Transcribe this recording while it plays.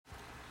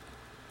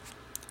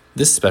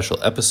This special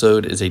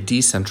episode is a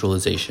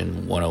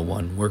Decentralization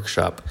 101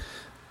 workshop.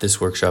 This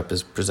workshop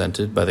is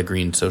presented by the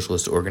Green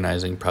Socialist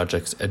Organizing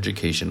Project's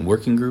Education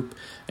Working Group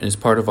and is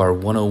part of our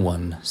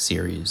 101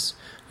 series.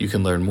 You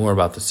can learn more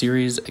about the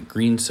series at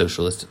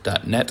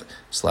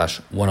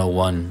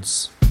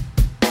greensocialist.net/101s.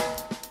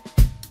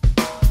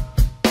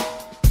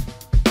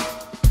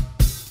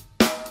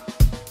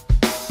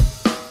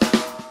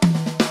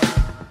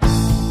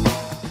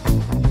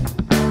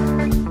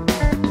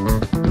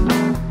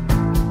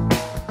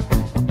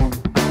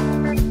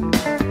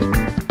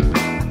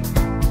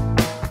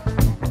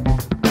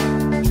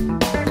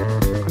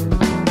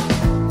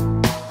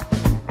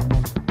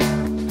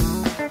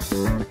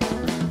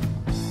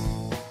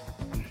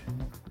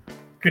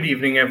 Good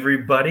evening,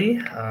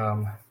 everybody.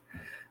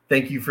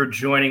 Thank you for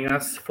joining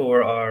us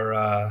for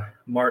our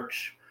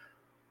March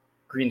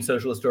Green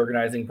Socialist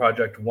Organizing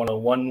Project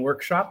 101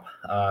 workshop.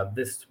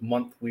 This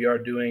month we are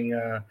doing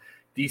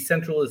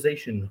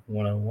Decentralization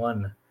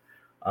 101.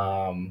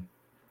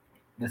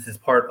 This is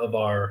part of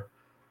our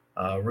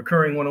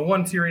recurring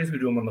 101 series. We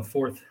do them on the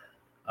fourth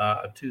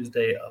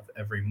Tuesday of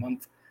every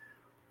month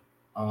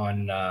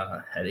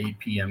at 8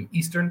 p.m.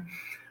 Eastern.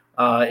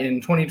 In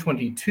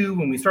 2022,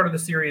 when we started the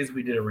series,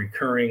 we did a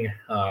recurring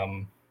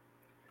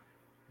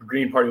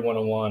Green Party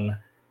 101,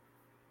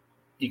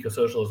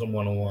 Eco-Socialism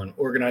 101,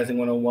 Organizing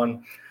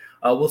 101.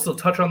 We'll still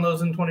touch on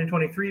those in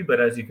 2023, but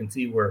as you can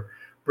see, we're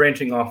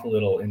branching off a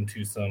little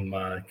into some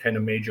kind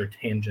of major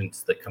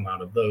tangents that come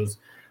out of those.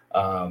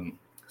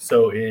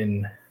 So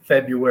in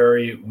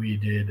February, we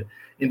did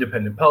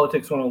Independent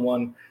Politics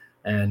 101,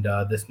 and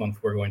this month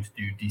we're going to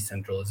do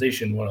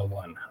Decentralization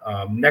 101.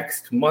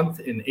 Next month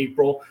in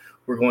April,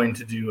 we're going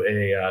to do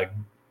a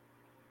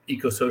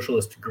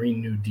Eco-Socialist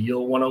Green New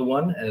Deal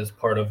 101 as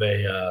part of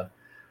a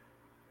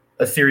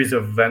series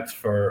of events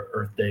for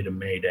Earth Day to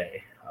May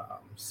Day.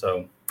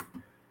 So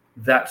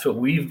that's what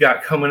we've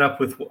got coming up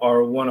with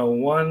our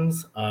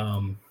 101s.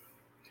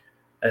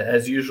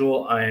 As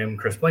usual, I am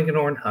Chris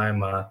Blankenhorn. I'm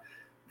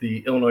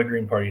the Illinois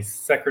Green Party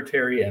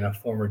Secretary and a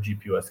former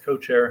GPUS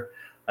co-chair.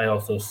 I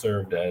also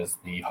served as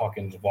the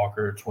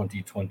Hawkins-Walker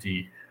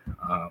 2020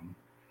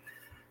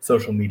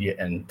 Social Media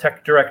and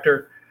Tech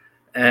Director.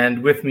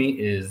 And with me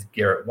is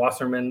Garrett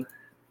Wasserman.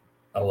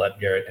 I'll let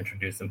Garrett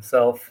introduce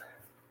himself.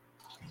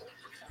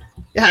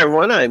 Yeah, hi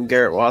everyone. I'm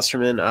Garrett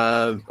Wasserman.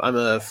 I'm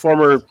a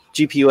former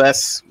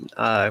GPUS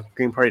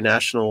Green Party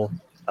National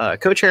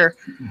co-chair,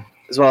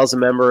 as well as a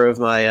member of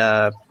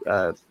my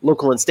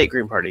local and state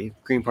Green Party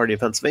of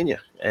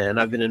Pennsylvania. And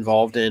I've been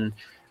involved in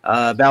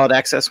ballot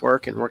access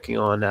work and working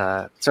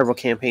on several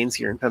campaigns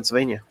here in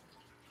Pennsylvania.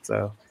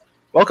 So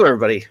welcome,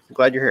 everybody. I'm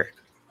glad you're here.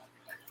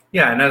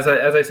 Yeah, and as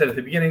I said at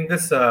the beginning,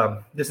 this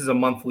is a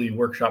monthly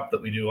workshop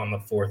that we do on the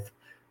fourth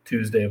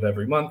Tuesday of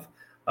every month.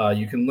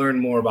 You can learn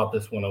more about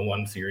this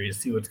 101 series,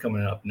 see what's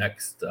coming up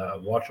next,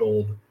 watch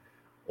old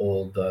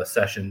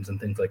sessions and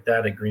things like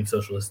that at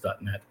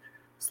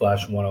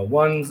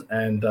greensocialist.net/101s,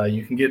 and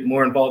you can get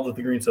more involved with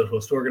the Green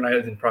Socialist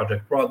Organizing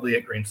Project broadly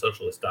at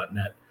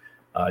greensocialist.net.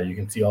 You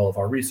can see all of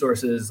our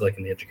resources, like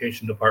in the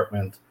education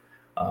department.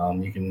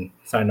 You can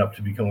sign up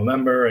to become a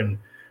member and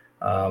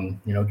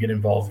get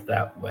involved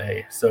that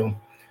way. So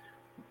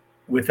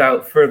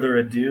without further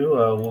ado,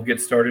 we'll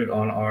get started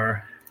on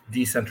our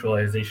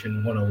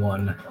Decentralization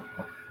 101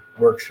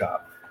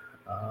 workshop.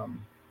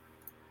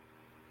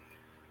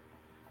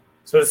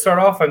 So to start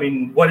off,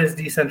 what is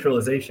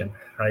decentralization,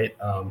 right?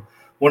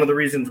 One of the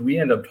reasons we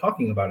end up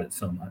talking about it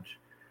so much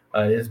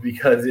is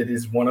because it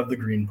is one of the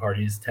Green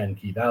Party's 10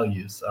 key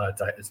values.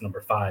 It's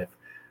number 5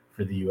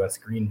 for the U.S.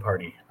 Green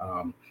Party.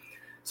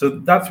 So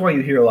that's why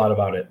you hear a lot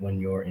about it when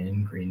you're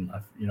in green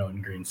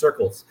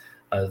circles,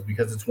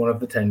 because it's one of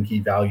the 10 key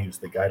values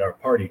that guide our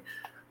party.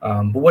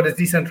 But what is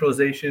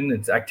decentralization?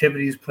 It's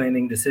activities,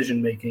 planning,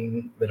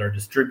 decision-making that are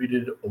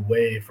distributed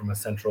away from a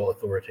central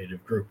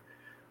authoritative group.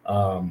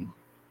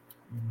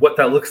 What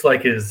that looks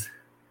like is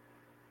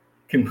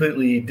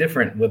completely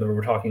different, whether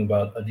we're talking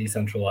about a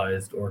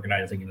decentralized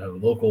organizing in a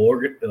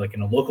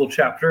local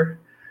chapter,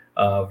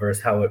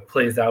 versus how it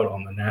plays out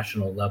on the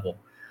national level.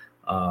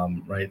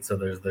 Right, so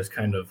there's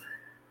kind of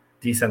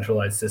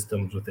decentralized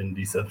systems within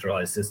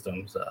decentralized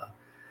systems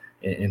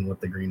in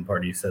what the Green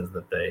Party says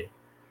that they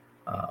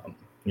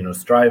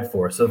strive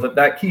for. So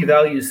that key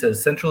value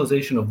says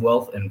centralization of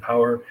wealth and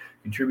power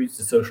contributes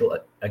to social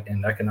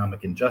and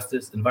economic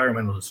injustice,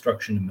 environmental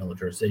destruction, and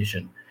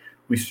militarization.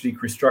 We seek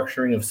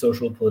restructuring of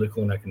social,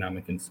 political, and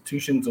economic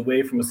institutions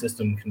away from a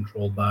system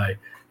controlled by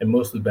and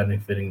mostly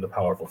benefiting the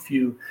powerful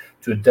few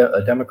to a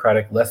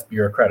democratic, less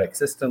bureaucratic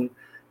system.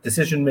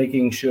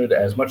 Decision-making should,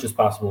 as much as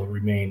possible,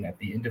 remain at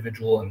the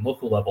individual and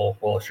local level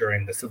while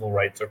assuring the civil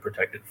rights are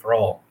protected for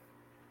all.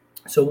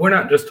 So we're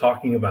not just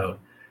talking about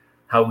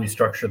how we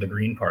structure the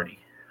Green Party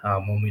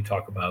when we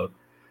talk about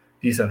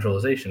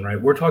decentralization,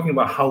 right? We're talking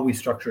about how we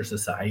structure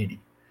society.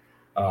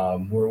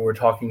 We're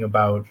talking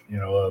about,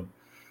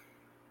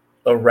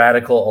 a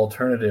radical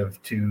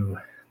alternative to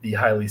the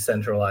highly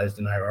centralized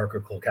and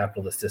hierarchical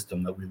capitalist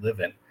system that we live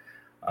in.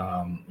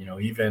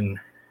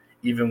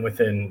 Even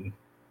within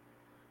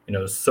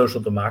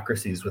social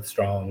democracies with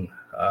strong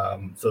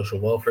social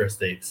welfare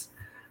states.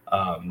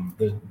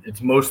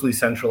 It's mostly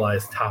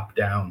centralized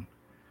top-down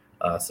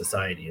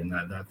society, and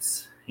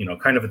that's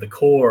kind of at the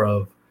core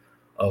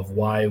of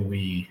why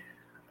we,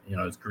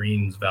 as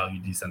Greens, value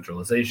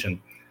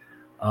decentralization.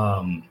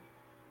 A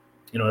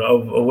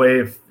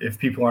way, if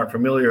people aren't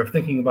familiar of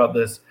thinking about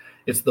this,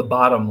 it's the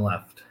bottom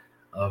left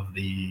of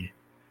the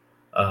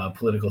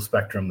political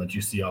spectrum that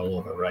you see all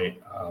over,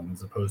 right?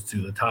 As opposed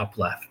to the top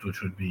left,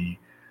 which would be,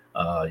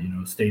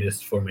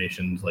 statist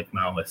formations like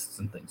Maoists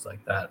and things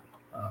like that,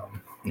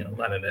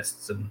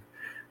 Leninists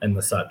and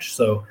the such.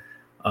 So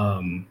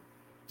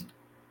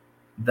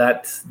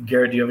that's,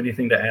 Garrett, do you have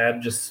anything to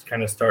add? Just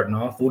kind of starting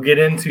off. We'll get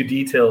into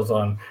details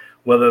on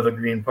whether the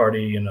Green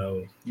Party,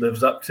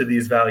 lives up to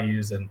these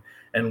values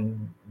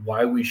and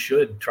why we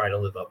should try to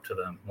live up to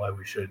them, why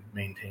we should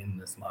maintain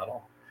this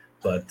model.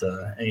 But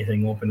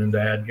anything open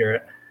to add,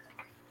 Garrett?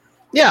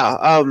 Yeah,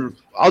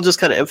 I'll just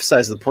kind of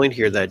emphasize the point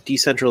here that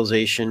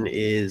decentralization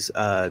is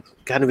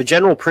kind of a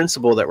general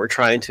principle that we're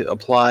trying to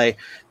apply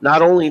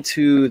not only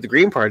to the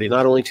Green Party,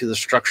 not only to the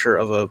structure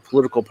of a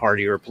political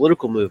party or a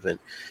political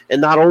movement, and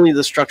not only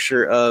the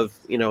structure of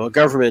a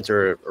government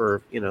or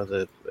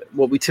the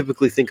what we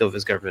typically think of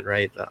as government,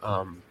 right?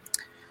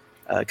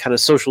 Kind of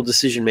social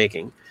decision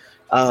making.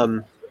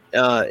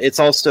 It's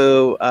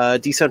also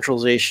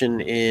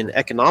decentralization in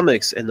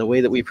economics and the way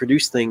that we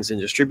produce things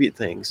and distribute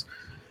things.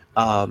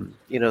 Some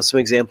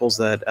examples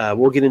that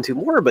we'll get into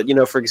more, but,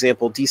 for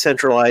example,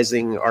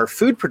 decentralizing our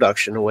food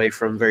production away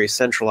from very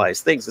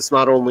centralized things. It's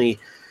not only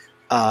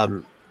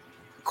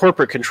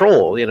corporate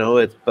control,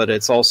 but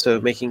it's also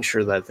making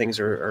sure that things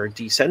are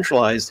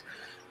decentralized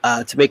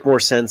to make more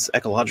sense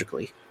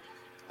ecologically.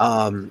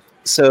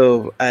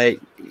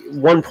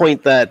 One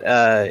point that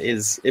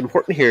is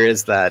important here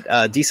is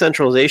that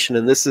decentralization,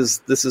 and this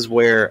is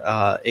where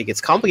it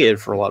gets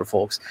complicated for a lot of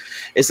folks,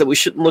 is that we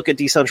shouldn't look at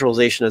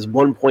decentralization as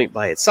one point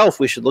by itself.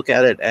 We should look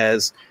at it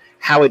as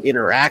how it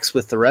interacts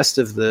with the rest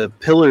of the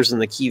pillars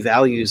and the key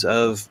values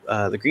of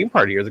the Green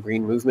Party or the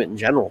Green movement in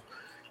general,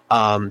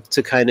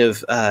 to kind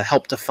of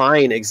help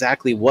define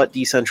exactly what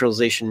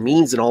decentralization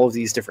means in all of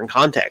these different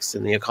contexts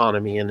in the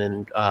economy and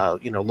in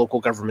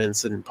local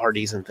governments and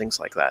parties and things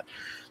like that.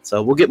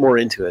 So we'll get more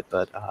into it,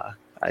 but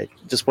I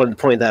just wanted to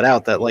point that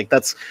out, that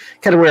that's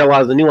kind of where a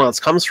lot of the nuance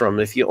comes from.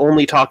 If you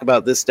only talk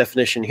about this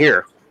definition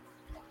here,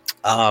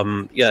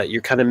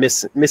 you're kind of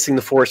missing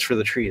the forest for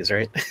the trees,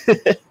 right?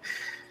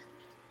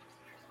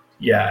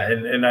 Yeah,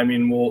 and I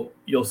mean,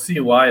 you'll see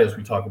why as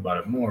we talk about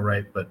it more,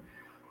 right? But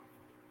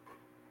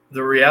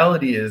the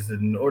reality is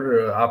that in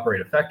order to operate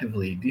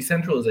effectively,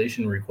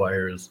 decentralization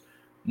requires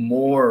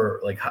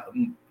more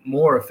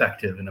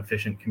effective and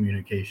efficient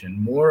communication,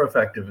 more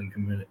effective and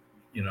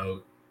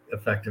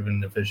effective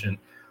and efficient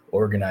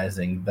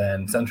organizing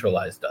than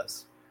centralized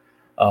does.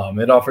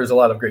 It offers a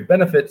lot of great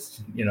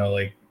benefits,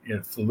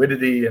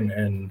 fluidity and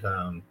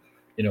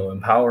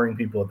empowering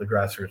people at the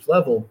grassroots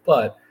level.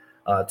 But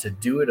to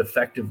do it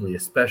effectively,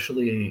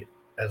 especially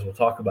as we'll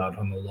talk about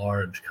on the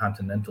large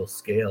continental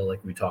scale,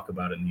 like we talk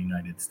about in the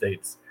United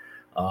States,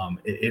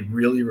 it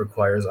really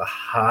requires a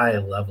high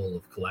level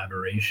of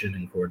collaboration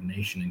and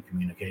coordination and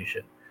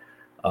communication.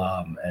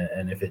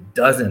 And if it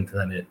doesn't,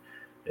 then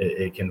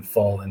it can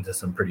fall into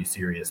some pretty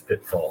serious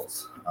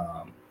pitfalls.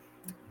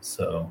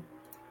 So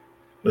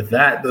with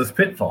that, those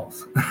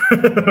pitfalls,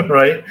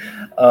 right?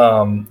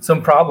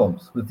 Some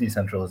problems with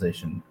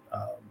decentralization,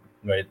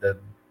 right? That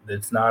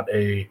it's not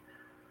a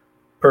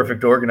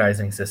perfect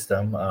organizing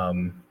system.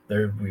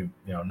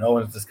 No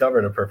one's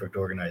discovered a perfect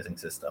organizing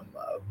system,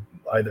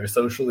 either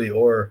socially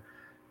or,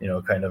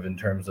 kind of in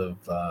terms of,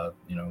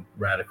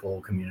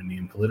 radical community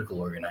and political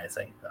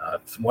organizing.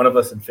 If one of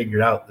us had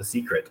figured out the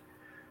secret,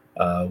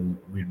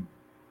 we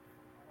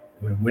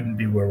wouldn't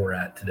be where we're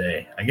at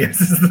today, I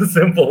guess is the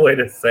simple way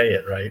to say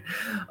it, right?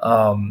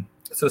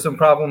 So some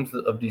problems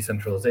of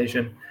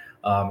decentralization.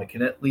 It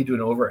can lead to an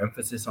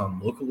overemphasis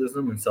on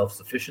localism and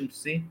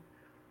self-sufficiency,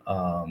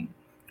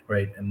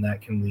 right? And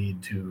that can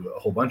lead to a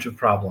whole bunch of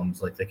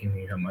problems, like they can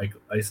become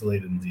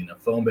isolated and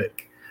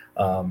xenophobic,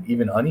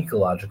 even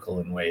unecological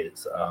in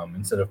ways,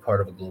 instead of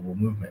part of a global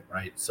movement,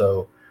 right?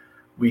 So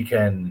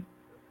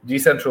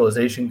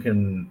decentralization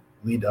can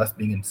lead to us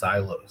being in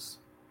silos,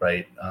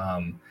 right?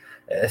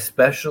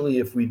 Especially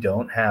if we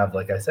don't have,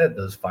 like I said,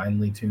 those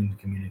finely tuned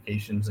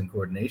communications and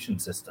coordination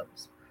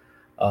systems.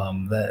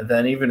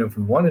 Then even if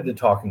we wanted to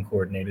talk and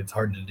coordinate, it's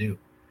hard to do.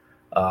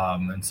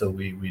 And so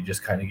we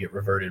just kind of get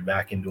reverted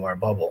back into our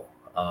bubble.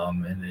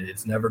 And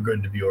it's never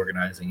good to be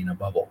organizing in a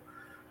bubble.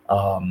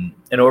 An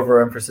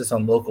overemphasis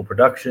on local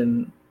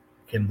production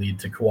can lead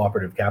to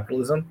cooperative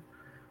capitalism.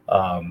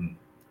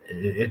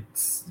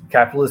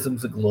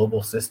 Capitalism's a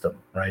global system,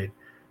 right?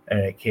 And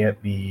it can't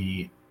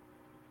be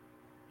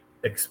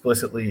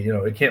explicitly,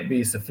 it can't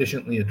be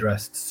sufficiently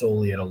addressed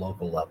solely at a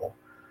local level,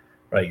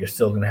 right? You're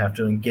still going to have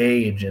to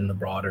engage in the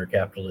broader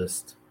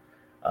capitalist,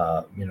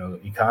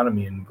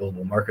 economy and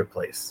global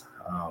marketplace.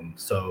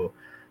 So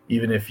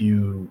even if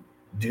you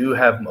do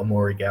have a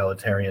more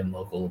egalitarian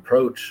local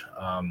approach,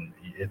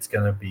 it's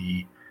going to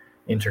be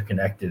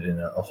interconnected in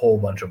a whole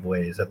bunch of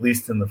ways, at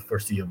least in the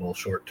foreseeable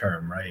short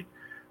term, right?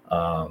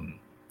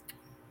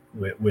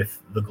 With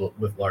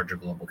larger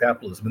global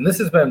capitalism, and this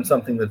has been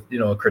something that,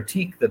 a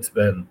critique that's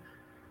been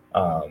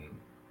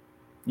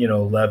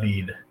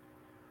levied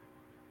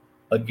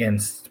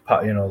against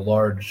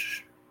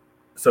large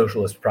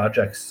socialist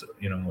projects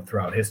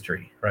throughout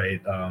history, right?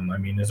 I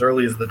mean, as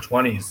early as the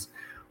 20s,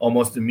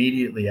 almost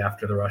immediately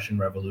after the Russian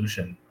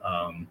Revolution,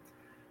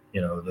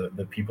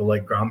 the people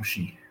like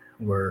Gramsci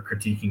were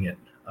critiquing it,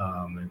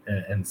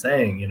 and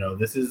saying,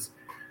 this is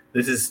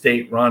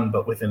state run,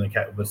 but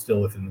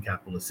still within the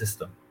capitalist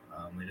system.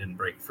 They didn't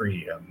break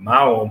free.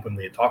 Mao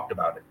openly talked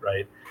about it,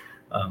 right?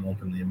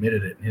 Openly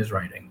admitted it in his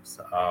writings.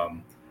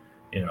 And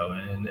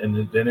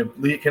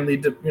it can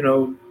lead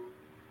to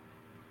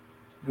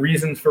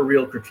reasons for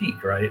real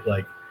critique, right?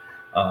 Like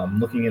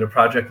looking at a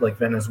project like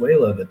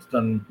Venezuela that's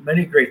done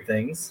many great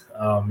things,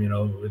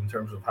 in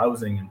terms of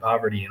housing and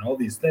poverty and all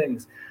these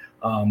things,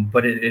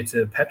 but it's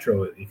a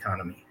petro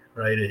economy,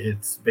 right?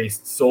 It's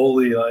based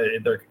solely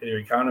their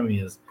economy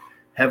is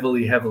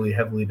heavily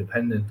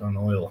dependent on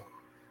oil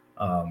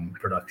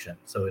production.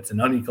 So it's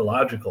an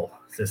unecological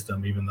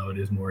system, even though it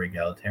is more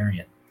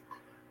egalitarian,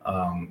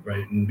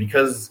 right? And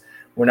because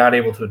we're not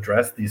able to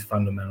address these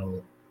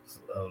fundamentals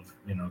of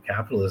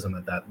capitalism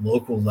at that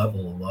local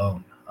level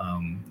alone,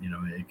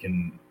 it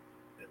can,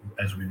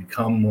 as we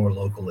become more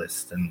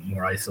localist and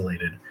more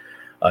isolated,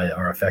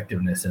 our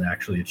effectiveness in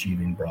actually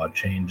achieving broad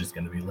change is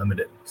going to be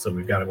limited. So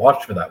we've got to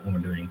watch for that when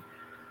we're doing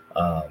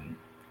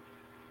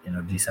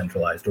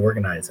decentralized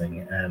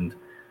organizing, and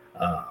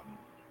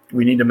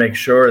we need to make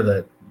sure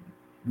that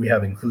we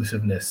have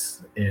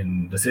inclusiveness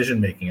in decision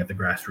making at the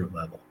grassroots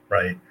level,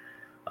 right?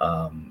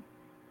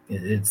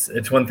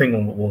 It's one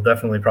thing we'll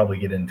definitely probably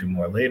get into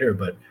more later,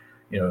 but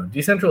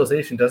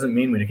decentralization doesn't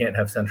mean we can't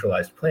have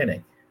centralized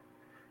planning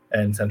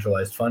and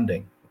centralized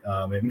funding.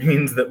 It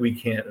means that we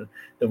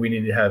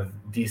need to have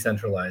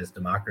decentralized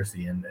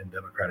democracy and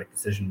democratic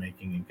decision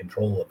making and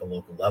control at the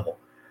local level.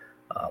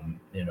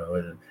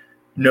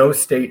 No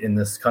state in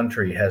this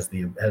country has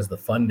the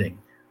funding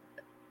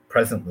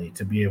presently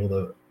to be able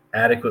to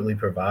adequately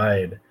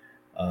provide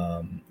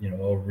a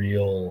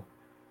real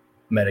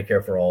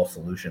Medicare for all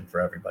solution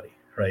for everybody,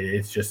 right?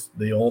 It's just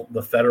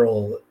the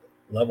federal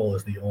level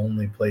is the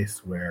only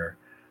place where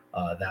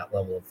that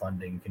level of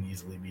funding can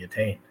easily be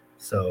attained.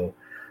 So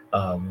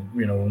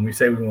when we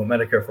say we want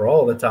Medicare for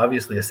all, that's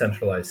obviously a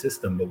centralized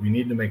system, but we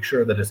need to make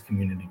sure that it's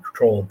community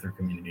controlled through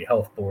community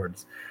health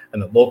boards,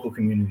 and that local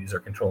communities are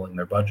controlling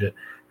their budget,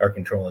 are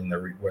controlling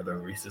where their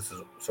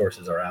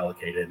resources are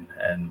allocated,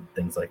 and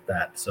things like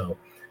that. So,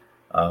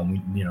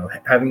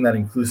 having that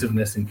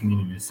inclusiveness in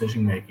community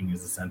decision making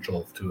is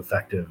essential to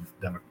effective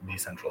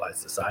decentralized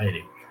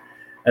society.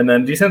 And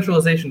then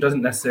decentralization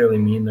doesn't necessarily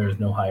mean there is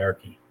no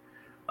hierarchy.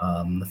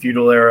 The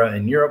feudal era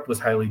in Europe was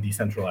highly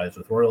decentralized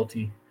with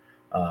royalty.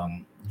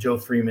 Joe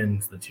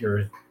Freeman's The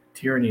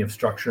Tyranny of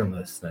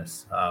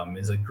Structurelessness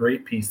is a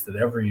great piece that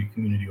every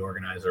community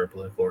organizer or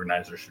political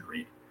organizer should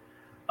read,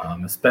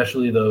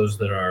 especially those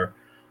that are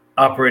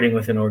operating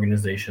within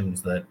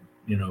organizations that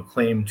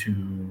claim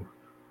to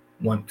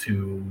want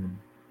to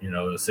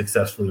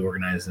successfully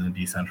organize in a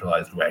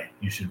decentralized way.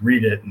 You should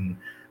read it, and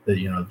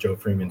Joe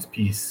Freeman's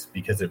piece,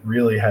 because it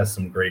really has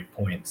some great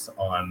points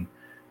on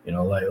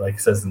like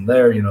it says in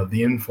there,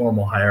 the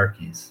informal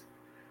hierarchies.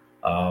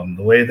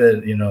 The way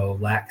that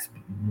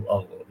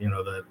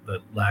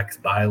lax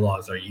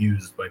bylaws are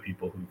used by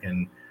people who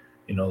can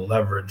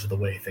leverage the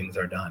way things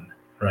are done,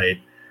 right?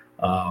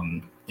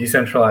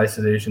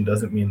 Decentralization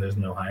doesn't mean there's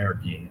no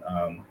hierarchy,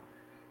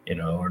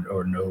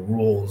 or no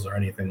rules or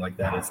anything like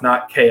that. It's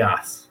not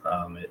chaos.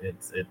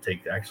 It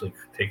actually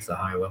takes a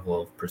high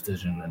level of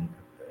precision and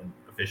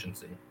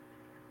efficiency.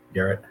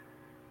 Garrett?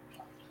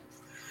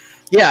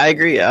 Yeah, I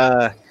agree.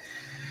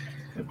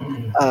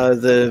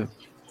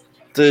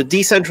 The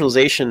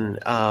decentralization,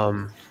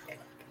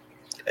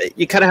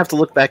 you kind of have to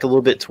look back a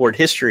little bit toward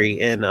history,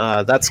 and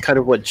that's kind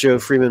of what Joe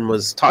Freeman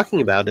was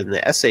talking about in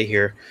the essay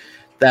here,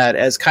 that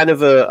as kind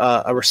of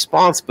a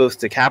response both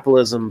to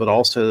capitalism, but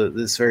also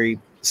this very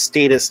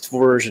statist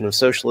version of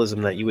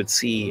socialism that you would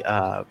see,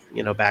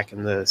 back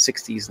in the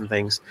 60s and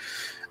things.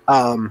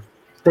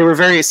 They were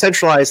very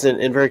centralized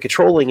and very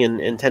controlling,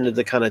 and tended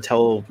to kind of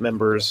tell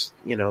members,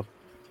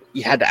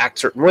 you had to act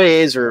certain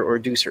ways or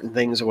do certain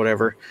things or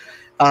whatever.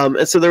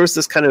 And so there was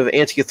this kind of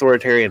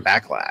anti-authoritarian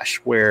backlash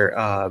where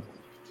a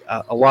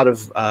lot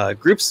of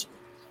groups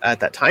at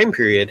that time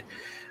period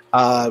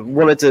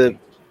wanted to,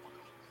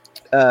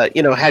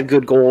 had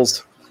good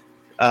goals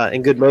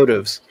and good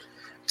motives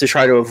to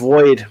try to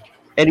avoid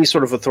any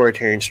sort of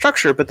authoritarian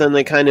structure, but then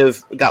they kind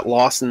of got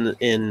lost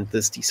in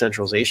this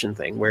decentralization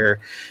thing where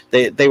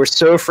they were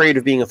so afraid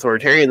of being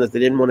authoritarian that they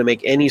didn't want to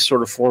make any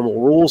sort of formal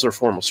rules or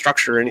formal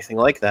structure or anything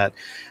like that.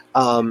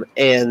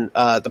 And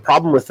the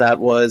problem with that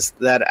was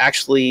that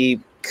actually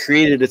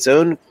created its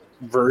own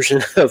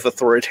version of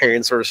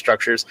authoritarian sort of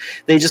structures.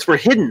 They just were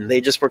hidden.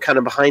 They just were kind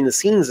of behind the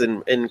scenes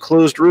in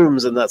closed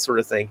rooms and that sort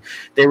of thing.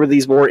 They were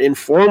these more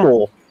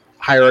informal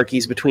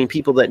hierarchies between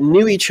people that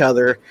knew each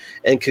other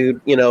and could,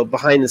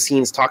 behind the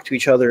scenes talk to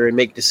each other and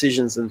make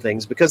decisions and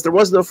things, because there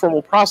was no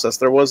formal process.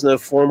 There was no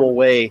formal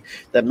way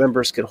that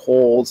members could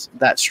hold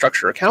that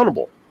structure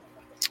accountable.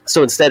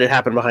 So instead, it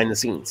happened behind the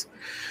scenes.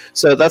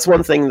 So that's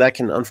one thing that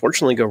can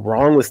unfortunately go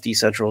wrong with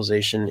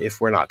decentralization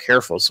if we're not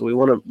careful. So we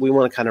want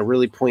to kind of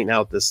really point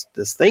out this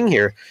thing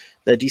here,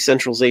 that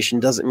decentralization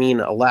doesn't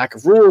mean a lack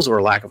of rules or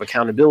a lack of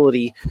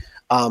accountability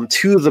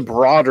to the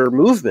broader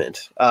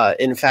movement.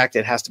 In fact,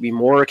 it has to be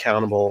more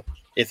accountable,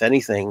 if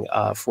anything,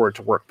 for it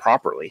to work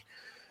properly.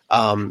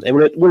 And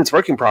when it's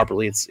working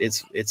properly,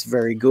 it's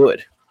very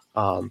good.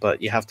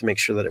 But you have to make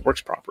sure that it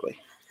works properly,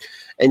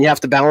 and you have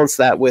to balance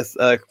that with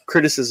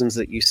criticisms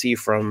that you see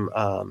from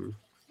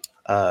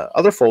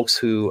other folks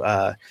who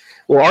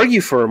will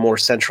argue for a more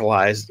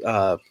centralized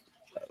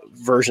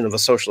version of a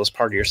socialist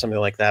party or something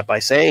like that, by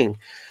saying,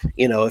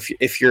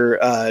 if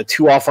you're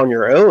too off on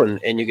your own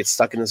and you get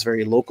stuck in this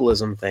very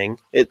localism thing,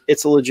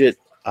 it's a legit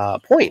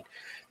point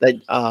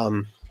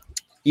that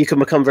you can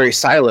become very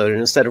siloed, and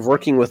instead of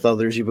working with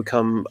others, you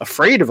become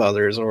afraid of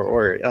others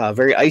or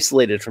very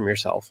isolated from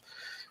yourself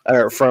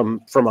or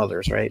from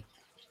others, right?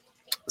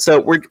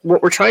 So what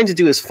we're trying to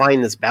do is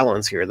find this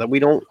balance here, that we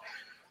don't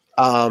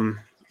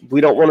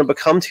want to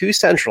become too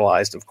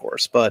centralized, of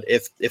course, but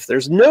if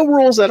there's no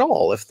rules at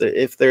all, if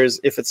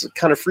it's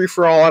kind of free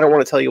for all, I don't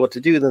want to tell you what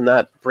to do, then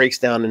that breaks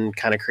down and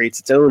kind of creates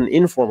its own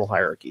informal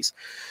hierarchies.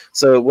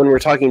 So when we're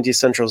talking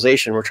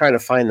decentralization, we're trying to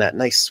find that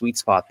nice sweet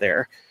spot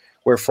there,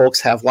 where folks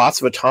have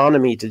lots of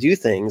autonomy to do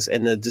things,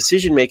 and the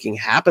decision making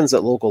happens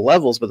at local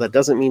levels, but that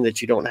doesn't mean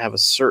that you don't have a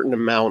certain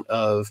amount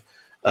of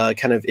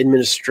kind of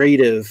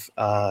administrative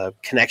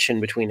connection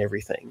between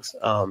everything,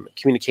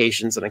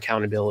 communications and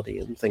accountability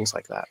and things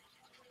like that.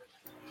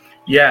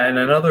 Yeah, and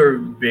another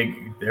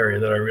big area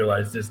that I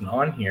realized isn't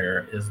on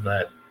here is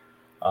that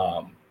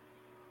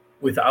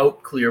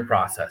without clear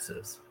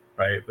processes,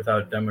 right,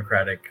 without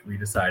democratically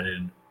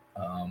decided,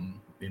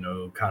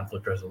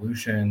 conflict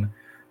resolution,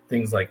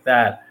 things like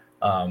that,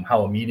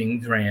 how a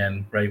meeting's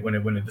ran, right, when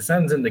it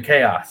descends into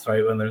chaos,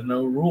 right, when there's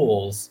no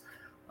rules,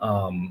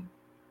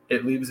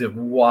 it leaves it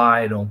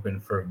wide open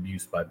for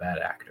abuse by bad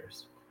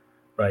actors,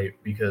 right,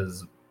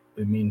 because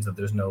it means that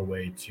there's no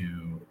way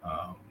to,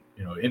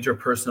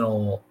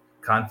 interpersonal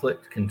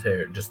conflict can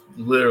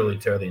literally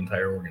tear the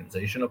entire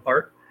organization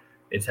apart.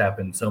 It's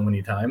happened so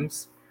many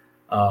times,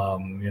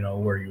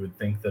 where you would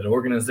think that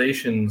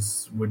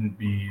organizations wouldn't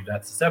be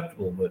that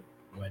susceptible, but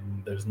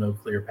when there's no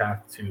clear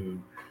path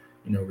to,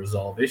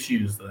 resolve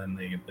issues, then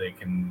they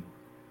can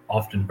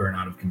often burn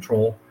out of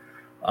control.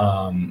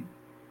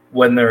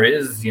 When there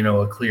is,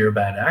 a clear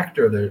bad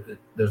actor,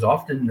 there's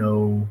often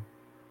no,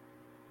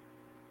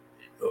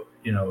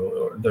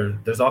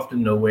 there's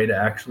often no way to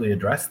actually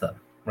address them,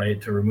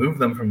 right? To remove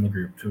them from the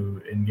group,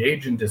 to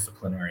engage in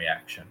disciplinary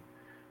action.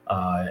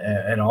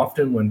 And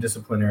often when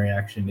disciplinary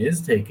action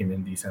is taken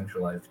in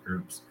decentralized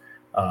groups,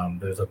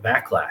 there's a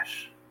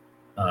backlash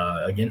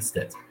against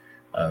it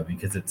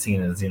because it's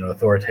seen as,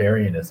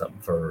 authoritarianism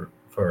for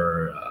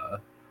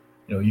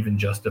even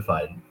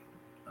justified,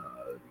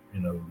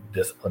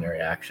 disciplinary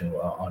action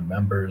on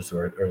members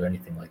or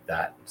anything like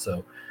that.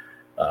 So,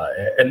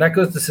 and that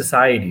goes to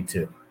society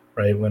too,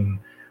 right? When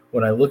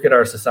I look at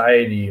our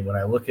society, when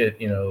I look at,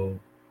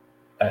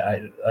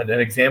 an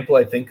example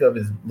I think of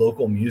is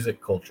local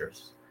music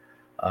cultures.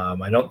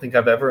 I don't think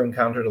I've ever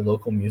encountered a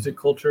local music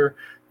culture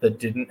that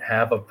didn't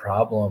have a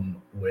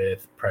problem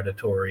with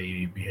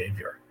predatory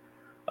behavior,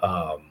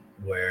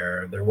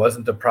 where there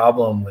wasn't a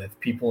problem with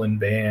people in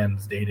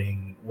bands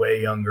dating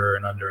way younger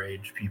and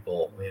underage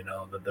people,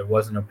 that there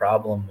wasn't a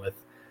problem with,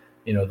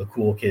 the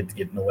cool kids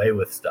getting away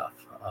with stuff.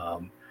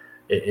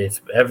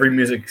 It's every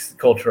music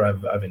culture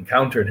I've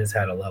encountered has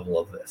had a level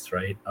of this,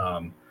 right?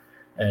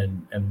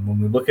 And when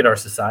we look at our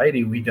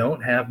society, we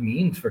don't have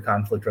means for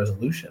conflict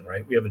resolution,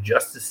 right? We have a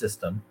justice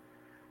system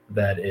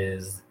that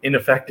is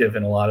ineffective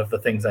in a lot of the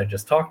things I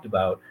just talked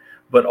about,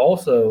 but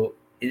also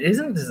it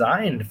isn't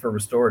designed for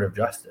restorative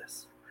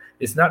justice.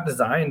 It's not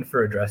designed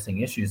for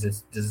addressing issues.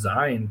 It's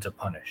designed to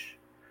punish,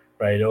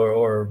 right?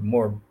 Or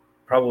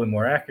probably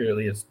more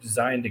accurately, it's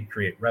designed to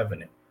create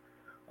revenue.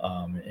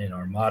 In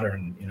our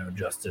modern,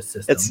 justice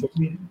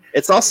system.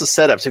 It's also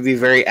set up to be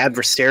very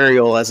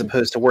adversarial as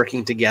opposed to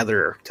working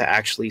together to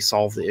actually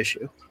solve the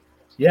issue.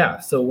 Yeah.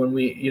 So when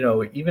we,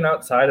 even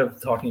outside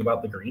of talking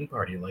about the Green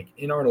Party, like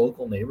in our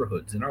local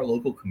neighborhoods, in our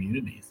local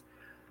communities,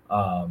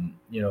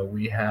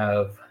 we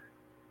have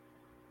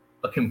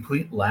a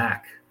complete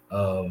lack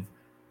of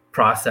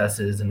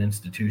processes and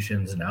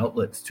institutions and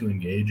outlets to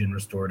engage in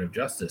restorative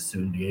justice, to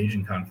engage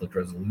in conflict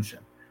resolution.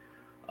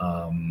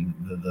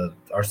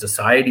 Our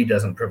society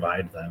doesn't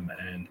provide them,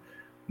 and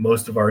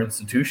most of our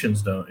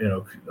institutions don't,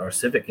 our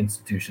civic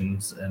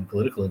institutions and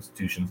political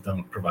institutions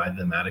don't provide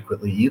them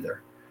adequately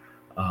either.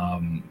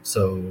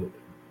 So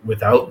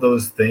without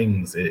those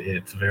things,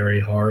 it's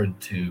very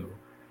hard to,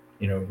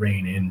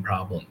 rein in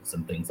problems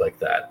and things like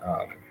that.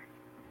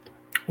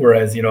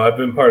 Whereas, I've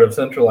been part of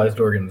centralized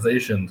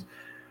organizations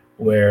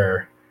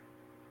where,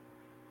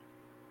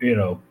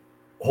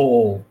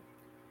 whole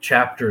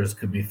chapters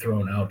could be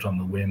thrown out on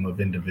the whim of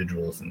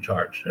individuals in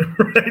charge,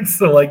 right?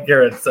 So, like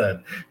Garrett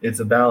said, it's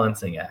a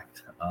balancing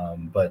act.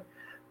 But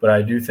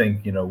I do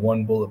think,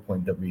 one bullet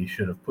point that we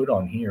should have put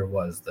on here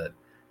was that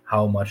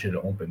how much it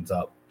opens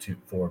up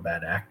for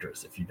bad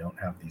actors if you don't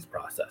have these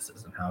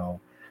processes, and how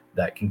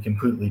that can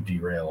completely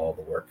derail all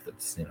the work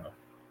that's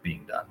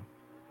being done.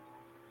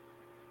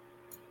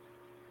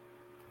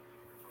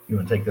 You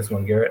want to take this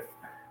one, Garrett?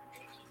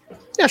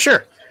 Yeah,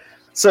 sure.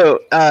 So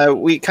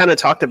we kind of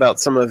talked about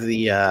some of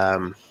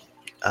the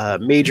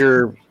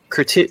major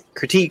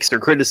critiques or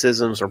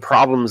criticisms or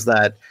problems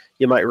that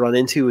you might run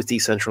into with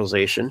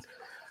decentralization,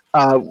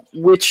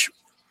 which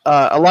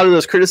a lot of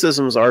those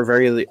criticisms are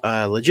very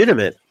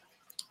legitimate.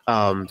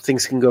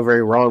 Things can go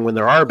very wrong when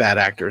there are bad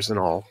actors and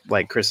all,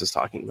 like Chris is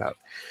talking about.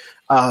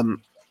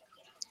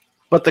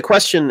 But the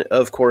question,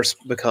 of course,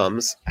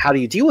 becomes, how do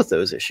you deal with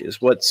those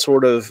issues? What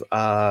sort of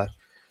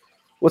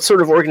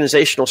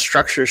organizational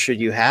structure should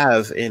you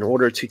have in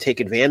order to take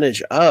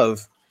advantage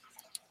of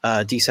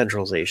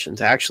decentralization,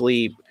 to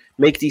actually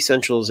make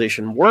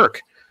decentralization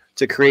work,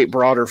 to create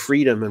broader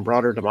freedom and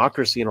broader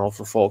democracy and all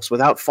for folks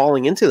without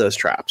falling into those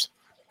traps?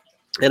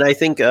 And I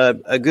think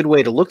a good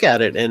way to look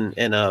at it, and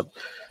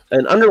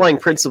an underlying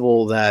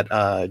principle that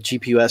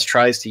GPUS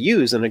tries to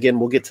use, and again,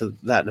 we'll get to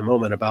that in a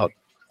moment about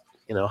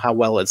how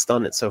well it's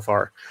done it so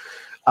far.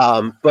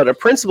 But a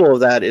principle of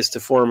that is to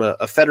form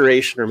a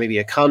federation or maybe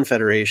a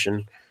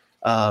confederation.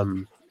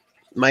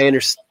 My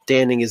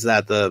understanding is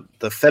that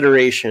the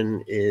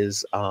federation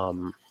is,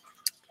 I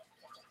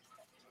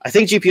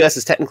think GPUS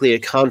is technically a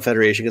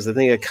confederation, because I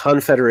think a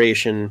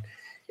confederation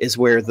is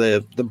where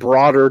the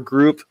broader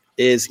group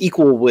is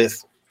equal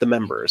with the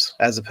members,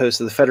 as opposed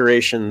to the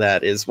federation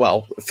that is,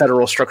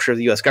 federal structure of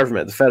the U.S.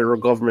 government. The federal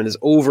government is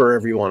over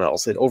everyone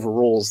else. It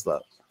overrules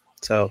them.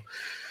 So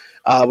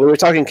when we're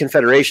talking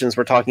confederations,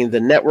 we're talking the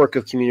network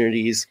of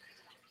communities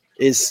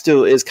is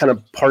kind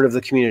of part of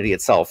the community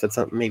itself.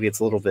 Maybe it's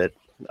a little bit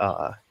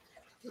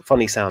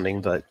funny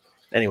sounding, but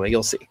anyway,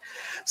 you'll see.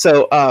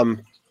 So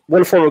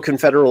one form of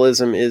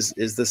confederalism is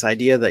this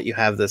idea that you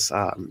have this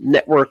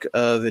network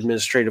of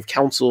administrative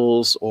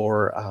councils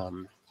or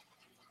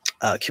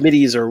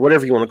committees, or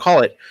whatever you want to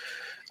call it,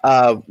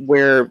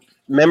 where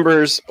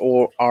members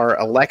are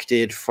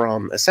elected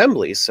from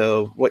assemblies.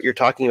 So what you're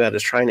talking about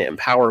is trying to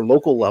empower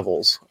local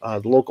levels,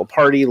 the local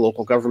party,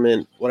 local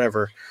government,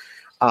 whatever.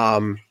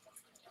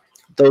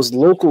 Those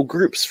local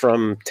groups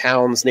from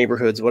towns,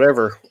 neighborhoods,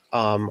 whatever,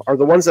 are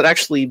the ones that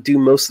actually do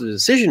most of the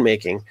decision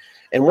making.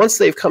 And once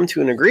they've come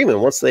to an agreement,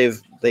 once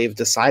they've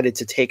decided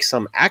to take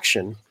some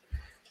action,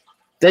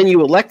 then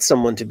you elect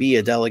someone to be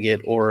a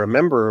delegate or a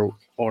member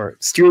or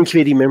steering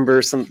committee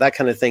member, that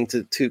kind of thing,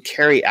 to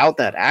carry out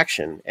that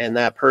action. And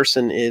that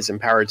person is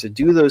empowered to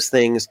do those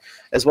things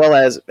as well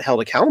as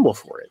held accountable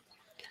for it.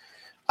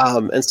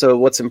 And so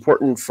what's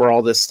important for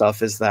all this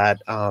stuff is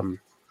that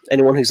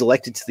anyone who's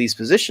elected to these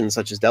positions,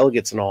 such as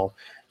delegates and all,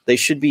 they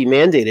should be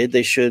mandated.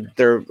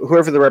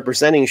 Whoever they're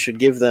representing should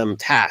give them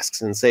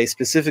tasks and say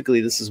specifically,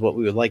 this is what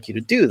we would like you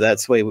to do.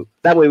 That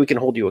way we can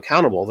hold you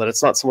accountable, that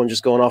it's not someone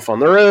just going off on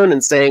their own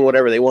and saying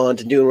whatever they want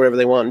and doing whatever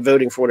they want and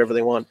voting for whatever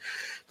they want.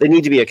 They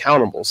need to be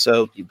accountable.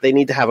 So they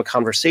need to have a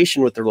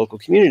conversation with their local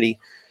community,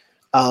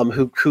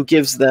 who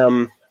gives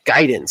them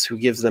guidance, who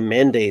gives them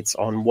mandates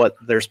on what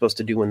they're supposed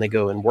to do when they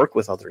go and work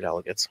with other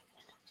delegates.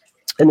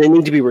 And they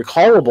need to be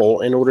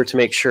recallable in order to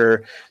make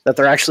sure that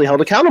they're actually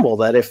held accountable.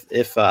 That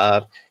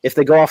if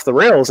they go off the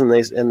rails and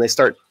they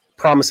start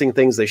promising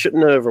things they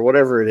shouldn't have or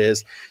whatever it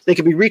is, they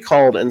can be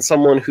recalled, and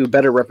someone who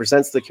better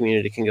represents the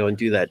community can go and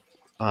do that,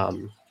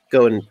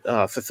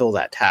 fulfill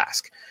that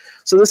task.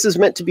 So this is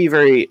meant to be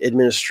very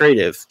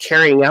administrative,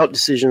 carrying out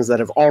decisions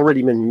that have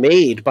already been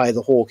made by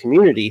the whole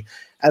community,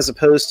 as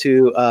opposed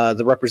to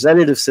the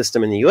representative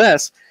system in the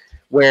U.S.,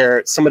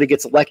 where somebody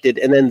gets elected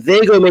and then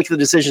they go make the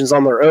decisions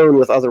on their own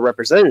with other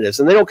representatives,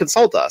 and they don't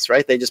consult us,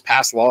 right? They just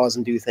pass laws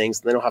and do things,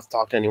 and they don't have to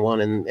talk to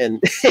anyone,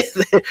 and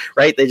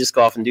right? They just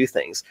go off and do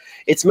things.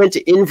 It's meant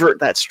to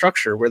invert that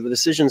structure where the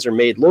decisions are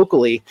made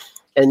locally,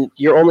 and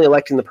you're only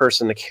electing the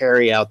person to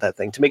carry out that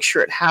thing, to make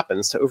sure it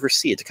happens, to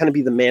oversee it, to kind of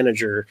be the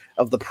manager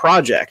of the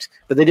project.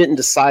 But they didn't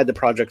decide the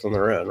project on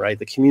their own, right?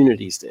 The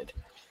communities did.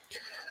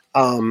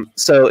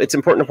 So it's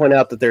important to point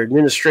out that they're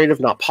administrative,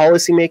 not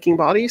policy-making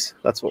bodies.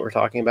 That's what we're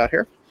talking about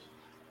here.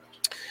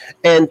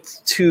 And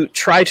to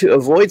try to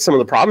avoid some of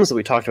the problems that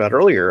we talked about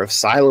earlier of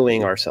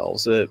siloing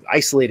ourselves,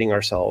 isolating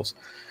ourselves,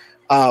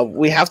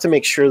 we have to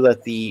make sure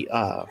that the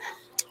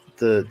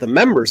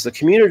members, the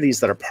communities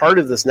that are part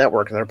of this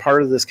network, that are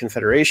part of this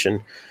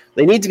confederation,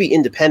 they need to be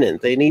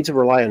independent. They need to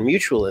rely on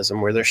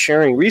mutualism, where they're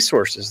sharing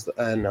resources,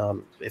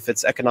 and if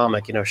it's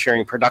economic,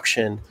 sharing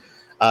production,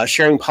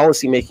 sharing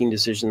policy-making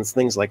decisions,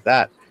 things like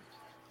that,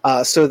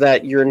 so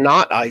that you're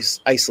not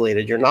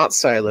isolated, you're not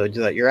siloed,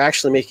 that you're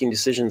actually making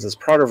decisions as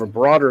part of a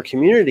broader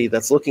community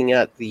that's looking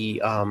at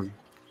the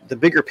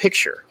bigger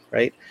picture,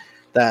 right?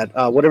 That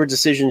whatever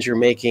decisions you're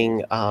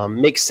making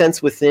make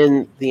sense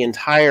within the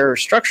entire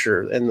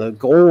structure and the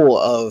goal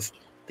of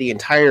the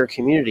entire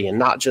community, and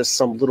not just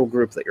some little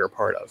group that you're a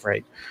part of,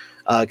 right?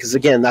 because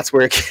again, that's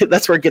where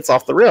that's where it gets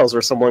off the rails,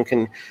 where someone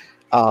can,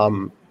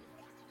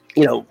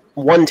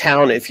 one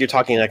town, if you're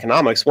talking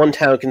economics, one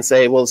town can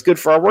say, well, it's good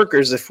for our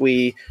workers if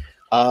we,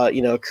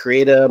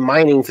 create a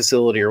mining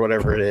facility or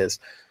whatever it is,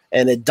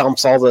 and it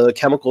dumps all the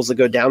chemicals that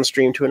go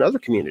downstream to another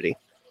community.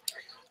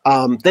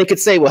 They could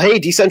say, well, hey,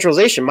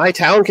 decentralization, my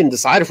town can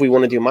decide if we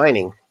want to do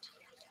mining.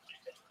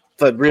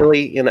 But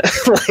really,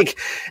 like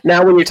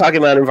now when you're talking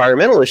about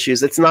environmental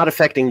issues, it's not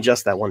affecting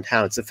just that one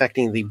town. It's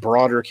affecting the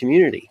broader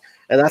community.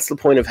 And that's the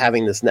point of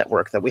having this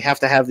network, that we have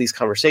to have these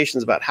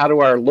conversations about how do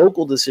our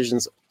local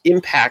decisions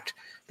impact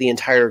the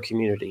entire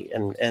community.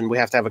 And we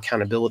have to have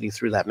accountability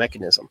through that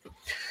mechanism.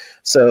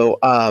 So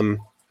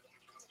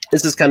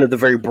this is kind of the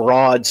very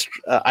broad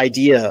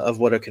idea of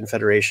what a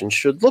confederation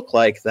should look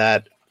like,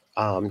 that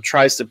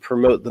tries to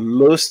promote the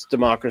most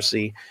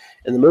democracy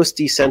and the most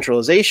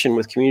decentralization,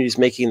 with communities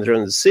making their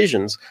own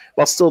decisions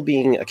while still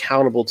being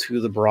accountable to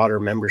the broader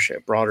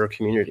membership, broader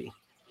community.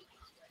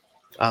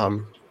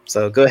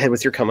 So go ahead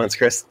with your comments,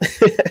 Chris.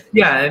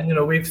 Yeah,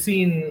 and we've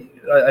seen,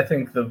 I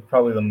think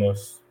probably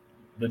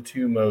the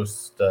two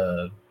most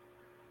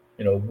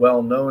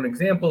well-known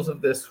examples of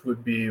this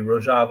would be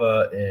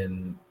Rojava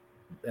in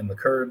the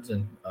Kurds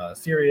in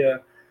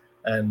Syria,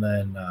 and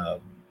then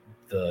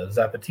the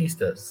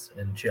Zapatistas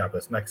in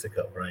Chiapas,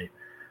 Mexico, right?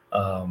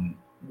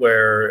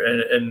 Where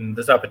and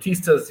the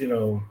Zapatistas,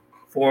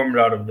 formed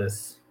out of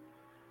this,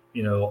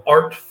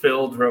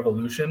 art-filled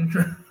revolution,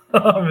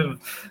 in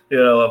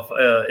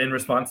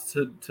response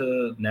to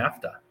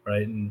NAFTA,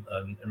 right? And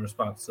in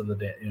response to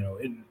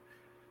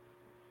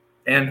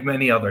and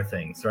many other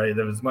things, right?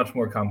 That was much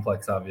more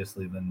complex,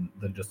 obviously, than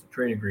just a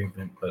trade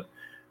agreement, but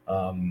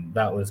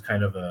that was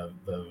kind of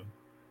the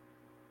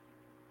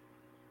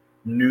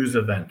news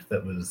event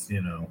that was,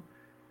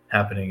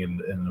 happening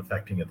and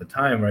affecting at the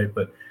time, right?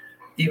 But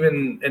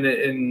even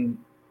and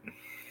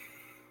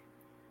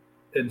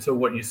so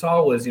what you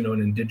saw was, an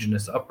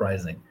indigenous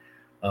uprising,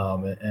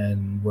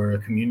 and where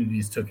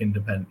communities took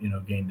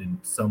gained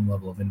some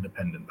level of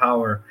independent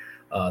power.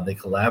 They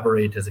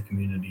collaborate as a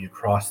community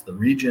across the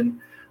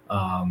region,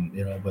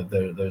 but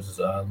there's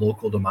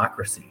local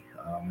democracy,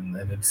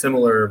 and it's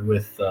similar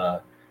with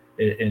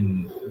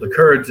in the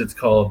Kurds. It's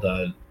called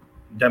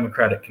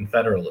democratic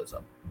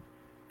confederatism,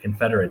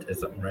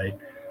 right?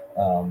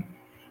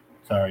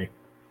 Sorry.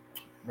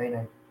 Night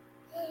night.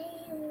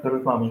 Go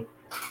with mommy.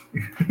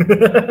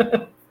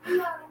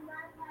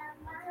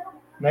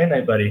 Night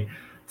night, buddy.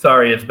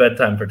 Sorry, it's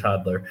bedtime for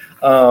toddler.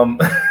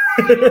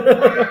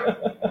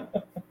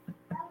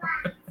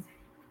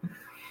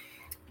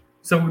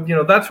 So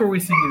that's where we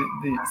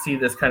see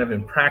this kind of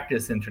in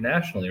practice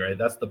internationally, right?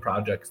 That's the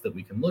projects that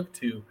we can look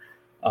to.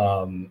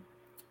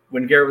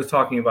 When Garrett was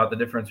talking about the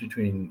difference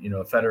between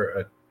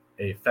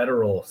a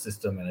federal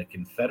system and a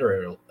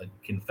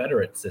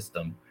confederate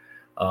system,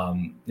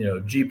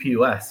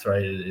 GPUS,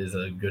 right, is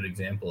a good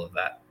example of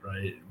that,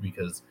 right?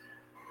 Because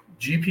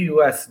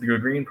GPUS, the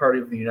Green Party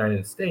of the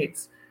United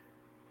States,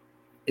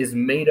 is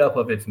made up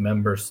of its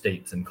member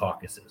states and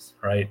caucuses,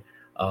 right?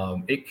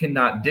 It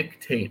cannot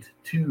dictate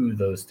to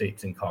those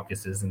states and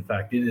caucuses. In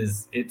fact,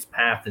 its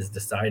path is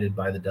decided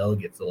by the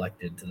delegates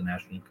elected to the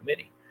National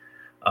Committee.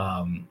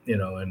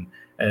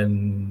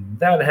 And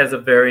that has a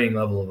varying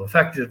level of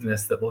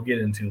effectiveness that we'll get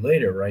into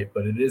later, right?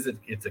 But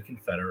it's a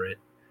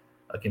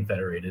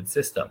confederated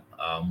system,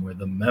 where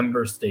the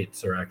member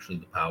states are actually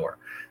the power.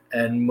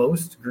 And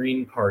most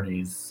Green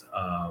parties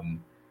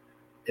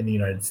in the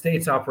United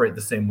States operate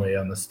the same way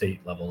on the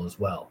state level as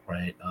well,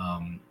 right?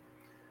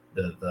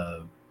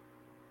 The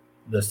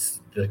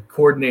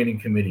coordinating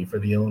committee for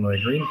the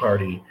Illinois Green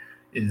Party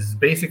is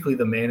basically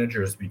the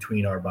managers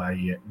between our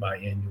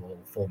biannual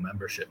full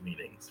membership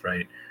meetings,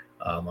 right?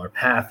 Our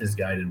path is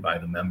guided by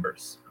the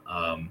members.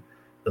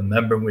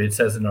 It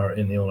says in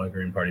the Illinois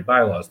Green Party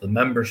bylaws, the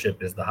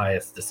membership is the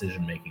highest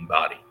decision-making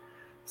body.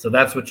 So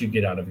that's what you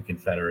get out of a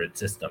confederate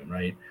system,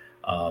 right?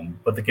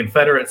 But the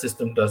confederate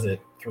system does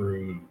it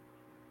through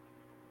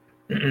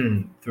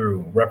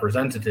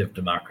representative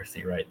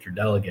democracy, right? Through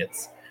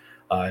delegates,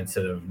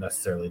 instead of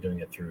necessarily doing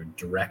it through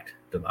direct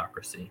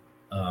democracy.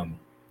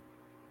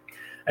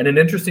 And an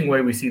interesting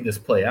way we see this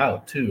play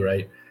out too,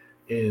 right,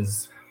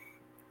 is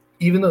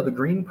even though the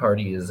Green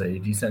Party is a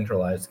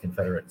decentralized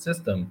confederate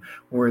system,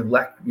 we're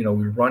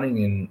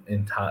running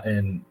in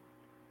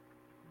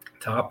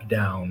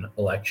top-down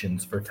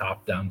elections for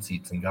top-down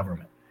seats in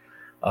government.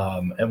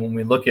 And when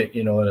we look at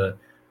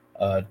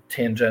a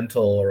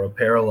tangential or a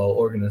parallel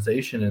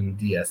organization in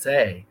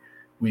DSA,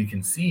 we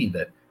can see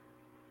that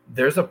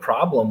there's a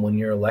problem when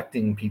you're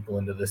electing people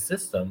into the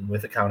system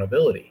with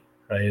accountability,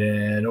 right?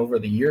 And over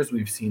the years,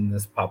 we've seen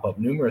this pop up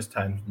numerous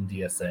times in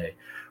DSA,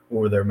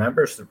 where their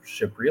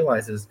membership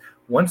realizes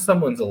once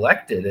someone's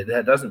elected,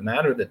 it doesn't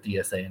matter that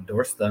DSA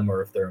endorsed them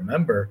or if they're a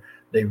member,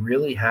 they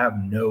really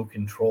have no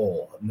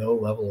control, no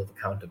level of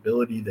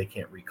accountability. They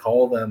can't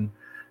recall them.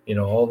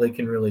 All they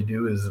can really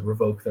do is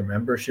revoke their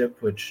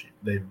membership, which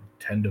they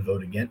tend to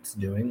vote against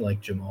doing,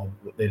 like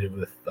they did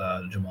with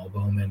Jamal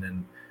Bowman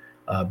and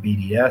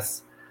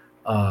BDS.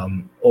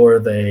 Or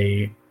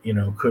they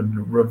could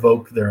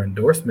revoke their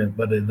endorsement,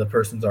 but the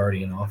person's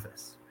already in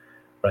office,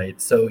 right?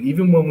 So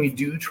even when we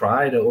do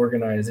try to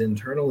organize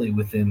internally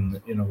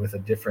within, with a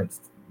different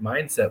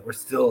mindset, we're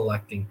still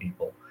electing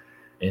people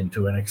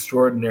into an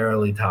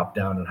extraordinarily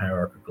top-down and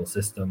hierarchical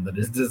system that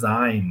is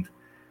designed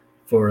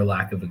for a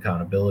lack of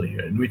accountability.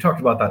 And we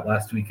talked about that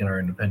last week in our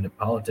independent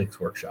politics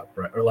workshop,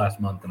 right? Or last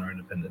month in our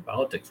independent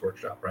politics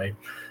workshop, right?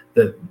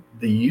 That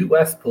the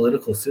U.S.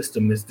 political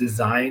system is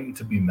designed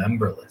to be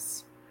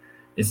memberless.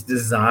 It's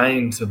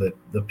designed so that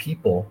the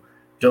people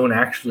don't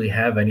actually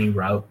have any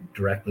route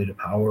directly to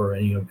power or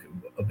any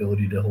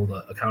ability to hold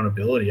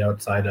accountability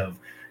outside of,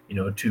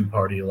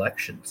 two-party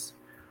elections.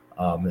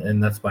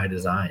 And that's by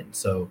design.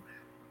 So,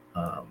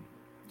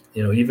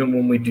 even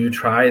when we do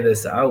try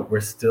this out,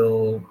 we're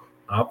still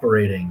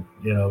operating,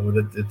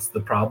 it's the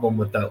problem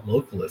with that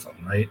localism,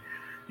 right?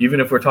 Even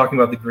if we're talking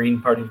about the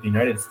Green Party of the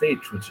United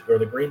States, or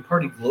the Green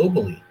Party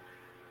globally,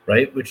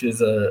 right, which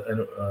is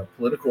a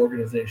political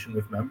organization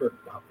with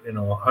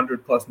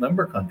 100 plus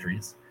member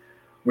countries,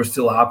 we're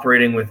still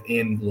operating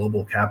within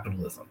global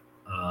capitalism,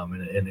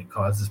 and it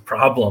causes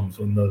problems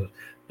when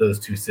those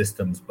two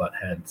systems butt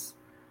heads.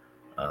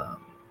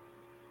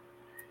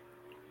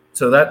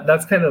 So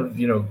that's kind of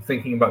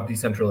thinking about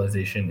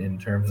decentralization in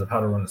terms of how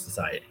to run a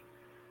society,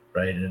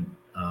 right, and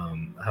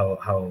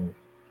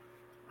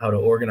how to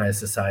organize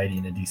society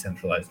in a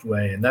decentralized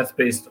way, and that's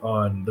based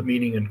on the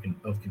meaning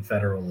of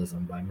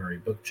confederalism by Murray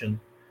Bookchin,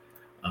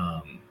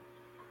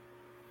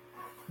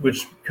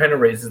 which kind of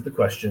raises the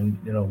question,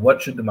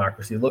 what should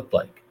democracy look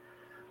like?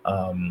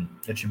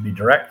 It should be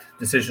direct.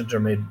 Decisions are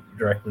made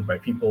directly by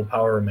people.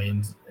 Power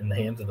remains in the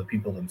hands of the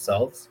people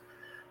themselves.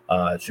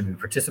 It should be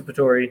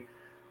participatory,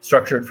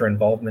 structured for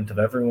involvement of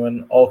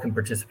everyone. All can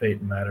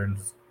participate in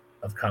matters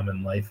of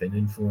common life and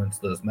influence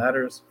those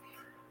matters.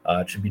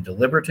 It should be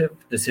deliberative.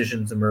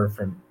 Decisions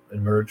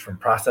emerge from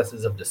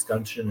processes of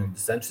discussion and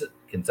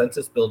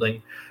consensus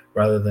building,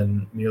 rather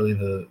than merely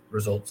the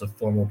results of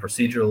formal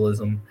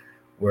proceduralism,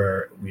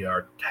 where we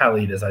are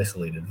tallied as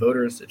isolated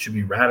voters. It should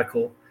be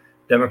radical.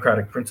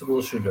 Democratic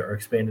principles are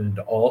expanded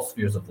into all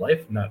spheres of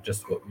life, not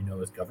just what we know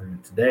as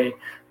government today,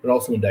 but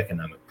also into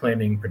economic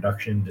planning,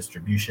 production,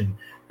 distribution,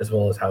 as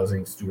well as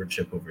housing,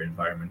 stewardship over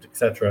environment,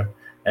 etc.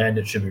 And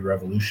it should be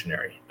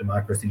revolutionary.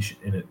 Democracy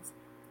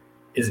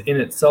is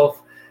in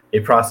itself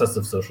a process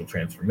of social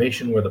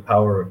transformation, where the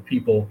power of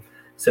people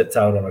sets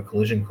out on a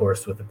collision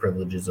course with the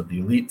privileges of the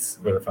elites,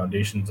 where the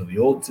foundations of the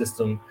old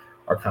system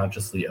are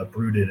consciously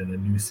uprooted and a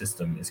new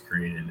system is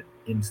created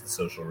into the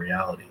social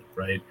reality,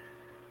 right?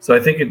 So I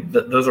think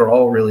those are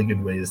all really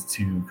good ways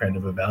to kind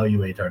of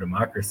evaluate our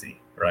democracy,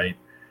 right?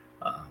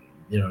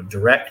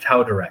 Direct,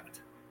 how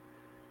direct?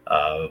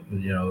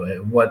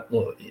 What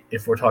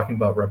if we're talking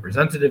about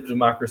representative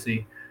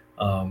democracy?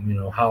 How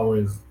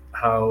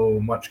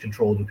much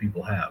control do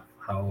people have?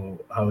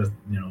 How is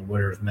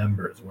where's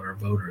members? What are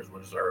voters?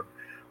 What is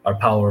our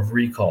power of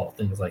recall?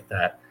 Things like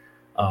that.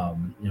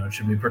 It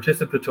should be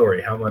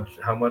participatory.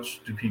 How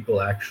much do people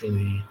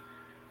actually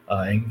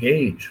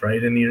engage,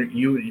 right? In the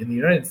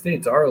United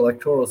States, our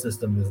electoral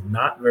system is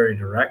not very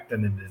direct,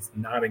 and it does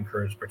not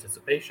encourage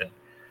participation.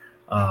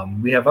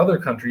 We have other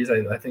countries.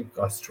 I think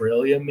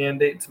Australia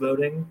mandates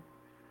voting.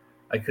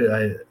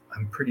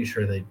 I'm pretty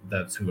sure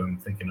that's who I'm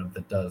thinking of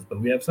that does.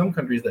 But we have some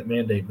countries that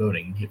mandate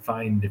voting. You get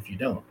fined if you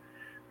don't,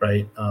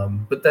 right?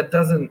 But that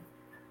doesn't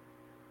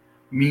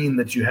mean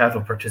that you have a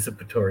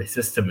participatory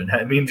system, and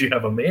that means you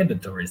have a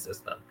mandatory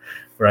system,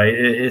 right?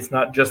 It's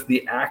not just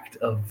the act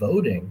of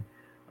voting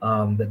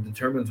that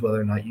determines whether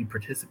or not you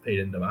participate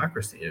in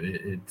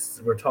democracy.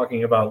 We're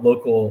talking about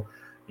local,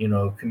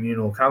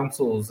 communal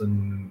councils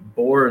and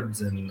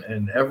boards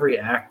and every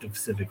act of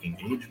civic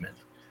engagement.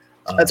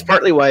 That's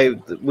partly why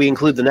we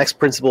include the next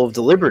principle of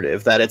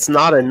deliberative, that it's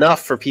not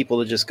enough for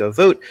people to just go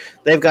vote.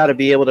 They've got to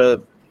be able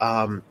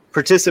to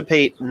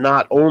participate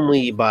not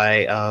only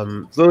by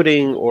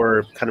voting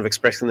or kind of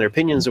expressing their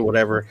opinions or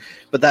whatever,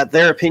 but that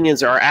their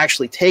opinions are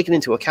actually taken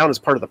into account as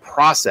part of the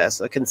process,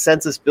 a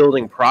consensus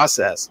building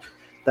process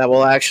that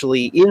will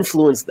actually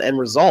influence the end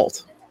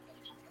result.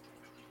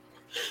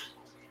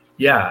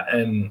 Yeah,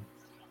 and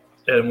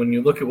when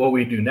you look at what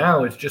we do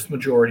now, it's just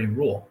majority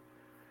rule,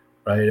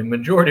 right? And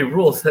majority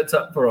rule sets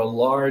up for a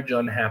large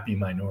unhappy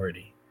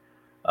minority,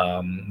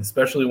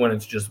 especially when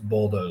it's just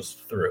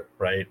bulldozed through,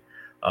 right?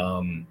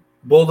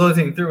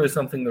 Bulldozing through is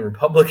something the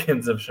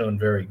Republicans have shown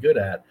very good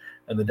at,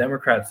 and the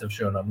Democrats have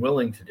shown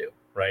unwilling to do,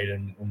 right?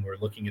 And when we're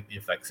looking at the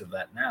effects of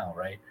that now,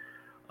 right?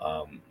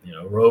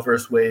 Roe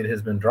versus Wade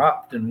has been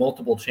dropped in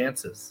multiple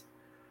chances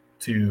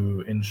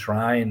to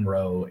enshrine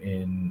Roe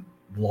in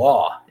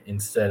law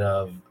instead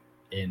of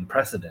in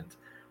precedent,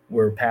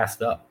 were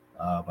passed up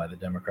by the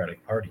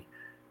Democratic Party.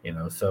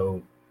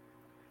 So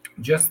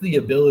just the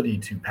ability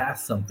to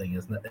pass something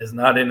is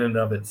not in and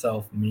of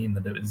itself mean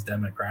that it is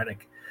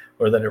democratic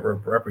or that it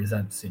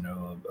represents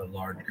a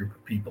large group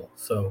of people.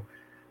 So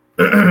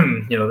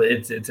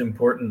it's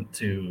important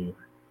to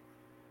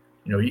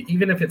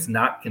even if it's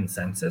not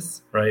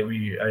consensus, right?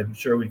 I'm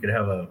sure we could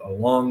have a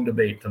long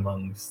debate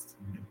amongst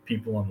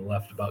people on the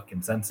left about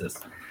consensus.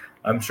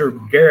 I'm sure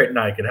Garrett and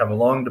I could have a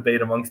long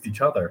debate amongst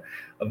each other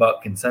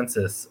about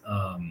consensus.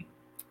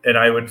 And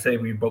I would say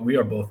we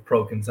are both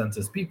pro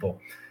consensus people.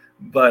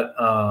 But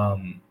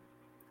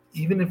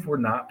even if we're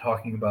not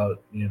talking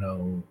about,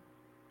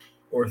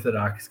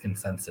 orthodox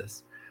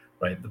consensus,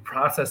 right? The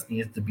process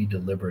needs to be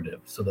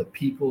deliberative so that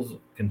people's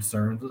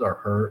concerns are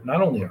heard,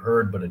 not only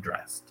heard, but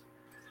addressed,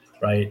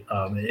 right?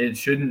 It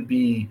shouldn't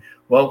be,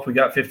 well, if we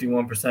got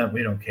 51%,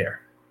 we don't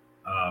care.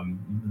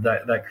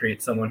 That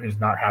creates someone who's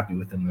not happy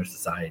within their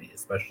society,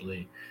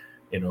 especially,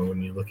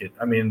 when you look at,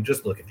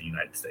 just look at the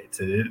United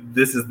States.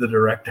 This is the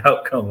direct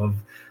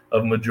outcome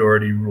of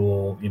majority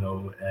rule,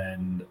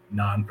 and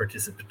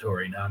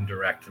non-participatory,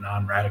 non-direct,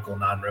 non-radical,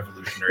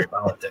 non-revolutionary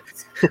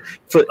politics.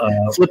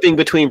 Flipping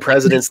between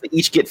presidents that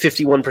each get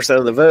 51%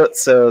 of the vote,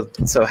 so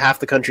half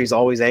the country's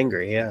always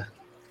angry. Yeah.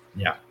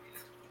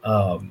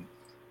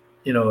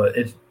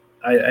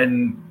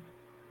 And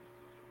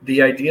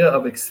the idea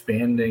of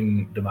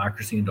expanding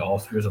democracy into all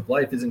spheres of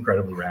life is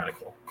incredibly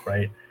radical,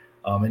 right?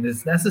 And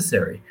it's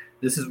necessary.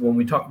 This is when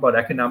we talk about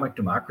economic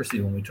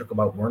democracy, when we talk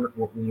about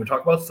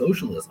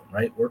socialism,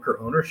 right? Worker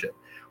ownership.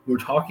 We're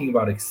talking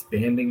about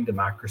expanding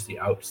democracy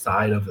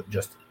outside of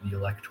just the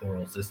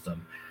electoral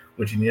system,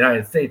 which in the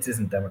United States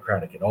isn't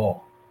democratic at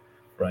all,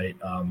 right?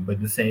 But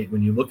the same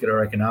when you look at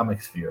our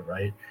economic sphere,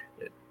 right?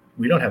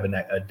 We don't have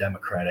a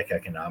democratic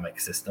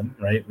economic system,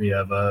 right? We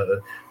have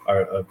a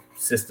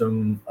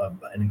system,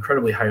 an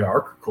incredibly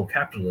hierarchical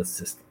capitalist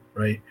system,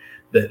 right?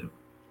 That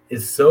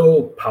is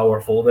so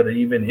powerful that it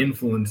even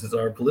influences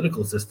our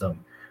political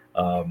system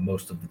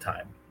most of the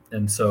time.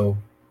 And so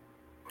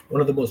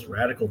one of the most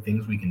radical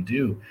things we can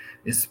do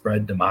is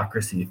spread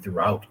democracy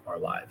throughout our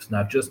lives,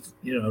 not just,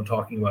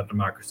 talking about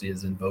democracy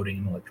as in voting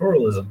and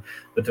electoralism,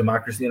 but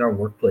democracy in our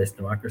workplace,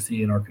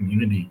 democracy in our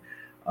community,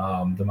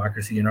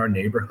 democracy in our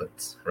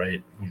neighborhoods,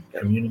 right?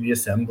 Community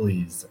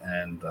assemblies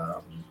and,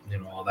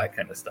 all that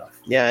kind of stuff.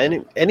 Yeah.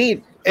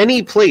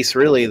 Any place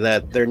really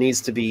that there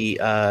needs to be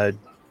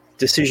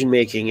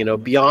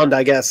decision-making, beyond,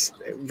 I guess,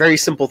 very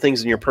simple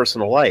things in your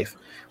personal life,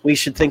 we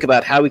should think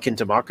about how we can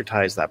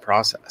democratize that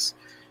process.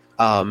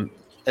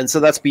 And so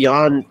that's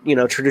beyond,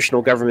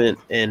 traditional government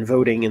and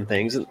voting and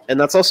things. And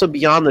that's also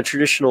beyond the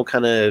traditional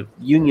kind of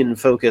union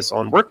focus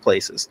on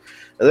workplaces.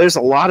 There's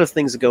a lot of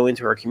things that go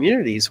into our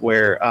communities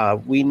where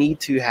we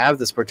need to have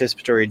this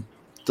participatory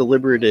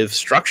deliberative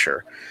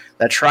structure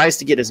that tries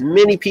to get as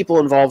many people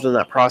involved in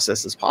that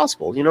process as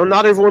possible.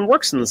 Not everyone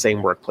works in the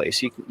same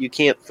workplace. You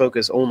can't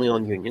focus only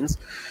on unions.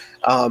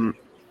 Government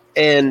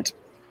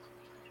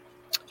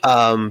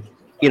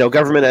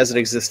as it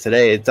exists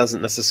today, it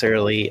doesn't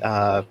necessarily,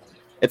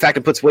 in fact,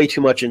 it puts way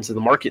too much into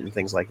the market and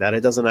things like that.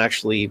 It doesn't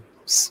actually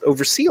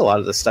oversee a lot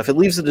of this stuff. It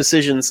leaves the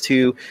decisions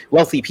to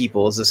wealthy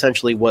people is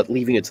essentially what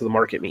leaving it to the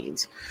market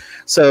means.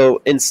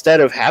 So instead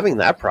of having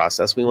that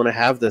process, we want to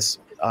have this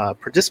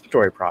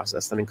participatory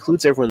process that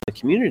includes everyone in the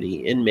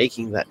community in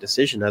making that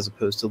decision, as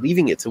opposed to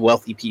leaving it to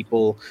wealthy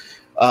people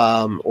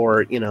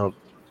or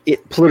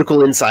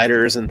political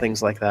insiders and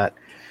things like that.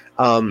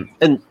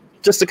 And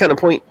just to kind of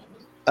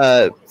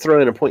throw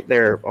in a point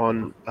there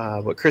on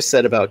what Chris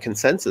said about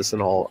consensus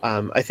and all.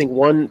 I think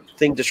one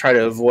thing to try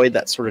to avoid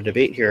that sort of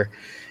debate here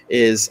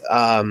is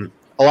a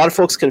lot of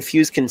folks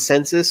confuse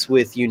consensus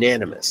with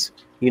unanimous.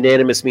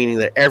 Unanimous meaning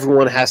that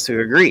everyone has to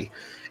agree.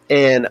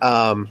 And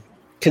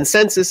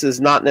consensus is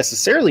not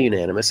necessarily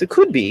unanimous. It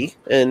could be,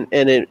 and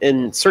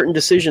in certain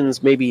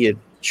decisions, maybe it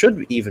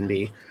should even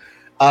be.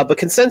 But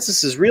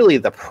consensus is really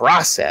the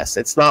process.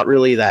 It's not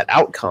really that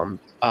outcome.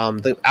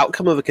 The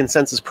outcome of a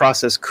consensus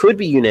process could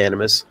be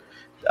unanimous.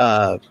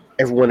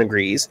 Everyone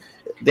agrees.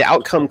 The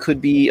outcome could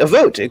be a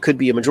vote. It could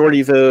be a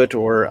majority vote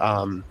or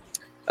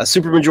a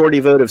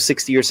supermajority vote of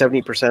 60 or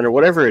 70% or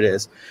whatever it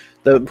is.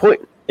 The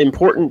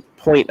important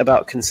point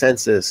about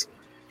consensus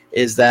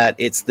is that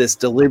it's this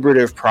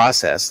deliberative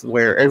process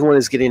where everyone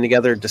is getting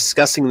together,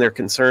 discussing their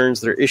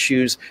concerns, their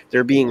issues.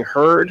 They're being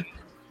heard.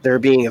 They're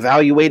being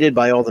evaluated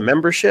by all the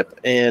membership,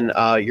 and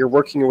you're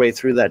working your way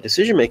through that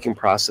decision-making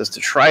process to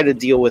try to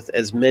deal with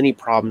as many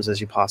problems as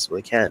you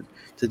possibly can,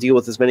 to deal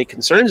with as many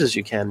concerns as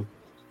you can,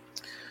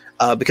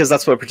 because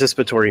that's what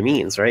participatory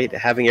means, right?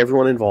 Having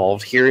everyone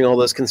involved, hearing all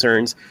those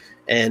concerns,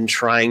 and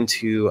trying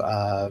to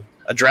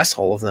address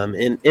all of them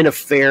in a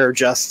fair,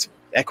 just,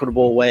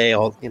 equitable way,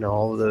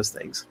 all of those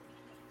things.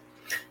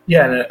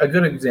 Yeah, and a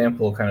good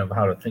example kind of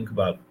how to think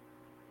about,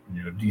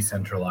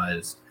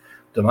 decentralized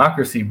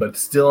democracy, but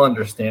still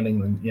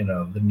understanding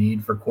the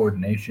need for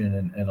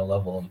coordination and a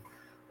level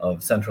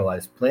of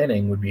centralized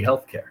planning would be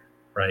healthcare,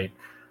 right?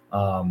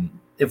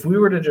 If we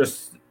were to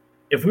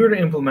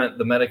implement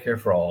the Medicare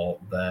for all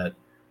that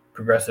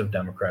progressive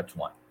Democrats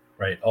want,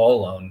 right, all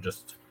alone,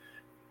 just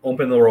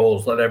open the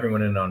rolls, let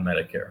everyone in on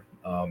Medicare.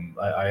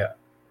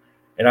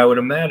 I would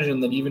imagine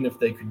that even if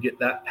they could get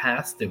that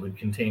passed, it would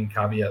contain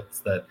caveats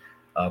that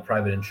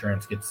private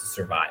insurance gets to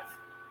survive,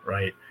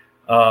 right?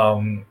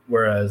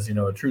 Whereas,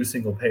 a true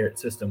single payer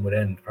system would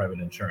end private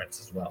insurance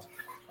as well.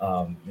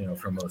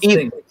 for most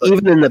things. But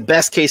even in the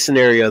best case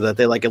scenario that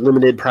they like a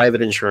limited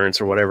private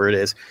insurance or whatever it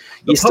is,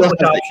 the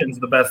public option's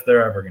the best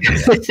they're ever going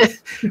to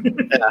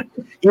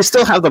get. You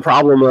still have the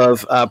problem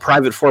of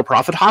private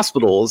for-profit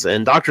hospitals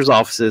and doctors'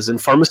 offices and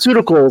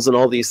pharmaceuticals and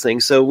all these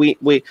things. So we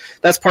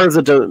that's part of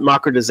the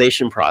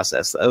democratization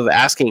process of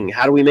asking,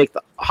 how do we make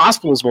the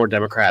hospitals more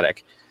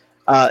democratic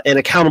and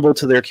accountable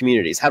to their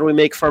communities? How do we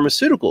make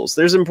pharmaceuticals?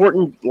 There's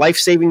important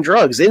life-saving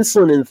drugs,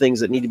 insulin and things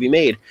that need to be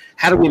made.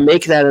 How do we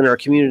make that in our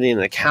community in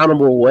an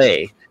accountable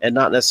way and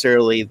not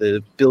necessarily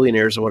the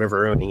billionaires or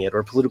whatever owning it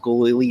or political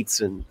elites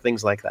and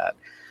things like that?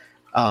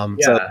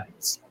 So,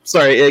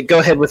 sorry, go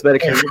ahead with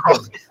Medicare for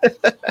All.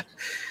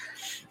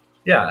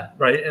 Yeah,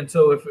 right. And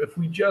so if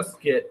we just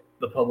get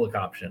the public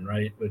option,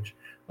 right, which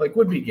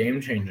would be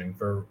game changing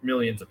for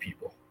millions of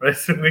people, right?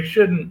 So we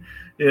shouldn't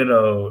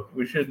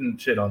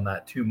shit on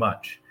that too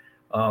much.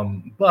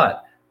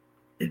 But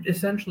it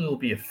essentially will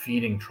be a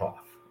feeding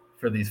trough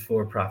for these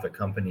for-profit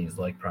companies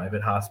like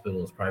private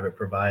hospitals, private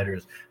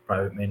providers,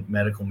 private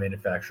medical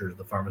manufacturers,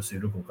 the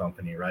pharmaceutical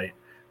companies, right?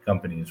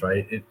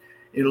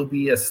 It'll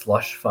be a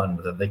slush fund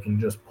that they can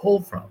just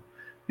pull from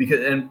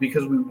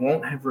because we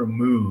won't have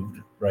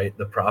removed, right,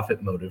 the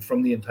profit motive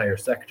from the entire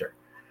sector.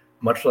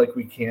 Much like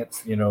we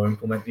can't,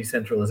 implement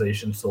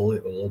decentralization solely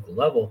at the local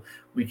level,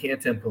 we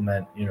can't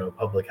implement,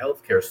 public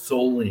health care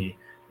solely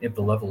at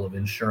the level of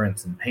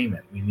insurance and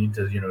payment. We need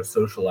to,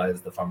 socialize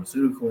the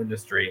pharmaceutical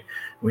industry.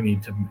 We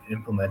need to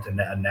implement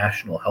a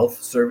national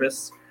health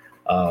service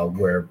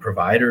where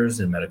providers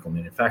and medical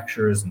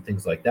manufacturers and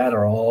things like that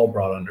are all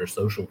brought under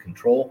social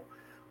control.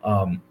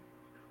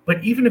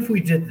 But even if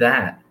we did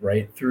that,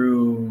 right,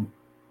 through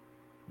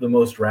the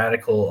most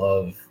radical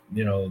of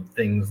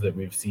things that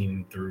we've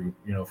seen through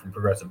from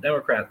progressive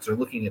Democrats or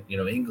looking at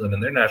England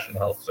and their national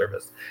health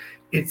service,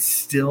 it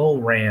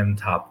still ran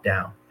top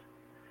down,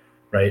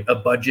 right? A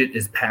budget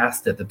is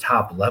passed at the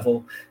top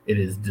level. It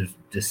is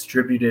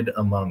distributed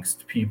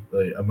amongst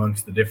people,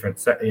 amongst the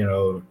different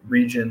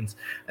regions,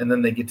 and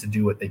then they get to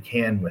do what they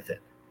can with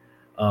it.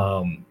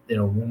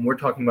 When we're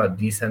talking about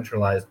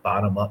decentralized,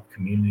 bottom-up,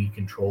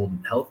 community-controlled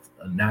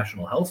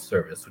national health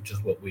service, which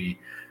is what we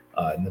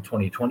in the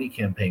 2020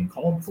 campaign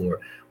called for.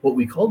 What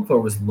we called for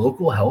was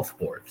local health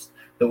boards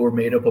that were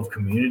made up of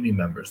community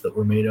members, that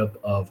were made up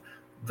of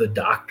the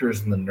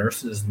doctors and the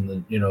nurses and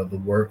the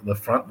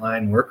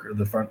frontline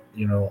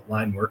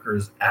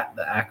workers at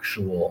the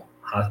actual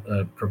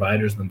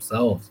providers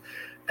themselves,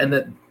 and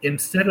that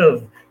instead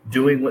of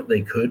doing what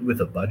they could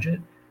with a budget,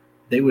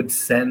 they would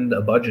send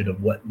a budget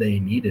of what they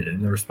needed,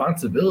 and the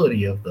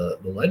responsibility of the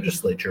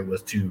legislature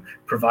was to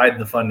provide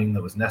the funding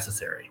that was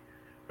necessary.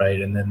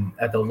 Right. And then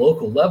at the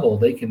local level,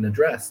 they can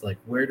address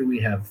where do we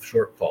have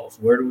shortfalls?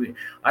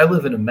 I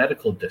live in a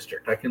medical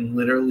district. I can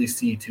literally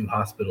see two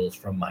hospitals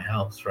from my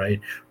house.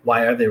 Right.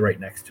 Why are they right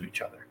next to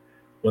each other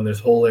when there's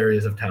whole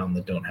areas of town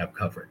that don't have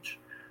coverage?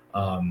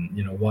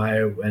 Why?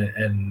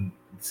 And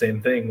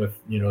same thing with,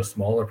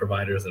 smaller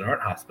providers that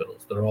aren't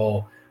hospitals. They're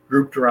all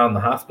grouped around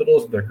the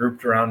hospitals. They're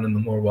grouped around in the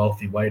more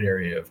wealthy white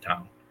area of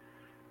town.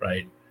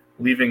 Right.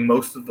 Leaving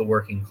most of the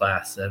working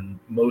class and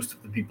most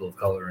of the people of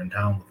color in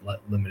town with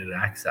limited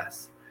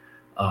access.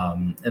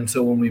 And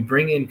so when we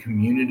bring in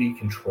community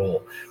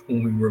control,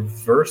 when we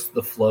reverse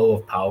the flow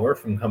of power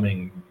from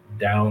coming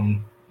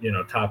down,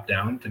 top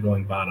down to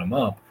going bottom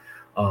up,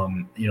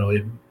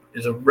 it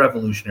is a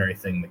revolutionary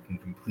thing that can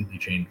completely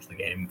change the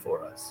game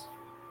for us.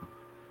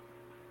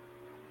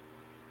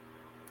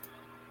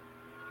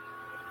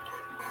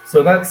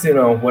 So that's,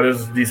 what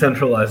does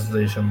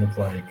decentralization look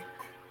like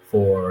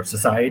for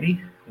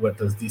society? What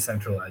does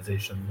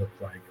decentralization look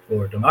like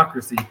for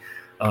democracy?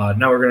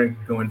 Now we're going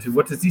to go into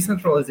what does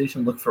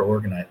decentralization look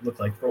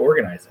like for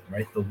organizing,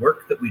 right? The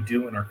work that we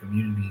do in our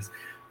communities,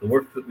 the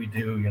work that we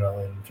do,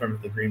 in terms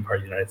of the Green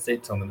Party of the United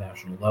States on the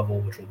national level,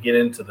 which we'll get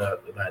into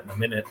that in a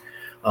minute.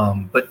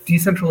 But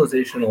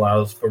decentralization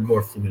allows for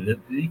more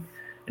fluidity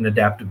and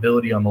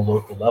adaptability on the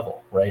local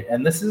level, right?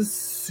 And this is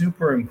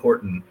super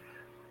important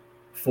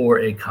for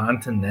a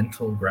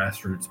continental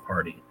grassroots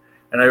party.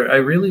 And I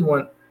really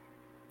want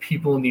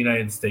people in the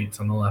United States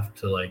on the left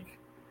to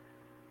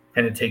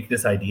kind of take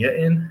this idea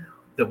in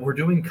that we're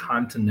doing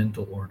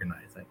continental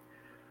organizing.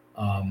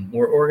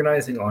 We're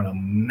organizing on a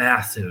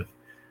massive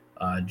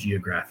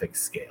geographic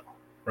scale,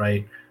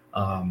 right?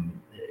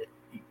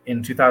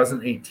 In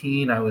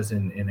 2018, I was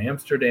in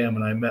Amsterdam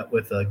and I met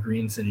with a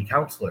Green City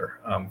councilor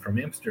from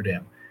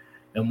Amsterdam.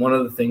 And one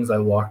of the things I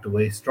walked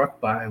away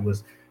struck by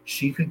was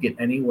she could get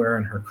anywhere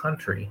in her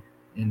country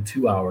in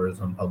 2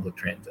 hours on public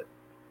transit.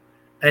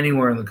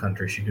 Anywhere in the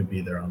country, she could be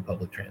there on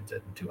public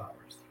transit in 2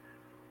 hours.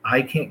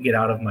 I can't get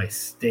out of my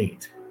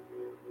state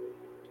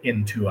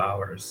in 2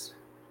 hours.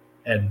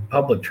 And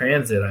public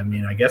transit,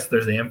 I guess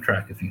there's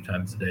Amtrak a few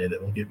times a day that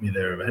will get me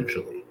there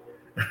eventually,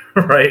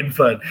 right?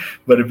 But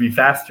it'd be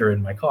faster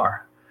in my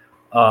car.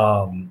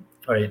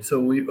 Right.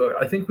 So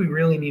I think we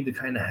really need to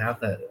kind of have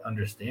that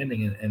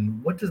understanding.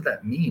 And what does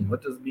that mean?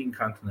 What does being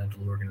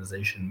continental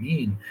organization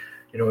mean?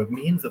 It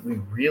means that we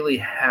really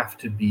have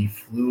to be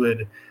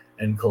fluid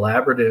and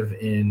collaborative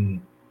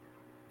in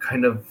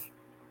kind of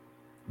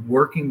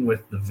working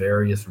with the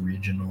various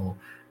regional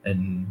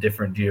and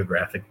different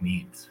geographic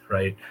needs,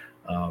 right?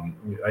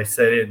 I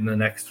said it in the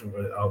next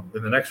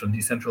one.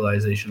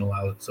 Decentralization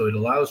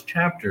allows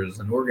chapters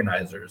and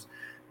organizers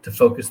to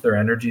focus their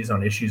energies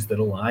on issues that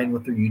align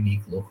with their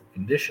unique local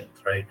conditions,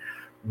 right?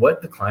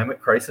 What the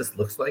climate crisis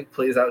looks like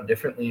plays out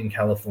differently in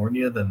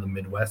California than the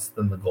Midwest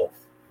than the Gulf,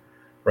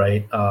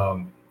 right?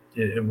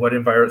 What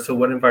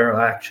environmental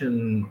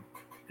action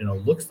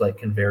looks like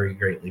can vary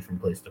greatly from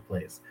place to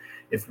place.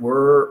 If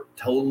we're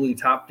totally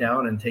top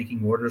down and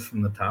taking orders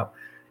from the top,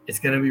 it's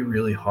going to be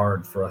really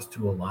hard for us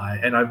to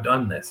align. And I've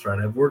done this, right?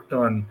 I've worked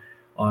in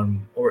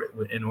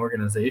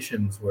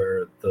organizations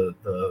where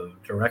the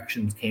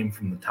directions came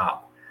from the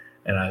top,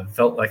 and I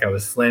felt like I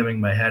was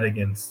slamming my head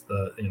against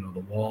the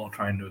wall,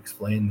 trying to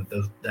explain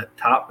that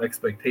top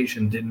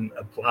expectation didn't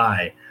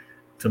apply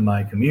to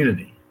my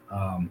community.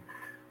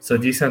 So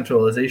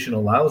decentralization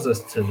allows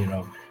us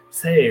to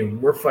say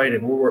we're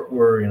fighting,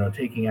 we're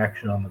taking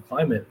action on the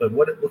climate, but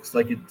what it looks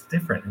like it's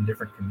different in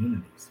different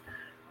communities.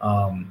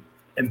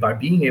 And by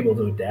being able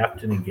to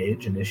adapt and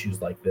engage in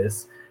issues like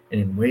this and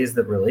in ways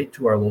that relate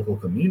to our local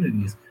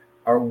communities,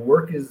 our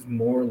work is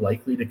more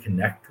likely to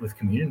connect with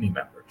community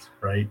members,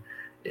 right?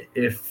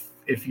 If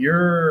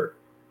you're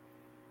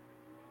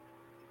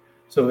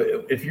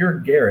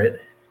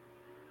Garrett,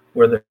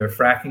 where they're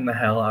fracking the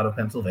hell out of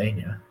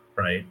Pennsylvania,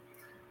 right?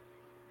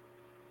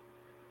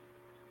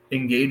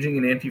 Engaging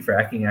in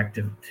anti-fracking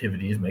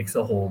activities makes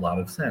a whole lot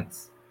of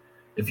sense.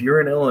 If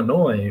you're in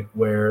Illinois,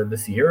 where the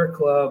Sierra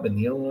Club and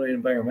the Illinois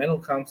Environmental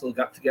Council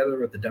got together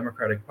with the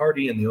Democratic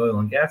Party and the oil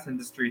and gas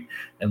industry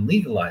and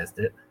legalized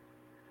it,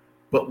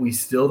 but we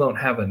still don't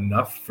have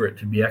enough for it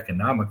to be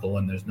economical,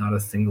 and there's not a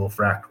single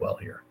fracked well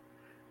here,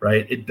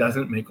 right? It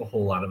doesn't make a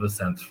whole lot of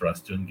sense for us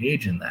to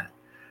engage in that.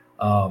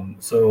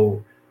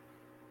 So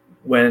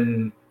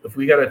if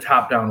we got a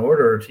top-down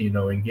order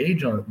to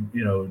engage on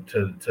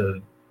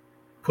to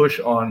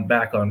push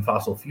back on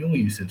fossil fuel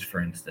usage,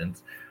 for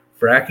instance,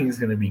 fracking is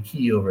going to be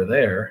key over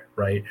there,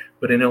 right?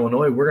 But in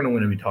Illinois, we're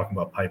going to be talking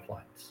about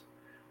pipelines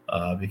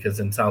because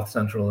in South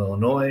Central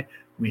Illinois,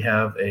 we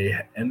have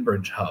a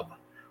Enbridge hub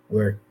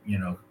where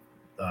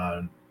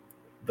the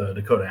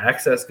Dakota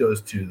Access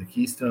goes to, the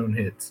Keystone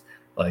hits.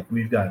 Like,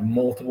 we've got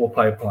multiple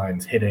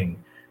pipelines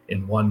hitting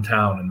in one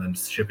town and then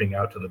shipping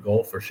out to the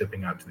Gulf or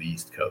shipping out to the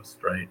East Coast,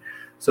 right?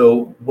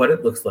 So what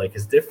it looks like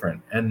is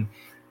different. And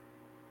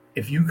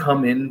if you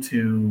come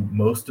into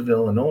most of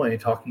Illinois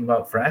talking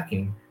about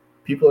fracking,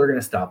 people are going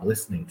to stop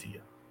listening to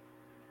you,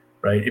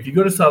 right? If you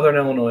go to Southern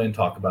Illinois and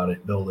talk about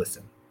it, they'll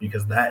listen,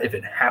 because if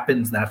it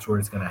happens, that's where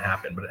it's going to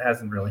happen. But it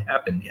hasn't really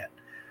happened yet.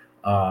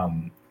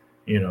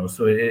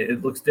 So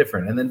it looks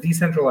different. And then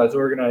decentralized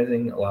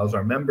organizing allows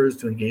our members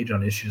to engage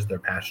on issues they're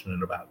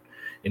passionate about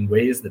in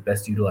ways that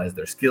best utilize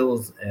their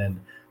skills and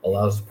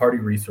allows party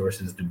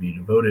resources to be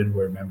devoted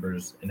where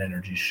members and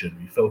energy should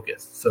be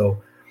focused.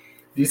 So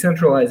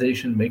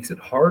decentralization makes it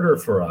harder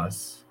for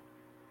us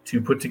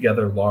to put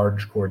together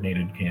large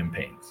coordinated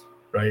campaigns,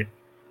 right?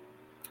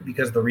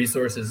 Because the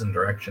resources and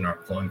direction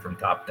aren't flowing from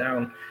top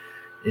down.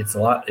 It's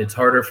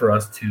harder for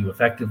us to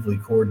effectively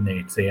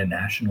coordinate, say, a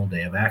national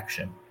day of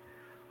action.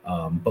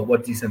 But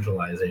what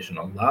decentralization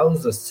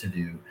allows us to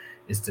do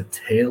is to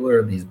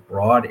tailor these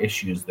broad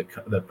issues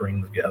that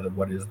bring together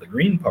what is the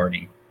Green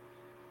Party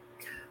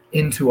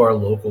into our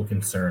local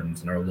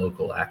concerns and our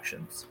local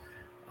actions.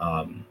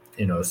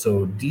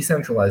 So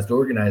decentralized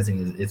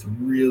organizing is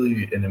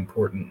really an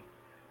important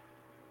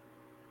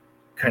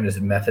kind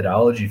of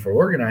methodology for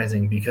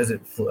organizing, because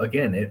it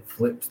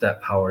flips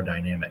that power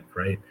dynamic,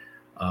 right?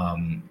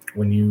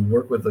 When you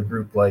work with a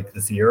group like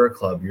the Sierra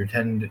Club,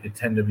 it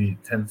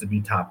tends to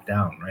be top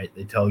down, right?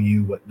 They tell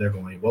you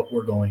what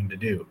we're going to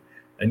do,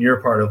 and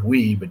you're part of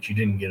we, but you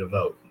didn't get a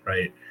vote,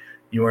 right?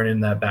 You weren't in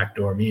that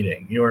backdoor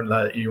meeting. You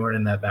weren't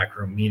in that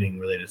backroom meeting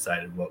where they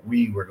decided what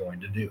we were going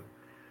to do.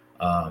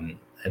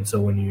 And so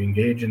when you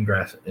engage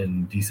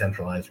in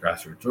decentralized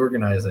grassroots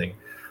organizing,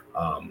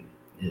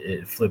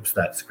 it flips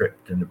that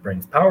script and it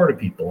brings power to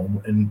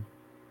people. And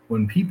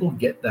when people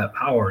get that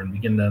power and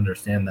begin to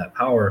understand that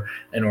power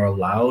and are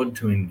allowed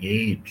to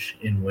engage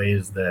in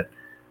ways that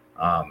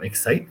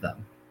excite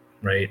them,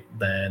 right,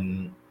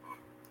 then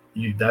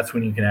that's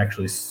when you can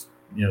actually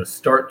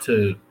start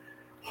to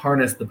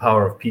harness the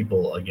power of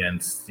people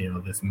against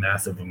this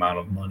massive amount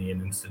of money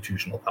and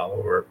institutional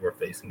power we're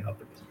facing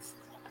up against.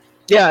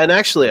 Yeah, and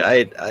actually,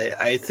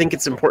 I think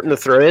it's important to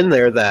throw in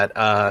there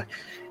that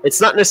it's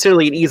not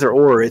necessarily an either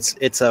or.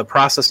 It's a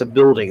process of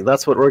building.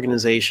 That's what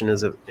organizing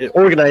is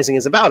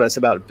about. It's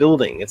about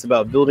building. It's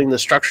about building the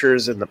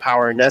structures and the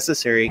power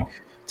necessary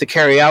to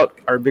carry out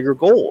our bigger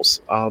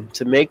goals,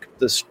 to make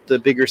the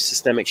bigger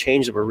systemic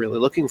change that we're really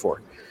looking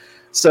for.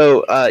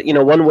 So,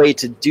 one way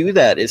to do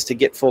that is to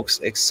get folks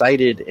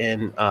excited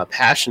and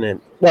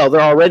passionate. Well, they're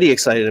already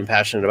excited and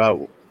passionate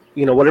about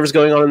whatever's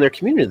going on in their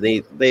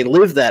community. They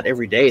live that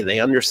every day. They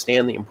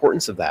understand the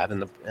importance of that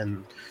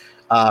and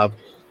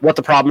what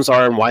the problems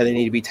are and why they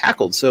need to be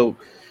tackled. So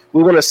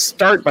we want to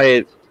start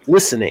by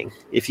listening.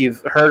 If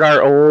you've heard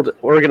our old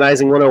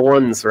organizing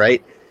 101s,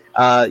 right?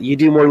 You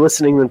do more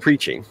listening than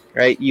preaching,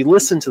 right? You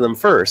listen to them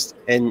first,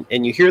 and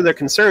you hear their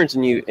concerns,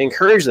 and you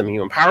encourage them,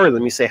 you empower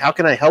them. You say, how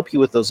can I help you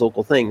with those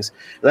local things?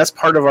 And that's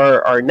part of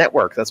our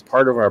network. That's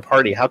part of our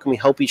party. How can we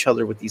help each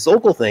other with these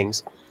local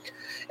things?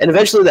 And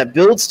eventually that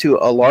builds to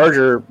a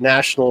larger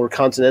national or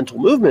continental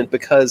movement,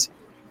 because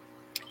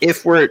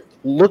if we're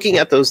looking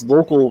at those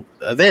local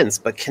events,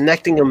 but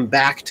connecting them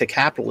back to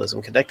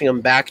capitalism, connecting them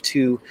back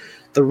to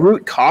the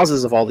root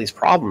causes of all these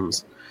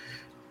problems,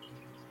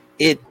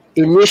 it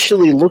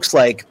initially looks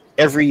like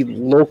every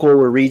local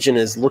or region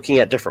is looking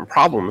at different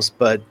problems,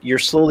 but you're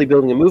slowly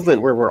building a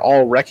movement where we're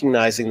all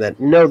recognizing that,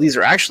 no, these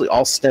are actually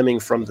all stemming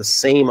from the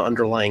same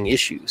underlying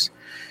issues.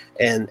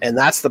 And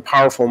that's the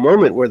powerful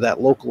moment where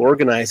that local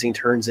organizing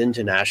turns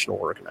into national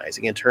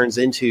organizing and turns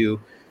into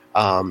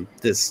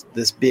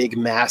this big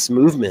mass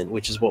movement,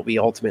 which is what we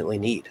ultimately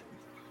need.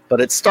 But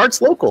it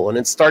starts local, and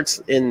it starts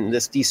in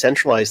this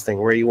decentralized thing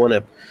where you want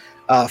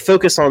to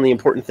focus on the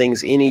important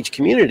things in each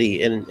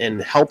community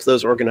and help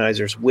those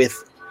organizers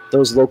with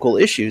those local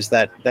issues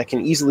that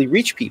can easily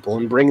reach people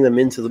and bring them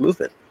into the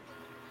movement.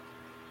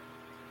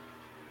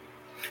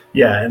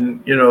 Yeah,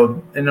 and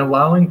and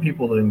allowing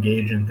people to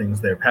engage in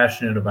things they're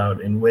passionate about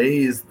in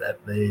ways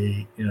that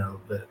they,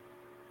 that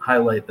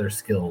highlight their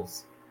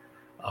skills.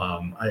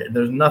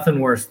 There's nothing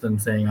worse than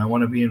saying I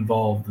want to be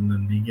involved and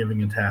then be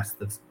giving a task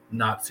that's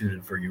not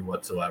suited for you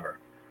whatsoever.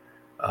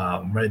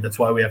 Right? That's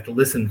why we have to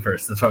listen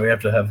first. That's why we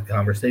have to have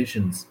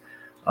conversations.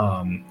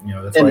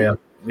 That's why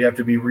we have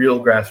to be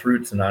real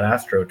grassroots and not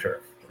AstroTurf.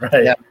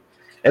 Right? Yeah.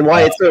 And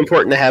why it's so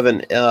important to have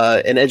an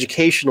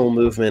educational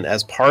movement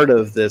as part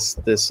of this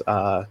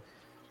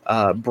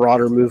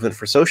broader movement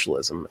for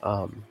socialism.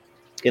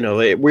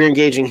 We're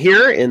engaging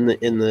here in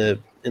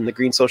the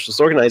Green Socialist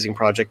Organizing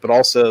Project, but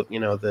also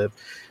the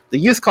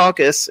Youth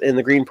Caucus and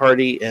the Green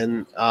Party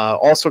and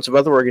all sorts of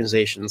other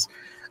organizations.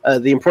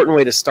 The important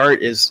way to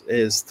start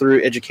is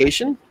through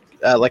education.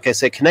 Like I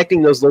said,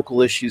 connecting those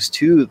local issues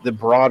to the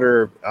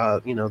broader,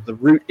 the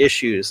root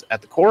issues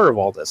at the core of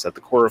all this, at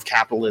the core of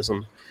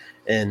capitalism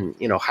and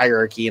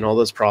hierarchy and all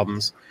those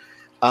problems,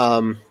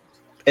 and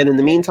in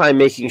the meantime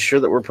making sure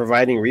that we're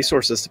providing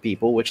resources to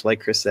people, which, like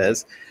Chris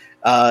says,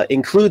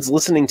 includes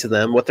listening to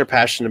them, what they're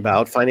passionate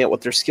about, finding out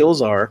what their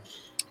skills are,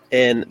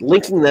 and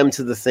linking them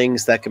to the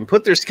things that can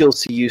put their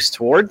skills to use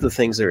toward the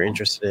things they're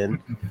interested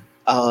in.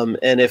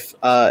 And if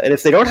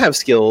they don't have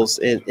skills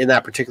in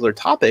that particular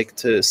topic,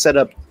 to set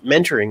up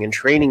mentoring and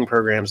training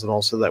programs, and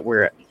also that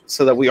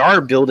we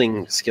are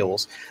building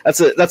skills. That's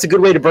a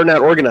good way to burn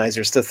out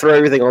organizers, to throw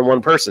everything on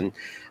one person.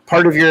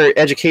 Part of your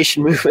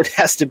education movement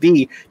has to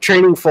be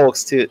training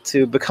folks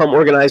to become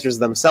organizers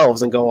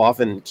themselves and go off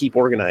and keep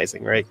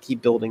organizing, right?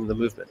 Keep building the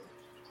movement.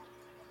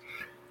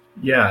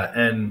 Yeah,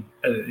 and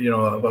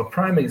a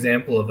prime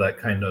example of that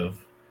kind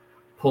of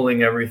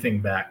pulling everything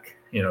back,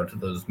 to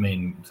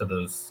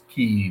those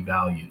key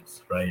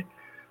values, right?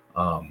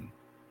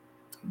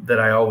 That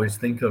I always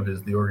think of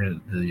is the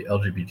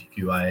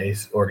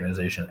LGBTQIA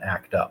organization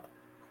ACT UP.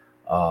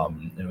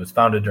 It was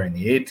founded during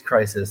the AIDS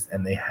crisis,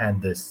 and they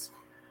had this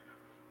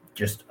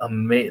just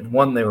amazing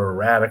one. They were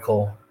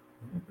radical,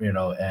 and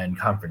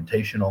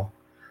confrontational,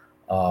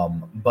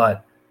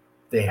 but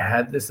they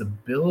had this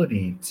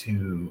ability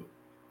to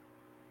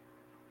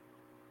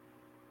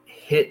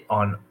hit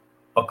on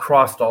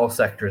across all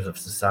sectors of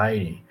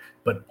society,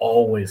 but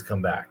always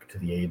come back to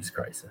the AIDS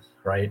crisis,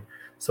 right?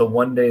 So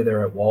one day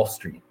they're at Wall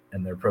Street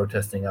and they're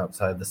protesting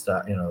outside the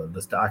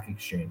stock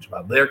exchange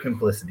about their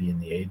complicity in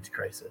the AIDS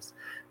crisis,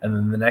 and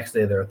then the next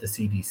day they're at the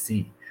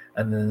CDC,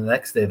 and then the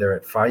next day they're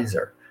at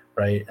Pfizer,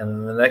 right? And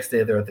then the next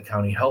day they're at the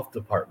county health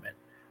department,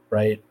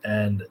 right?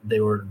 And they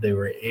were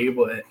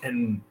able,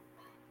 and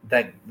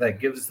that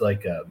gives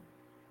like a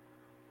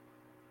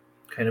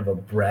kind of a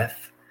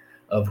breadth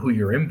of who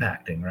you're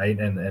impacting, right?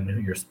 And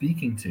who you're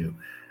speaking to.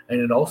 And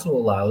it also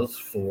allows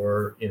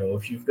for,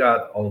 if you've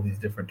got all these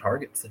different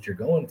targets that you're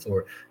going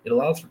for, it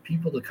allows for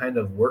people to kind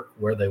of work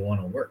where they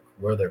want to work,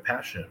 where they're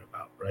passionate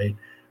about, right?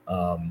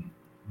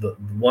 The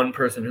one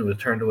person who was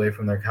turned away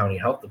from their county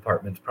health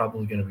department is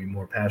probably going to be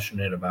more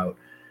passionate about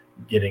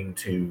getting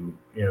to,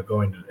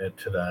 going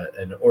to that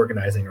and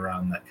organizing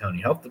around that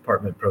county health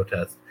department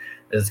protest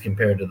as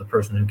compared to the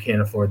person who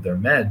can't afford their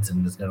meds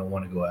and is going to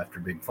want to go after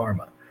big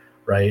pharma,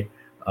 right?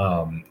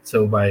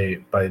 So by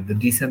the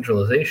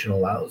decentralization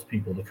allows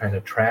people to kind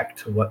of track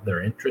to what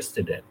they're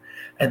interested in.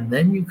 And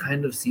then you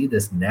kind of see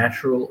this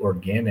natural,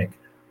 organic,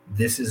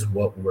 this is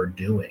what we're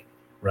doing,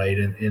 right?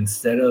 And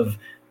instead of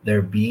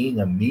there being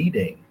a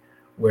meeting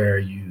where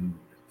you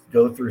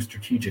go through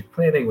strategic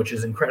planning, which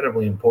is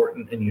incredibly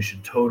important and you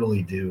should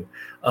totally do,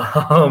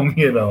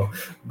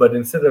 but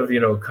instead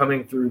of,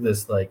 coming through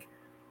this like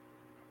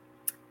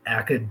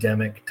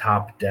academic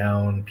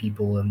top-down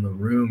people in the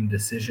room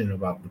decision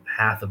about the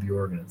path of your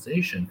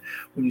organization,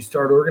 when you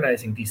start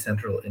organizing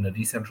in a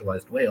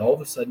decentralized way, all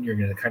of a sudden you're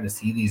going to kind of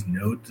see these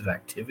nodes of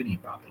activity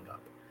popping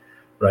up,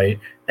 right?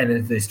 And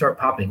as they start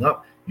popping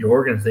up, your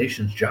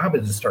organization's job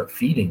is to start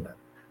feeding them,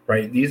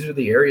 right? These are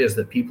the areas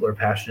that people are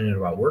passionate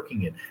about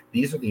working in.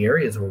 These are the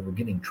areas where we're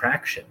getting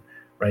traction,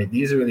 right?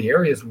 These are the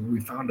areas where we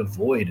found a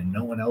void and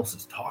no one else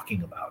is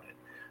talking about it.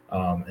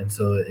 And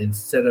so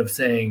instead of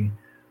saying,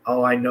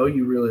 oh, I know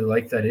you really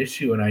like that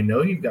issue, and I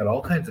know you've got all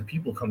kinds of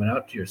people coming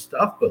out to your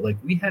stuff, but like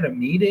we had a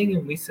meeting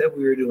and we said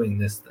we were doing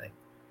this thing.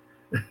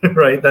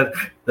 Right,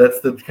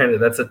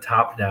 that's a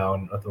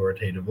top-down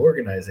authoritative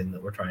organizing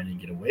that we're trying to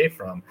get away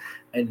from,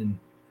 and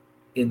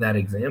in that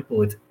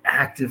example, it's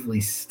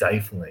actively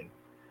stifling,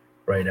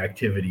 right,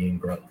 activity and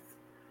growth.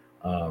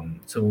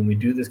 So when we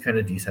do this kind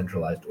of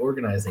decentralized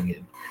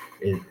organizing,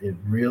 it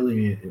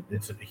really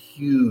it's a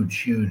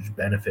huge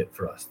benefit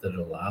for us that it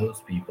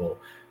allows people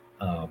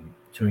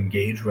to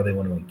engage where they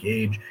want to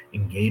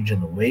engage in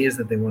the ways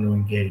that they want to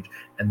engage,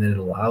 and then it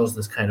allows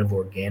this kind of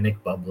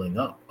organic bubbling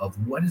up of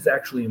what is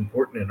actually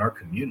important in our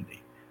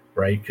community,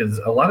 right? Because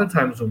a lot of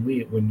times if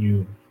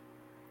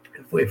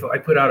I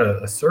put out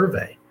a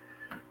survey,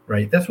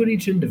 right, that's what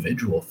each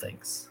individual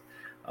thinks,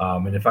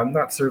 and if I'm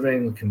not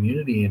surveying the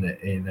community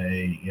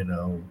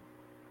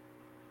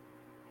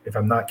if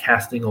I'm not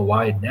casting a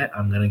wide net,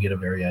 I'm going to get a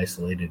very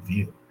isolated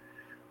view.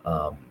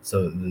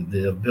 So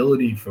the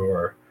ability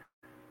for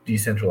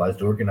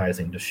decentralized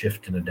organizing to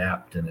shift and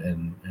adapt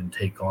and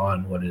take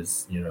on what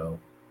is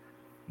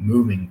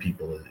moving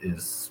people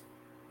is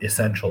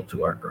essential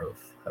to our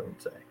growth, I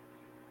would say.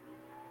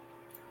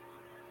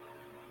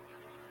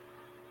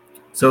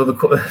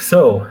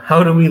 So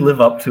how do we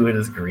live up to it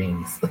as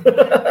Greens?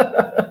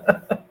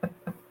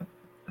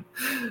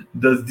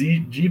 Does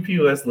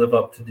GPUS live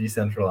up to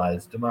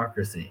decentralized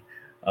democracy?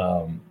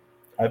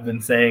 I've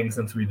been saying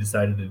since we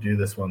decided to do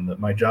this one that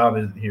my job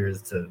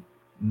is to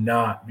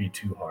not be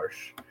too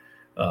harsh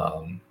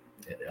on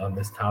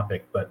this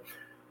topic. But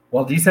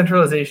while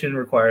decentralization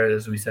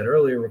requires, as we said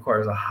earlier,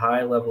 requires a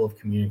high level of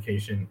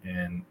communication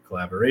and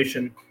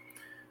collaboration,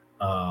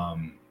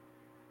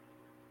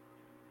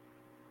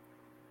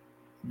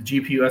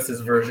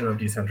 GPUS's version of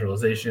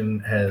decentralization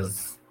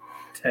has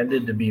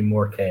tended to be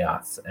more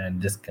chaos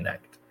and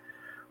disconnect.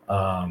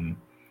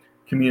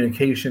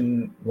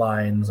 Communication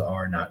lines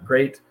are not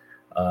great.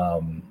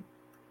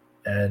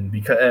 And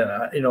because,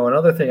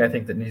 another thing I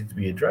think that needs to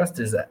be addressed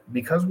is that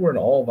because we're an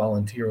all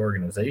volunteer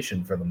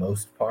organization for the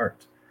most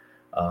part,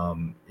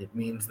 it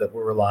means that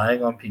we're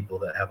relying on people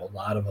that have a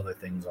lot of other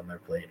things on their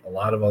plate, a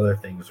lot of other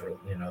things,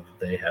 that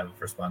they have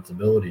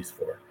responsibilities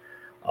for.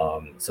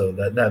 So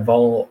that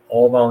all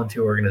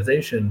volunteer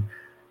organization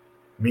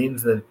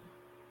means that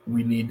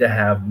we need to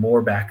have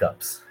more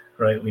backups,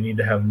 right? We need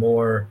to have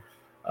more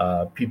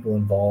people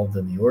involved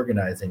in the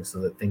organizing so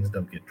that things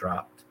don't get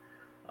dropped.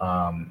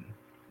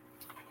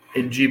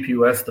 In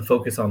GPUS, the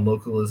focus on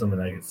localism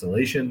and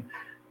isolation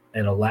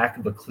and a lack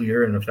of a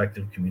clear and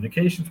effective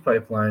communications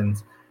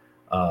pipelines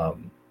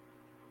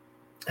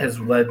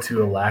has led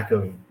to a lack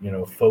of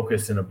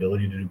focus and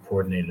ability to do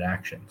coordinated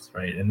actions,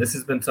 right? And this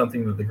has been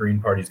something that the Green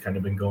Party's kind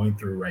of been going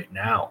through right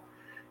now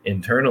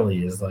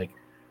internally, is like,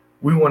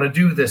 we want to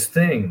do this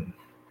thing,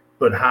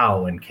 but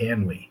how and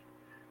can we?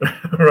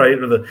 Right?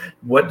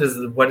 What is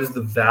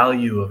the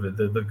value of it?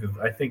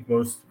 I think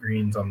most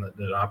Greens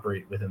that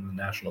operate within the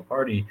National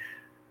Party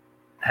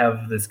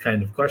have this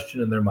kind of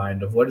question in their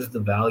mind of what is the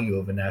value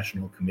of a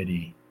national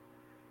committee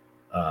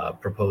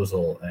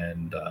proposal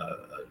and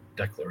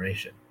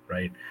declaration,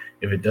 right?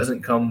 If it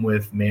doesn't come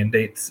with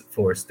mandates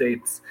for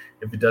states,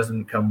 if it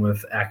doesn't come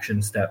with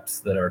action steps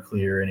that are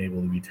clear and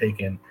able to be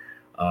taken,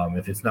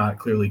 if it's not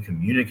clearly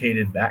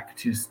communicated back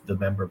to the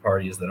member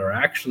parties that are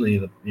actually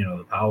the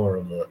power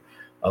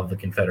of the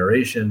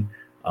Confederation,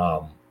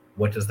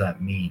 what does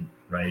that mean,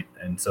 right?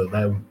 And so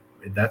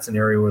that's an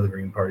area where the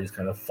Green Party's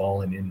kind of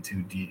fallen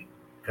into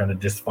kind of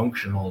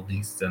dysfunctional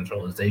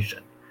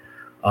decentralization.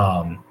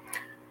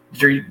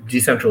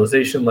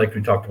 Decentralization, like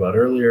we talked about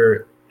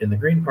earlier, in the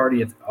Green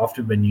Party, it's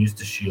often been used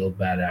to shield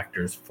bad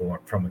actors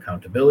from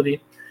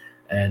accountability,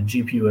 and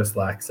GPUS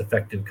lacks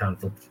effective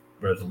conflict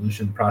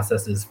resolution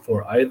processes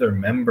for either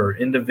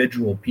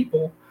individual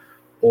people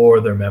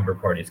or their member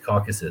parties'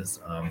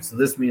 caucuses. So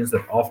this means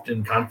that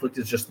often conflict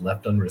is just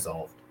left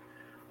unresolved.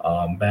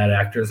 Bad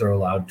actors are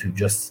allowed to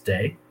just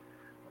stay,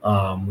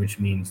 which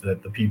means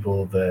that the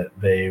people that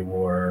they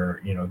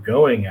were,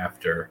 going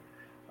after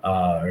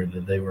or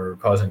that they were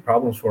causing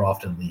problems for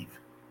often leave.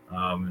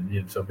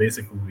 So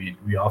basically,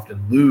 we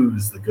often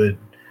lose the good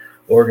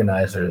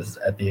organizers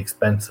at the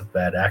expense of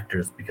bad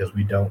actors because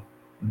we don't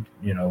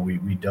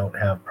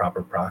have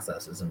proper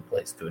processes in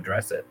place to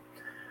address it.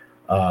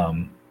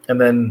 And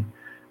then,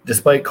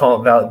 despite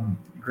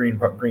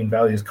green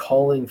values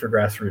calling for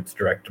grassroots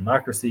direct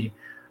democracy,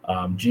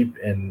 and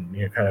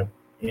kind of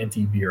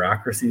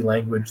anti-bureaucracy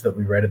language that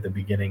we read at the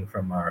beginning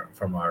from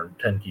our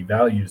 10 key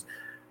values,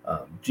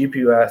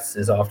 GPUS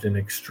is often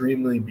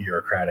extremely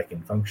bureaucratic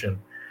in function,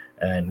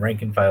 and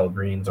rank and file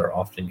Greens are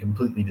often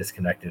completely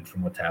disconnected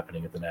from what's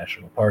happening at the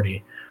National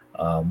Party,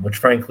 which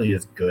frankly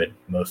is good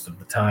most of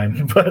the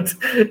time. But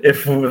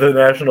if the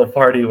National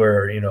Party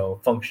were,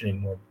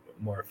 functioning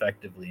more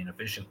effectively and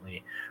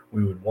efficiently,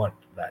 we would want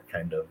that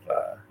kind of,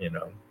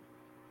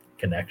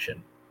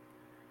 connection.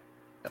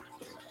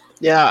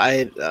 Yeah,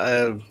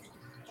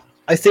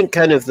 I think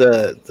kind of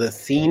the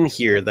theme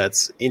here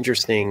that's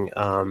interesting,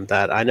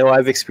 that I know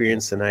I've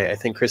experienced, and I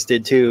think Chris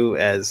did too,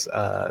 as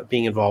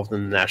being involved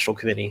in the national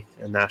committee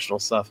and national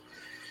stuff,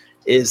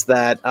 is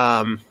that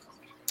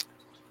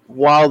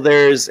while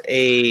there's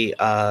a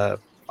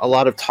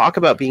lot of talk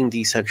about being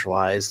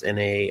decentralized and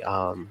a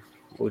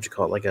what would you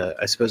call it, like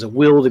I suppose a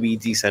will to be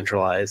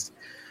decentralized,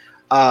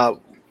 uh,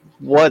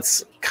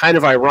 what's kind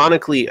of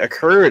ironically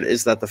occurred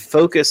is that the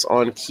focus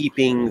on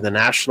keeping the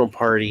national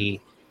party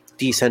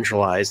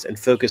decentralized and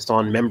focused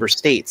on member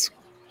states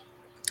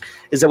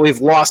is that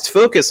we've lost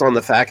focus on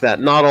the fact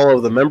that not all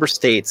of the member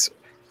states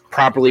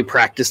properly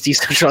practice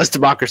decentralized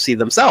democracy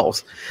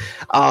themselves.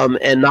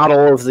 And not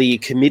all of the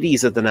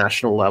committees at the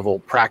national level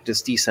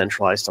practice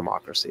decentralized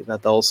democracy,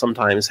 that they'll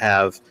sometimes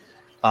have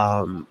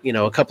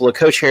a couple of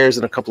co-chairs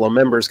and a couple of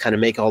members kind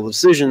of make all the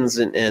decisions,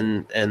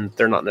 and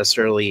they're not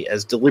necessarily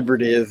as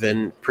deliberative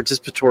and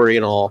participatory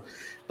and all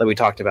that we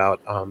talked about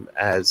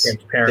as they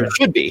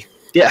should be.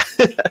 Yeah.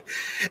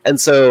 And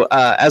so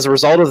as a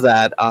result of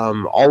that,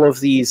 all of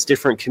these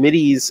different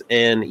committees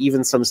and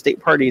even some state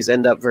parties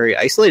end up very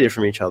isolated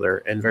from each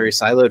other and very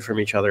siloed from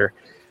each other.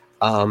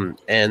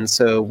 And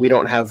so we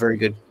don't have very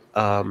good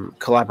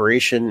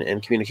collaboration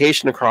and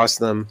communication across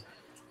them.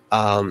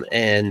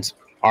 And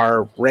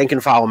our rank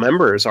and file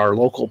members, our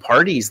local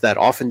parties that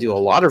often do a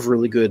lot of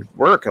really good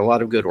work, a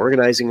lot of good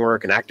organizing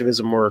work and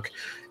activism work,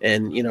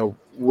 and,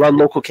 run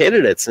local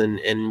candidates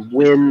and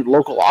win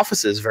local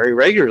offices very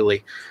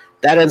regularly,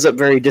 that ends up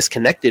very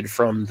disconnected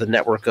from the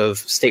network of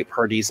state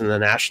parties and the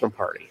national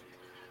party.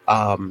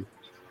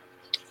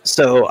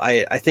 So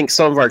I think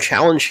some of our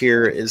challenge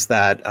here is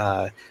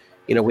that,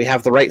 we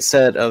have the right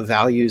set of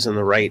values and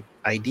the right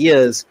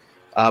ideas,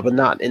 but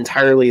not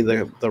entirely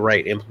the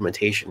right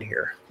implementation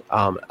here.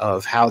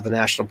 Of how the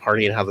national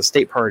party and how the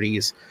state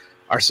parties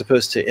are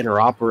supposed to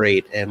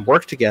interoperate and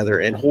work together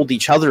and hold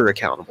each other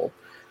accountable.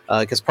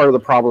 Because part of the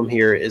problem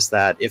here is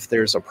that if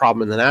there's a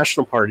problem in the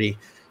national party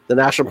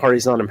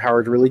is not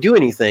empowered to really do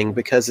anything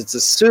because it's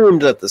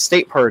assumed that the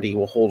state party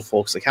will hold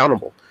folks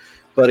accountable.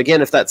 But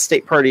again, if that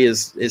state party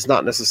is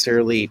not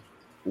necessarily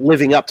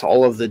living up to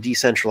all of the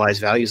decentralized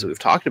values that we've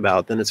talked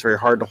about, then it's very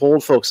hard to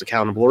hold folks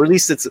accountable, or at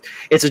least it's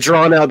a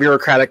drawn out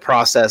bureaucratic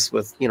process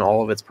with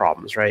all of its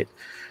problems, right?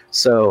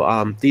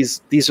 So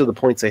these are the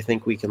points I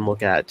think we can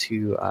look at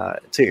to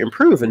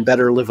improve and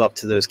better live up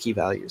to those key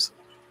values.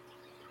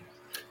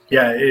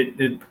 Yeah,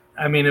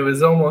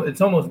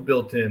 it's almost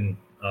built in.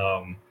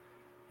 When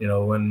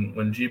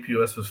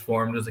GPUS was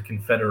formed as a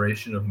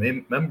confederation of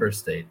member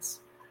states,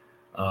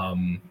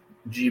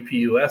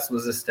 GPUS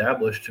was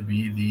established to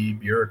be the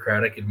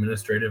bureaucratic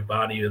administrative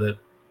body that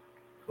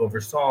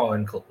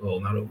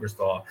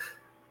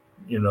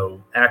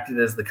acted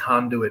as the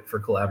conduit for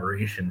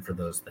collaboration for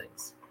those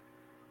things.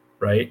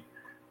 Right.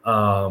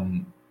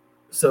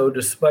 So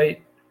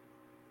despite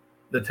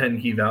the 10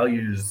 key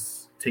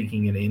values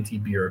taking an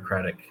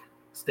anti-bureaucratic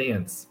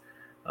stance,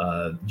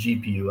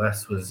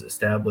 GPUS was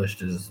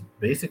established as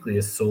basically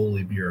a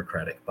solely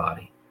bureaucratic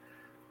body.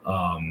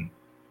 And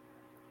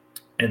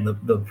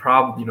the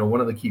problem,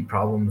 one of the key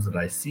problems that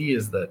I see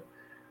is that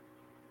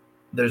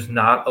there's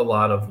not a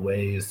lot of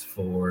ways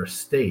for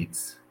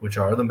states, which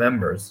are the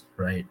members,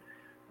 right,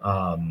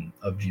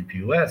 of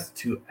GPUS,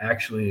 to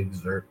actually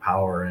exert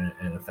power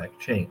and affect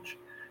change,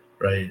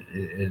 right?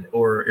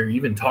 Or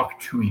even talk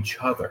to each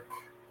other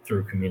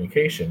through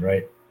communication,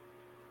 right?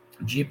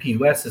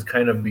 GPUS has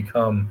kind of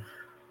become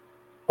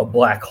a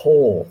black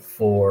hole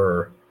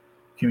for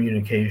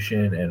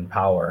communication and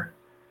power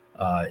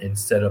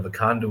instead of a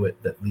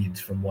conduit that leads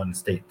from one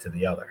state to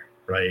the other,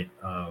 right?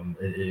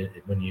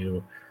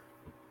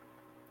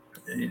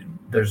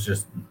 There's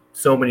just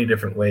so many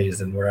different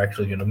ways, and we're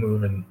actually going to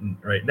move in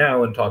right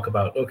now and talk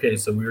about, okay,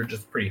 so we were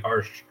just pretty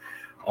harsh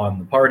on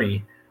the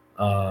party,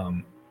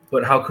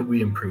 but how could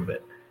we improve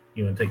it?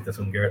 You want to take this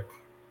one, Garrett?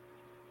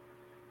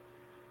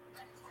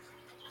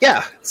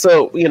 Yeah,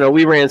 so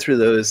we ran through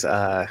those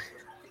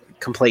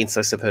complaints,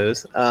 I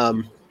suppose,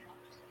 and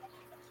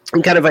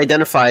kind of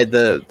identified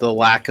the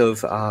lack of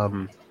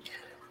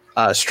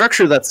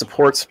structure that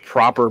supports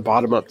proper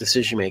bottom-up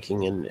decision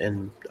making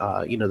and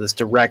this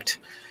direct,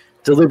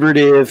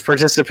 deliberative,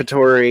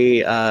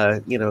 participatory,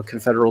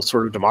 confederal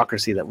sort of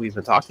democracy that we've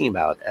been talking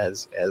about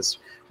as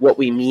what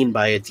we mean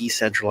by a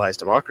decentralized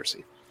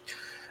democracy.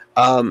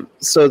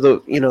 So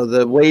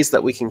the ways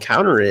that we can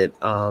counter it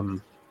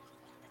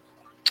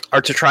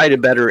are to try to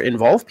better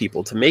involve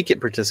people, to make it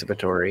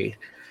participatory,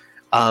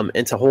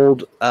 and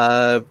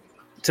to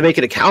make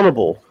it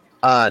accountable,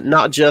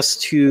 not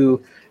just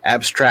to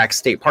abstract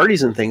state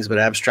parties and things, but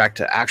abstract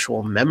to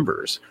actual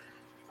members.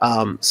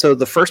 So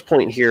the first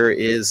point here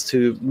is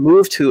to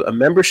move to a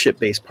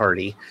membership-based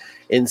party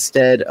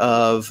instead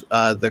of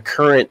the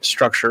current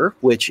structure,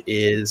 which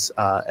is,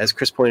 as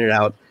Chris pointed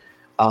out,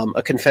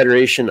 a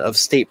confederation of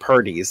state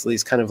parties,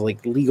 these kind of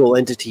like legal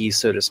entities,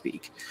 so to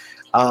speak.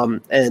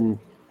 And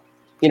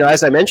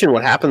as I mentioned,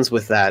 what happens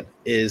with that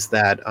is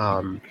that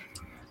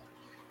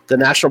the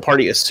national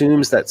party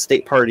assumes that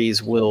state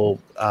parties will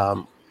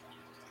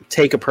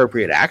take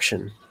appropriate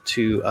action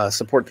to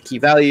support the key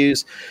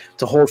values,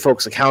 to hold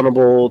folks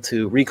accountable,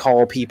 to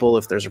recall people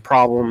if there's a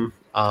problem,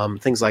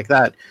 things like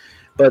that.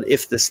 But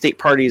if the state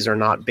parties are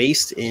not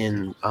based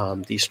in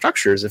these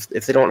structures, if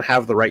they don't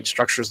have the right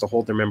structures to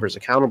hold their members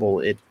accountable,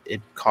 it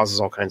causes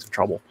all kinds of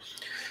trouble.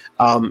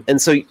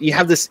 And so you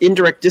have this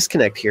indirect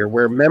disconnect here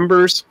where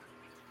members,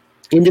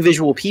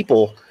 individual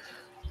people,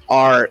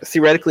 are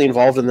theoretically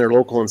involved in their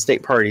local and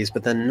state parties,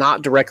 but then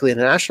not directly in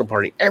the national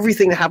party.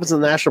 Everything that happens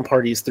in the national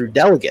party is through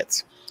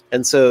delegates.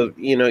 And so,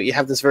 you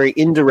have this very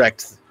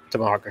indirect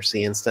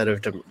democracy instead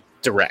of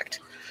direct.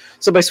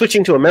 So by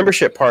switching to a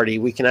membership party,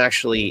 we can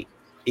actually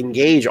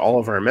engage all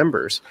of our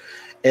members,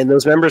 and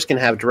those members can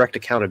have direct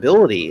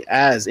accountability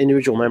as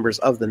individual members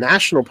of the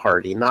national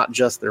party, not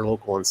just their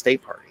local and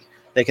state party.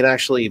 They can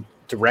actually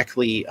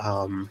directly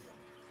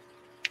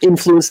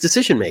influence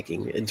decision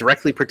making and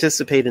directly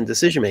participate in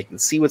decision making,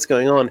 see what's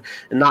going on,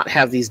 and not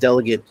have these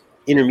delegate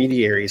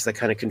intermediaries that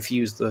kind of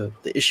confuse the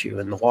issue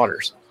and the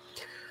waters.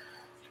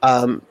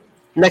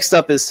 Next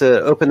up is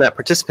to open that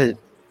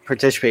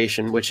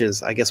participation, which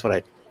is, I guess, what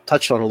I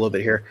touched on a little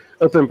bit here,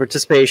 open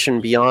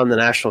participation beyond the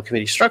national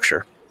committee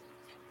structure.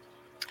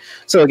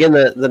 So again,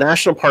 the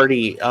national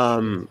party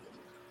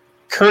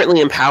currently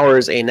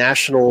empowers a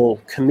national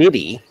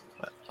committee,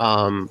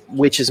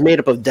 which is made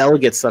up of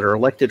delegates that are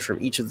elected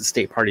from each of the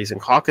state parties and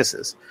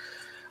caucuses.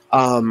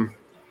 But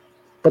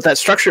that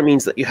structure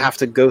means that you have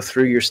to go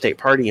through your state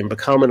party and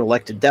become an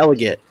elected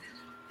delegate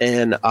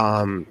and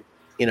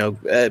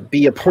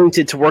be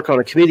appointed to work on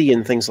a committee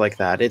and things like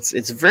that.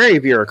 It's very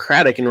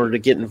bureaucratic in order to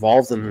get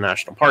involved in the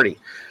national party.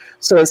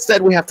 So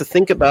instead, we have to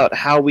think about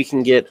how we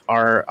can get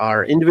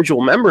our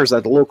individual members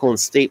at the local and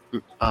state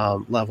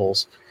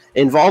levels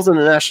involved in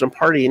the national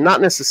party,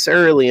 not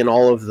necessarily in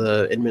all of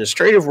the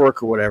administrative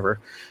work or whatever,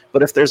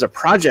 but if there's a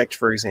project,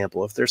 for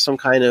example, if there's some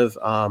kind of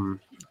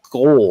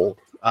goal,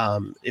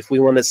 if we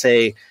want to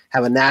say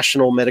have a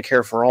national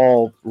Medicare for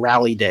All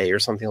rally day or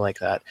something like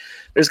that,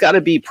 there's got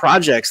to be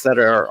projects that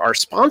are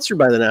sponsored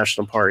by the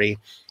national party.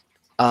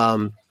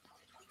 And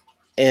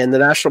the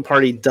national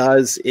party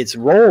does its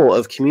role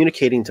of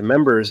communicating to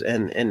members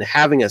and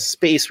having a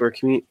space where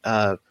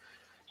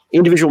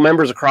individual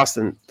members across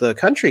the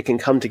country can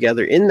come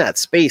together in that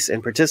space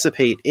and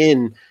participate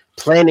in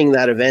planning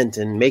that event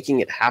and making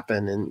it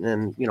happen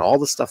and all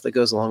the stuff that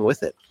goes along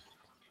with it.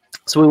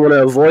 So we want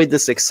to avoid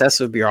this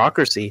excessive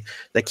bureaucracy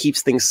that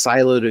keeps things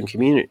siloed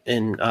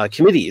in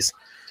committees,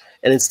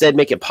 and instead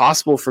make it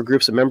possible for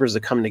groups of members to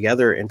come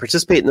together and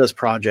participate in those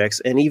projects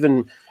and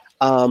even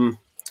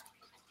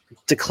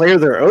declare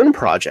their own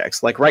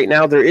projects. Like right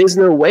now, there is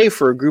no way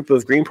for a group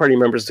of Green Party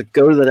members to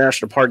go to the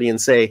National Party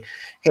and say,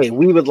 hey,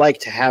 we would like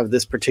to have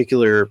this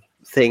particular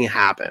thing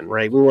happen,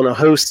 right? We want to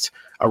host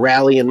a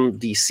rally in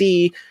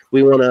DC.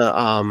 We want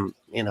to,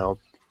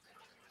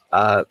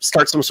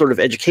 start some sort of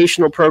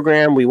educational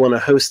program. We want to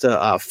host a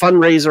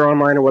fundraiser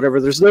online or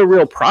whatever. There's no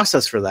real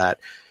process for that.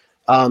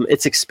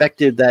 It's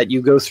expected that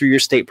you go through your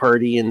state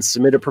party and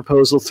submit a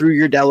proposal through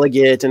your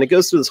delegate, and it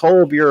goes through this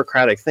whole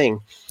bureaucratic thing.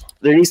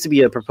 There needs to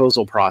be a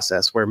proposal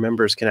process where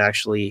members can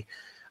actually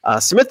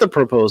submit the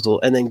proposal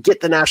and then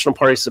get the national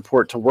party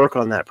support to work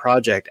on that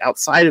project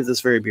outside of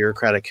this very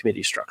bureaucratic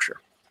committee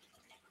structure.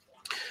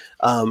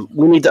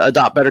 We need to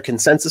adopt better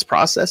consensus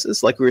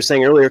processes. Like we were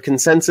saying earlier,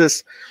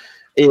 consensus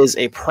is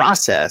a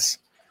process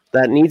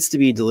that needs to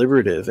be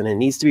deliberative and it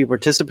needs to be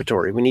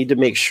participatory. We need to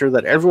make sure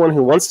that everyone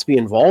who wants to be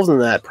involved in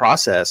that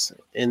process,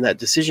 in that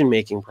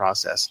decision-making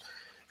process,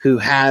 who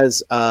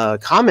has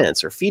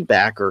comments or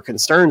feedback or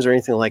concerns or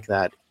anything like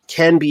that,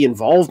 can be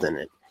involved in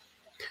it.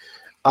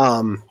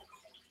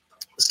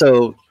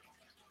 So,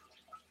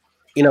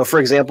 for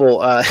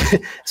example,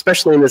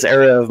 especially in this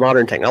era of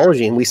modern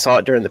technology, and we saw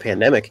it during the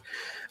pandemic,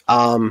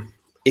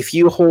 if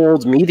you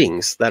hold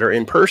meetings that are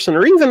in person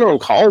or even on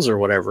calls or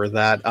whatever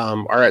that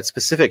are at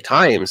specific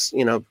times,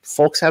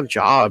 folks have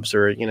jobs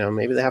or,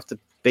 maybe they have to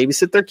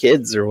babysit their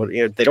kids or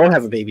they don't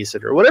have a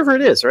babysitter or whatever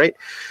it is, right?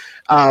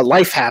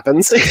 Life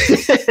happens.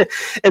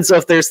 And so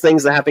if there's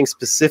things that happen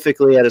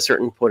specifically at a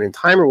certain point in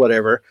time or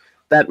whatever,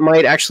 that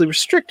might actually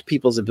restrict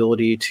people's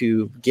ability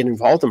to get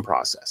involved in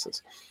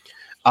processes.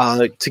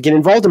 To get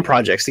involved in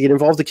projects, to get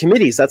involved in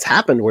committees. That's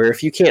happened where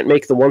if you can't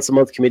make the once a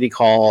month committee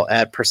call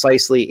at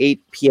precisely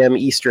 8 p.m.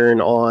 Eastern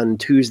on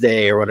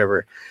Tuesday or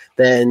whatever,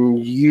 then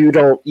you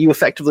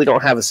effectively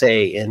don't have a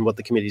say in what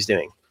the committee's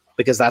doing,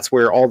 because that's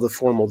where all the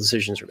formal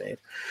decisions are made.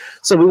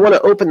 So we want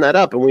to open that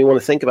up and we want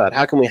to think about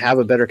how can we have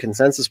a better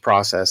consensus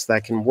process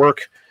that can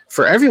work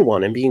for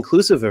everyone and be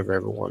inclusive of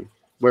everyone,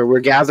 where we're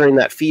gathering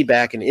that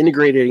feedback and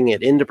integrating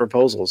it into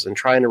proposals and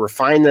trying to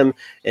refine them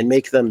and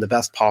make them the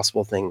best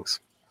possible things.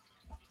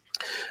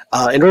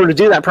 In order to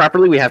do that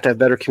properly, we have to have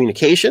better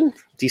communication.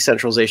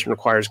 Decentralization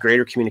requires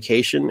greater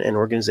communication and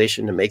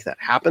organization to make that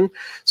happen.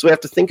 So we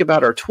have to think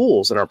about our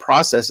tools and our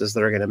processes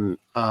that are going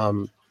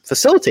to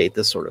facilitate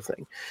this sort of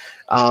thing.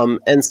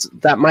 And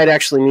that might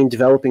actually mean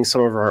developing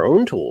some of our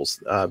own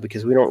tools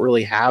because we don't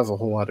really have a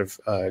whole lot of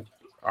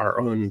our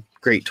own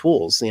great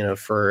tools,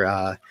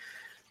 for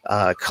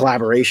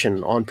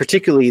collaboration on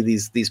particularly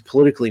these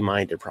politically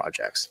minded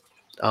projects.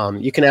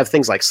 You can have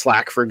things like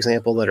Slack, for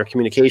example, that are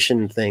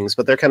communication things,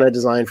 but they're kind of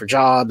designed for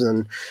jobs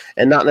and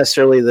not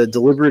necessarily the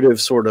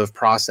deliberative sort of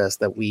process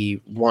that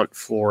we want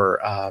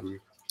for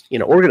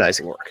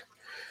organizing work.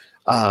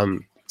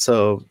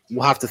 So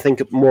we'll have to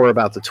think more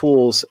about the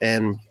tools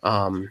and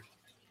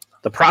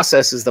the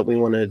processes that we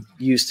want to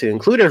use to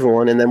include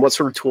everyone, and then what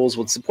sort of tools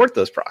would support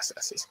those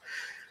processes.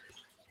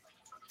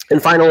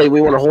 And finally,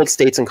 we want to hold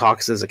states and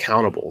caucuses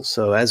accountable.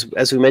 So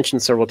as we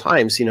mentioned several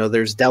times,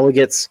 there's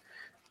delegates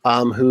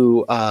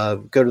who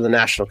go to the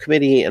national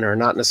committee and are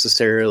not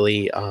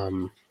necessarily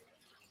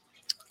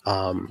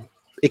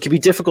it can be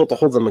difficult to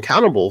hold them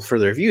accountable for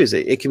their views.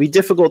 It can be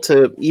difficult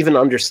to even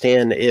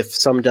understand if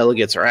some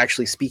delegates are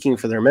actually speaking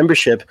for their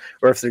membership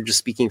or if they're just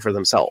speaking for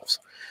themselves.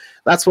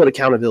 That's what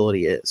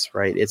accountability is,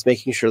 right? It's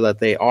making sure that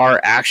they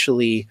are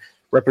actually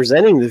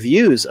representing the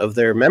views of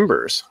their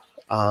members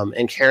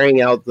and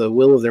carrying out the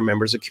will of their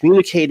members, or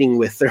communicating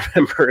with their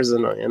members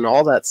and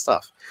all that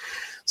stuff.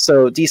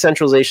 So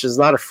decentralization is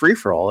not a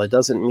free-for-all. It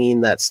doesn't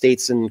mean that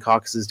states and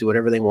caucuses do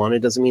whatever they want. It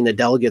doesn't mean that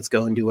delegates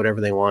go and do whatever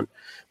they want.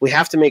 We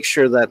have to make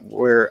sure that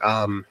we're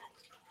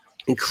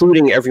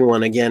including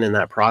everyone again in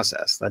that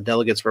process, that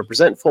delegates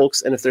represent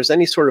folks. And if there's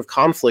any sort of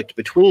conflict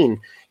between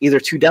either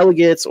two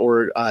delegates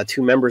or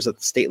two members at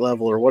the state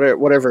level or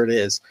whatever it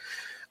is,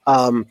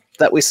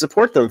 that we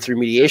support them through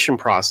mediation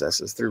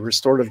processes, through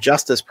restorative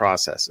justice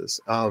processes,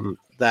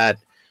 that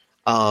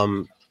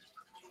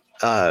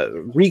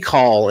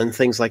recall and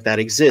things like that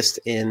exist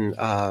in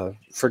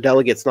for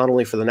delegates, not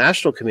only for the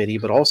national committee,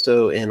 but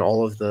also in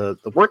all of the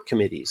work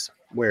committees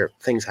where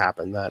things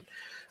happen, that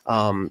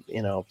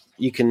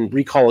you can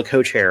recall a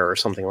co-chair or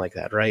something like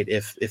that, right?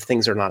 If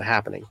things are not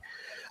happening.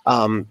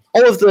 All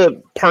of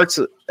the parts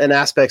and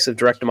aspects of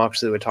direct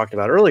democracy that we talked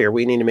about earlier,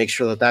 we need to make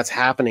sure that that's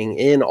happening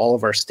in all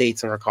of our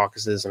states and our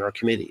caucuses and our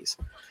committees.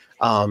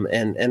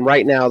 And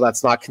right now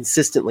that's not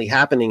consistently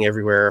happening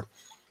everywhere,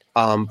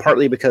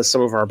 partly because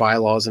some of our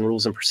bylaws and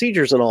rules and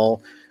procedures and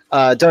all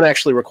don't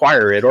actually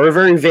require it, or are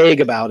very vague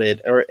about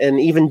it, and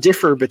even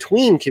differ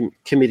between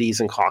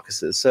committees and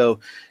caucuses. So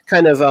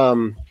kind of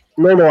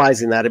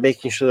normalizing that and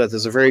making sure that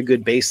there's a very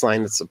good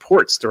baseline that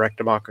supports direct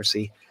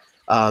democracy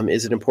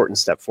is an important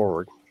step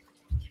forward.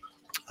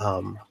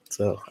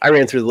 So I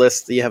ran through the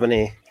list. Do you have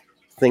any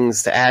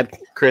things to add,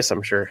 Chris?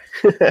 I'm sure.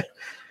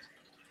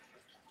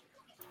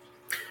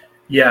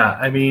 Yeah,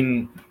 I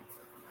mean,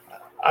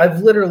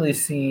 I've literally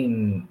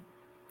seen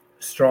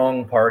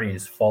strong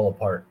parties fall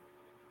apart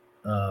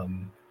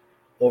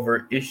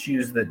over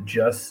issues that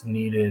just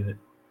needed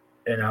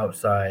an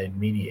outside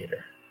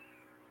mediator,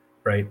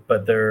 right?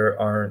 But there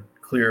aren't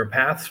clear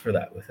paths for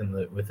that within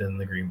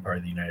the Green Party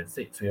of the United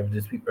States. So we have a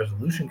dispute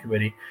resolution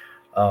committee,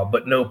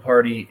 but no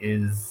party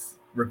is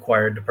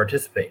required to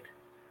participate,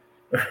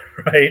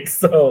 right?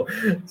 So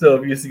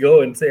if you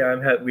go and say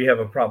we have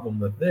a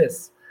problem with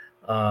this,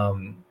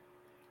 and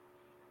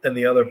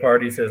the other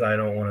party says I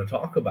don't want to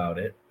talk about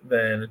it,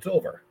 then it's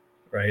over,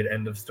 right?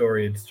 End of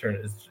story. As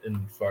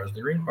far as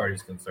the Green Party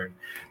is concerned.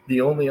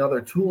 The only other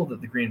tool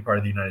that the Green Party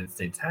of the United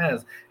States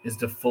has is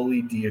to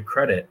fully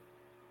de-accredit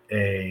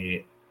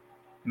a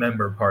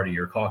member party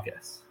or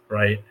caucus,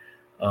 right?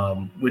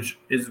 Which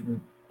is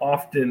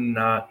often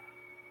not,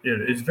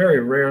 it's very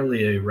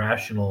rarely a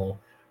rational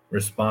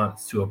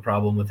response to a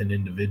problem with an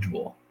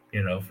individual,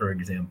 for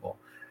example.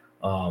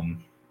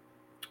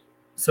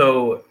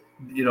 So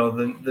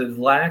the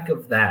lack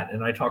of that,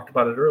 and I talked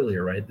about it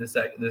earlier, right?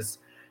 This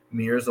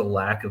mirrors a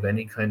lack of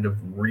any kind of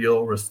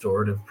real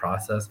restorative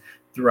process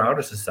throughout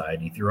a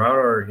society, throughout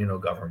our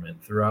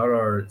government, throughout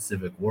our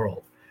civic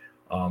world.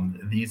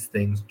 These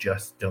things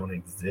just don't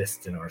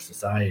exist in our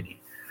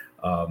society.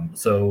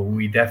 So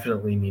we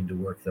definitely need to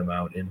work them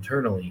out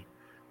internally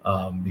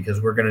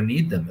because we're going to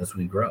need them as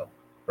we grow,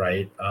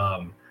 right?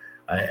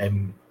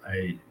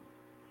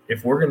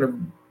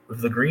 If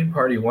the Green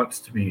Party wants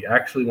to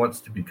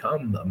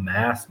become a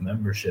mass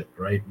membership,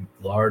 right,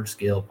 large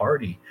scale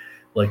party,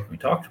 like we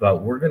talked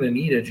about, we're going to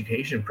need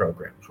education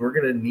programs. We're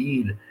going to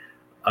need,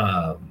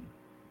 kind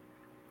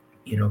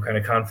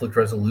of conflict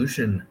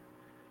resolution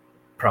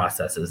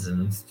processes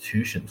and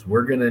institutions.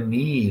 We're going to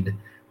need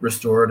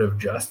restorative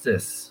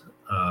justice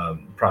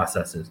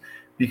processes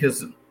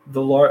because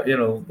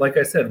like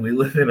I said,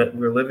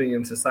 we're living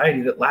in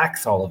society that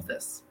lacks all of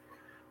this,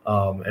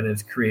 and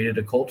it's created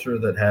a culture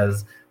that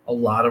has a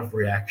lot of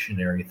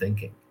reactionary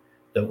thinking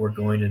that we're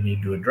going to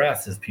need to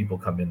address as people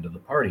come into the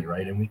party,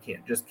 right? And we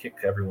can't just kick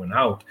everyone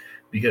out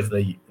because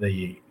they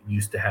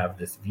used to have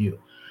this view,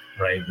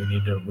 right?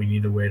 We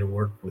need a way to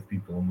work with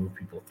people and move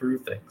people through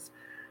things.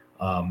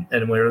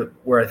 And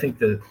where I think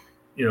that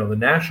the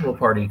national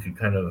party could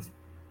kind of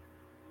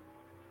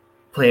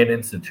play an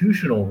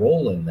institutional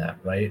role in that,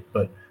 right?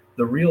 But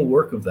the real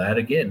work of that,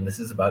 again, this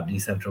is about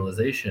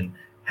decentralization,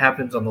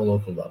 happens on the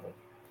local level,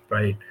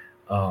 right?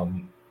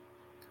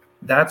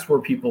 That's where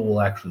people will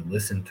actually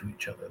listen to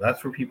each other.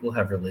 That's where people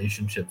have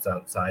relationships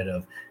outside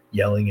of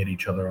yelling at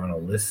each other on a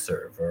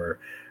listserv or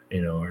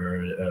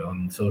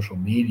on social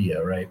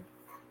media, right?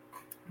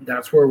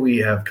 that's where we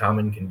have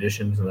common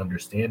conditions and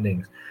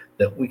understandings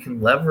that we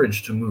can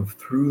leverage to move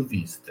through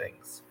these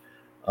things.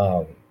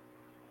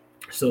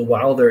 So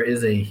while there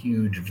is a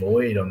huge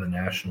void on the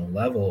national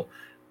level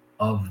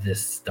of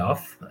this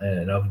stuff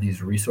and of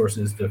these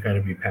resources to kind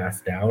of be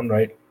passed down,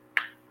 right?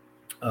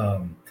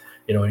 And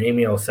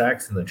Amy L.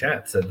 Sachs in the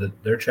chat said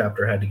that their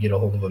chapter had to get a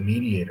hold of a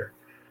mediator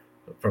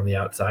from the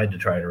outside to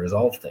try to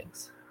resolve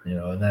things,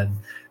 and then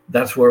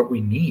that's where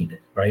we need,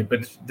 right?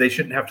 But they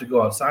shouldn't have to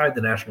go outside.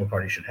 The National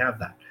Party should have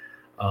that.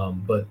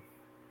 But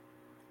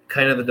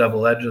kind of the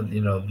double edge of,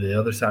 the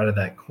other side of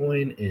that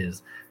coin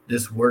is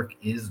this work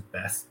is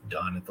best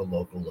done at the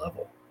local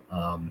level.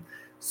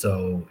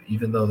 So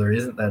even though there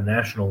isn't that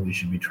national, we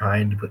should be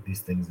trying to put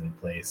these things in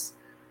place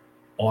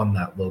on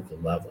that local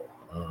level.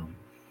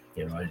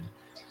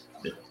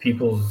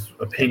 People's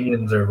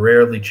opinions are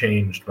rarely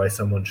changed by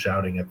someone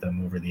shouting at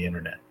them over the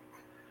internet.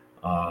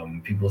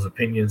 People's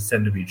opinions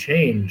tend to be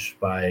changed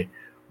by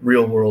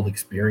real world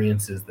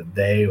experiences that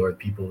they or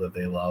people that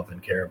they love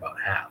and care about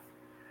have,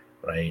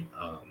 right?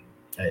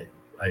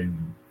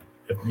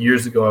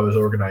 Years ago, I was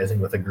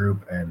organizing with a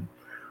group, and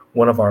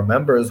one of our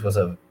members was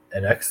an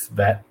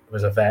ex-vet,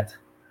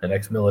 an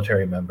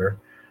ex-military member,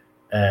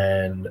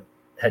 and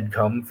had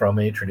come from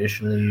a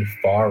traditionally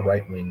far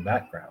right-wing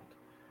background.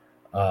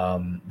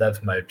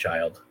 That's my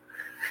child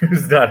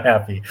who's not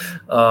happy.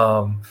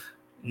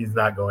 He's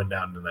not going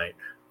down tonight.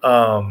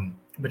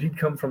 But he'd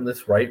come from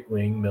this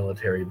right-wing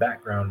military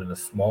background in a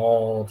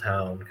small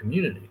town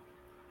community.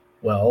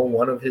 Well,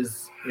 one of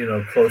his,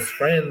 close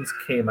friends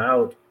came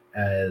out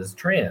as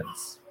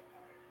trans,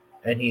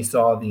 and he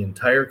saw the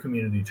entire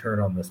community turn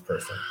on this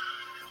person,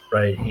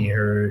 right?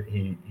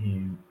 He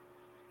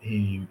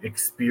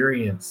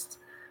experienced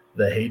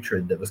the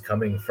hatred that was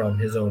coming from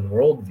his own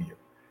worldview,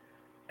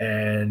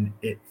 and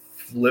it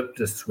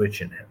flipped a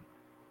switch in him,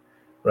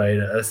 right?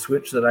 A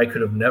switch that I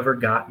could have never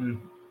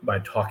gotten by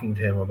talking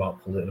to him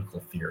about political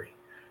theory,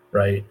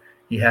 right?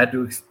 He had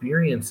to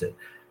experience it.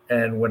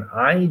 And when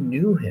I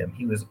knew him,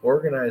 he was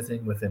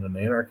organizing within an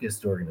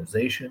anarchist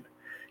organization.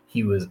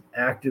 He was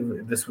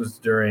active. This was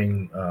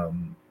during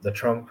the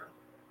Trump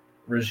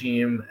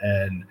regime,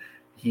 and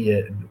he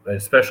had,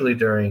 especially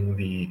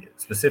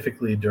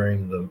specifically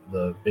during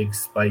the big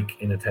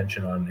spike in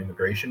attention on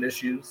immigration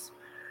issues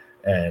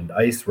and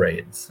ICE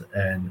raids.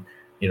 And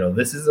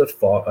this is a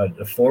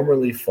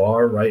formerly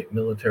far-right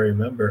military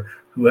member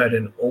who had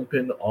an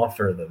open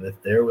offer that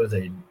if there was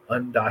an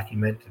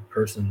undocumented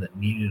person that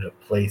needed a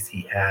place,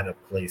 he had a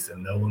place,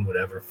 and no one would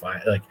ever find.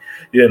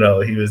 He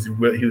was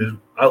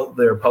out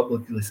there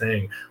publicly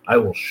saying, "I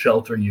will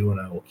shelter you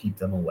and I will keep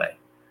them away,"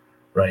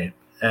 right?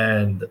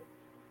 And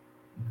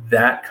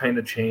that kind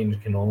of change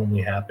can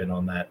only happen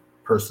on that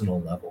personal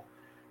level,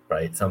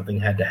 right? Something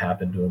had to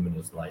happen to him in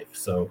his life,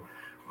 so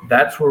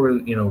that's where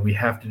we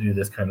have to do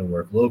this kind of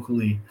work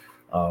locally,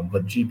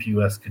 but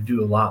GPUS could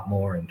do a lot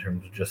more in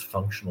terms of just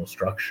functional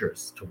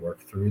structures to work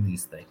through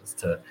these things.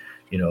 To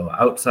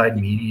outside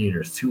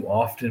mediators, too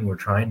often we're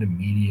trying to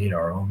mediate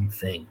our own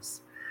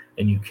things,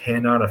 and you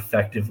cannot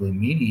effectively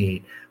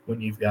mediate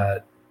when you've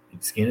got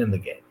skin in the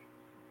game,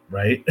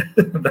 right?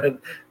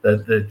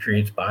 that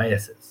creates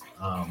biases.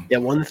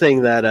 One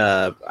thing that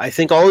I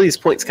think all of these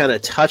points kind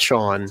of touch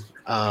on,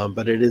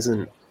 but it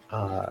isn't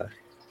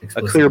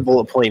a clear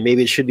bullet point,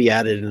 maybe it should be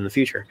added in the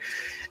future,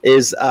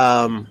 is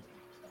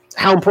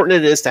how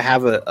important it is to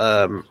have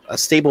a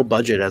stable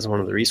budget as one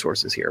of the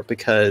resources here,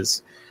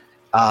 because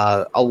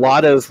a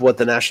lot of what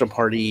the National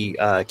Party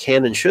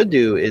can and should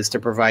do is to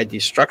provide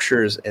these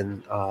structures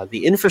and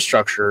the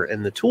infrastructure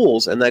and the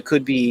tools, and that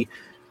could be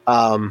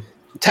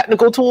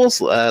technical tools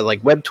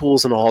like web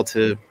tools and all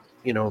to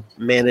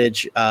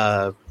manage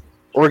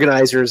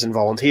organizers and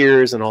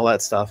volunteers and all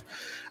that stuff,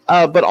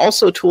 but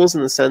also tools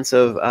in the sense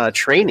of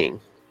training.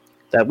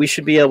 That we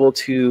should be able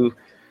to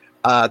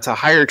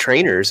hire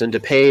trainers and to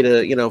pay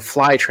to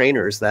fly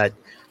trainers. That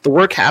the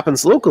work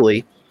happens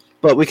locally,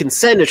 but we can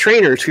send a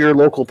trainer to your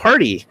local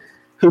party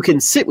who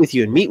can sit with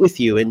you and meet with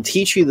you and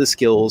teach you the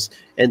skills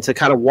and to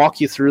kind of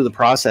walk you through the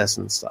process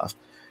and stuff.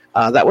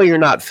 That way, you're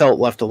not felt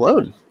left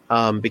alone,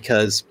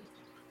 because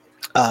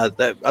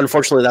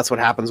unfortunately, that's what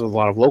happens with a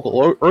lot of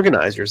local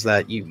organizers.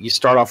 That you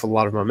start off with a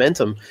lot of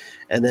momentum,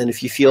 and then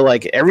if you feel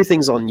like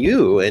everything's on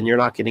you and you're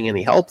not getting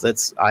any help,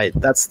 that's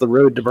the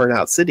road to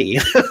Burnout City.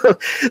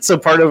 So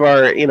part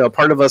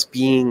of us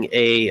being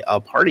a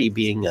party,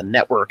 being a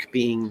network,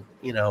 being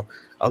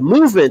a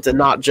movement, and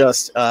not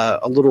just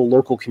a little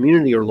local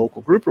community or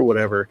local group or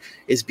whatever,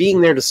 is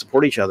being there to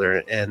support each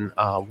other. And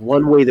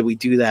one way that we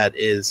do that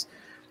is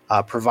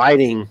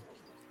providing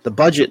the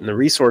budget and the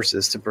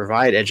resources to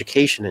provide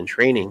education and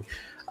training,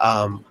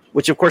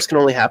 which of course can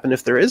only happen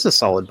if there is a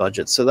solid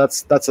budget. So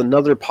that's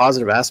another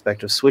positive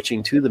aspect of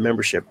switching to the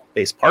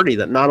membership-based party,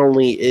 that not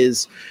only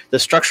is the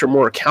structure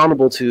more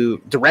accountable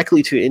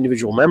directly to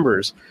individual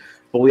members,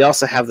 but we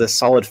also have this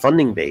solid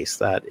funding base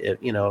that,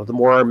 the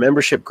more our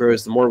membership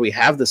grows, the more we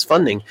have this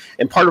funding.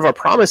 And part of our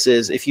promise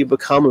is if you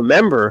become a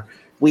member,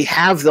 we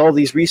have all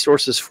these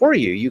resources for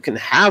you. You can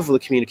have the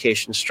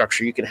communication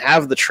structure. You can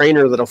have the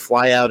trainer that'll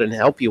fly out and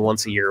help you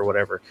once a year or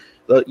whatever.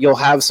 You'll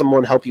have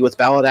someone help you with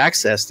ballot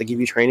access to give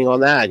you training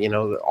on that.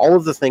 All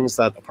of the things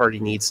that a party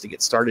needs to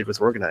get started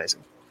with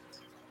organizing.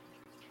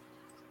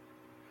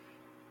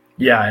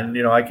 Yeah,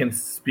 and I can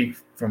speak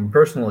from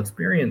personal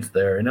experience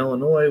there. In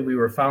Illinois, we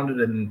were founded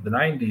in the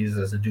 90s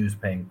as a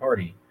dues-paying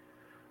party.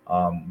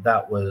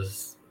 That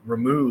was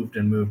removed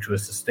and moved to a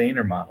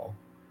sustainer model.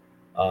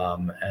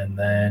 And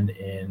then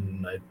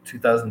in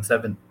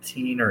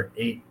 2017 or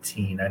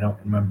 18, I don't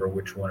remember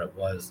which one it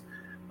was,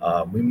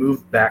 we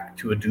moved back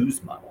to a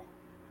dues model.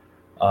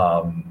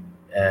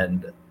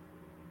 And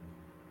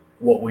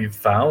what we've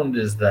found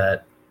is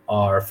that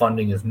our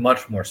funding is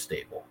much more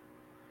stable,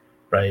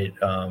 right?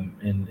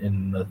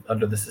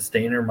 Under the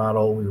sustainer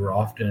model, we were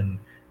often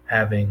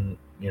having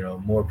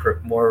more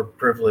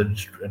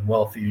privileged and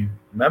wealthy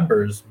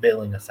members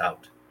bailing us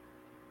out,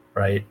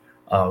 right?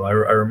 I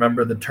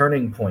remember the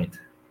turning point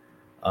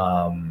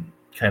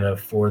kind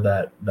of for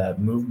that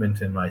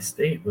movement in my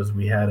state was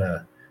we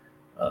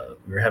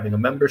were having a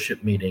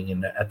membership meeting,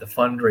 and at the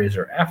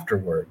fundraiser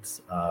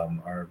afterwards,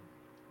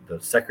 the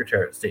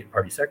state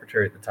party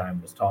secretary at the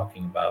time was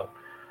talking about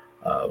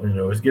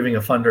was giving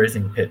a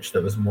fundraising pitch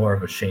that was more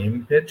of a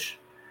shame pitch,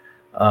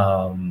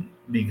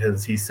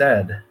 because he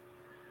said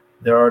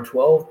there are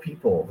 12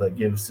 people that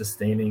give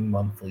sustaining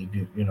monthly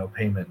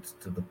payments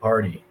to the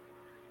party.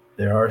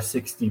 There are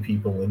 60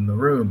 people in the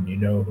room. You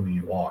know who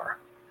you are.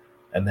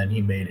 And then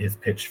he made his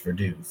pitch for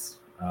dues,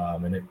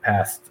 and it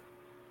passed.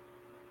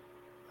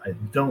 I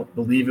don't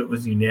believe it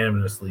was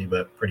unanimously,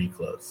 but pretty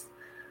close.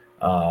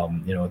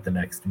 At the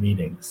next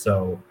meeting.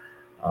 So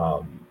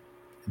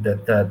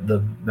that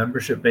the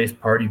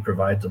membership-based party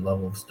provides a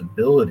level of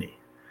stability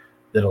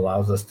that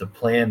allows us to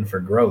plan for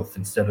growth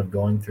instead of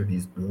going through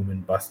these boom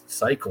and bust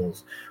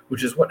cycles,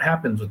 which is what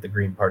happens with the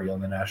Green Party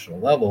on the national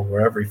level,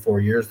 where every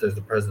 4 years there's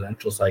a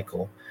presidential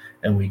cycle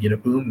and we get a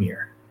boom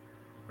year,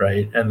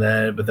 right?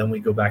 But then we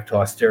go back to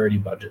austerity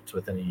budgets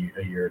within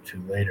a year or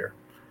two later.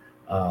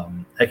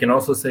 I can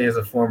also say, as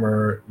a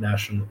former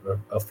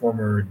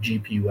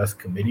GPUS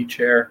committee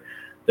chair,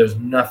 there's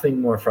nothing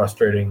more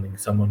frustrating than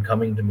someone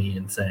coming to me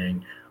and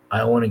saying,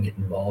 I want to get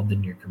involved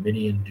in your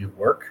committee and do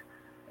work,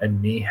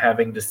 and me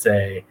having to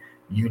say,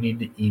 you need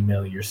to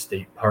email your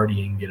state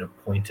party and get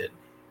appointed,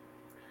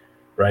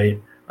 right?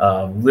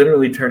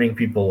 Literally turning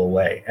people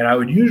away. And I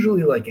would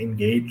usually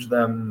engage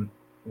them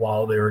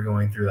while they were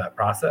going through that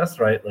process,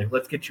 right?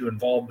 Let's get you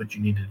involved, but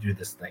you need to do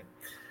this thing.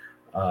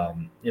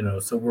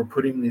 So we're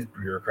putting these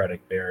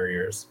bureaucratic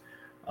barriers.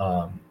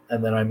 And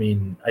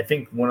then, I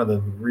think one of the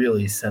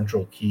really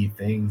central key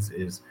things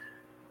is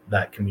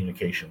that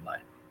communication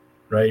line,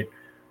 right?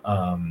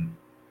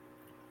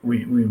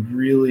 We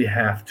really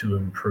have to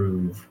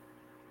improve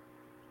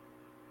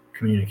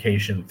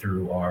communication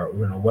through our,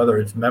 whether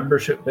it's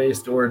membership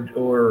based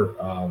or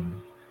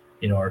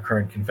our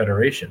current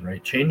confederation,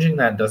 right? Changing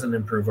that doesn't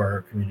improve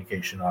our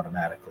communication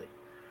automatically.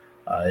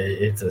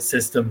 It's a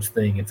systems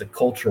thing. It's a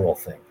cultural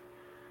thing.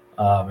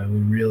 And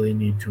we really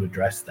need to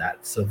address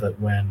that so that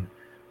when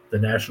the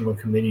National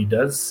Committee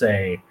does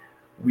say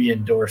we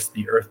endorse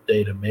the Earth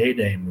Day to May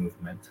Day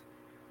movement,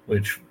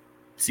 which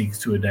seeks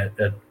to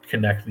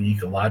connect the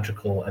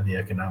ecological and the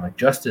economic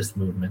justice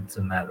movements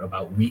in that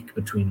about week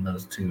between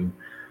those two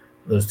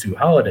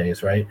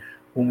holidays, right?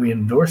 When we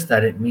endorse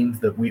that, it means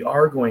that we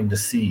are going to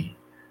see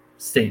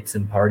states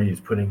and parties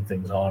putting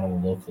things on a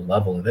local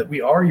level, and that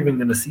we are even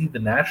going to see the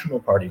national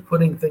party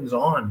putting things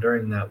on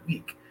during that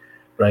week,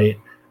 right?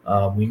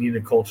 We need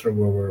a culture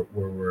where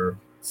we're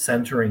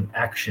centering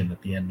action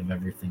at the end of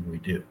everything we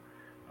do,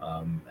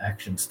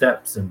 action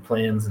steps and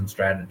plans and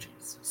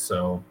strategies.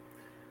 So,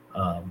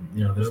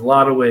 there's a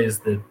lot of ways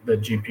that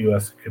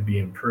GPUS could be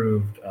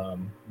improved.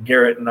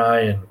 Garrett and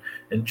I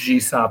and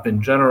GSOP in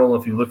general,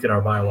 if you look at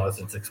our bylaws,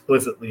 it's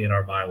explicitly in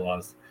our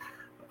bylaws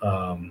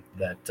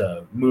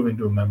that moving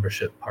to a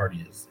membership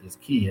party is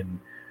key, and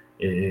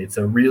it's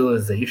a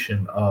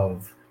realization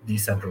of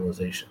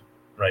decentralization.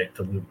 Right,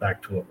 to loop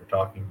back to what we're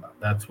talking about.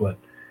 That's what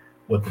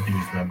the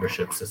dues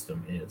membership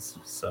system is.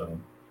 So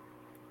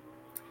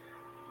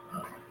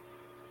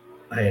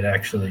I had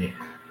actually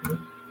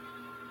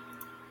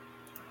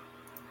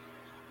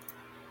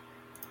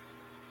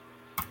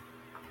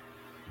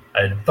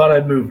I thought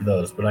I'd moved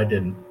those, but I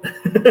didn't.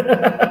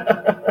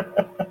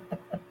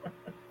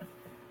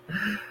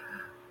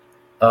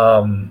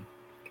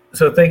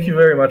 So thank you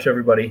very much,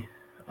 everybody.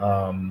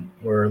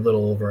 We're a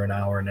little over an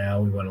hour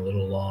now. We went a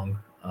little long.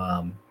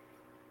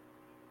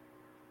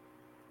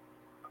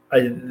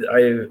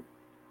 I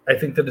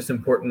think that it's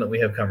important that we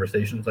have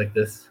conversations like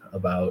this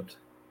about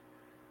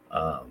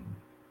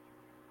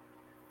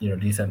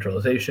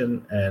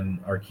decentralization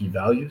and our key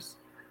values.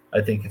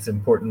 I think it's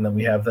important that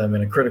we have them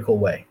in a critical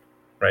way,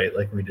 right?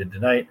 Like we did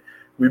tonight.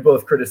 We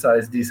both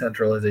criticize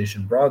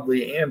decentralization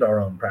broadly and our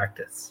own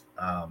practice.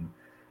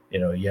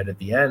 Yet at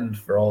the end,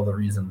 for all the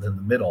reasons in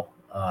the middle,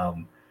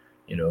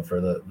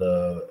 for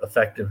the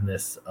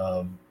effectiveness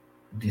of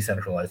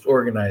decentralized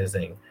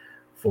organizing,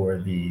 for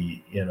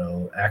the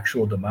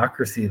actual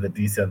democracy that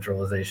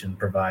decentralization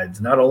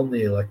provides, not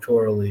only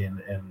electorally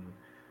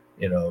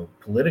and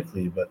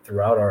politically, but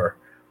throughout our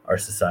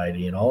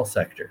society in all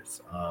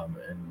sectors,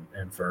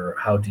 and for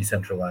how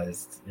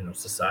decentralized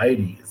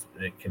society is.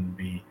 It can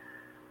be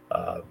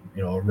a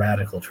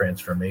radical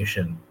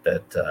transformation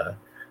that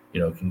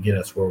can get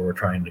us where we're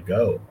trying to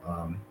go.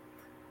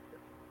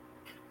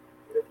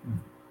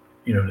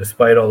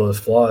 Despite all those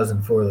flaws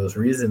and for those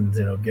reasons,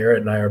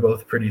 Garrett and I are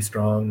both pretty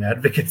strong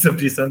advocates of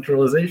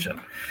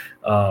decentralization,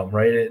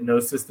 right? No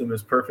system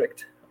is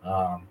perfect.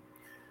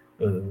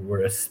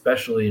 We're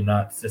especially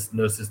not,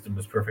 no system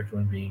is perfect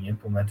when being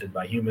implemented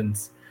by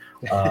humans,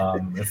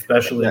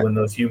 especially when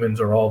those humans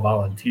are all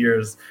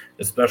volunteers,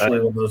 especially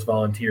when those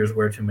volunteers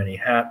wear too many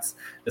hats,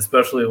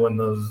 especially when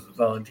those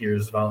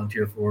volunteers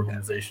volunteer for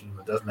organizations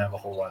that doesn't have a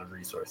whole lot of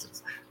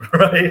resources,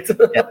 right?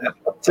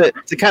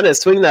 To kind of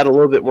swing that a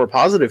little bit more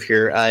positive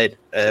here,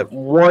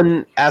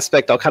 one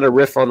aspect, I'll kind of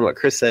riff on what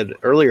Chris said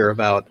earlier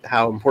about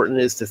how important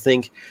it is to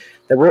think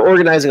that we're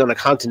organizing on a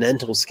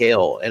continental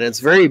scale, and it's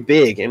very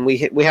big, and we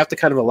have to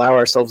kind of allow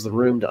ourselves the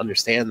room to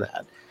understand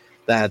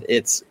that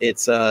it's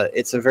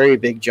a very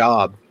big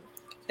job,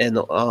 and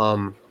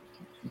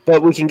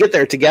but we can get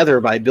there together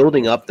by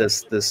building up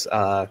this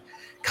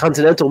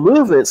continental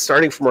movement,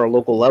 starting from our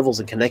local levels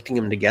and connecting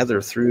them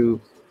together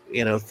through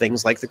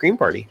things like the Green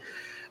Party.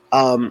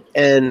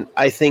 And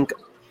I think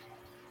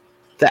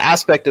the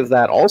aspect of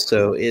that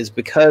also is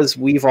because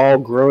we've all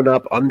grown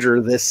up under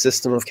this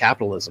system of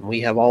capitalism. We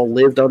have all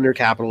lived under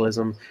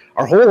capitalism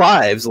our whole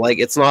lives. Like,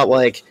 it's not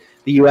like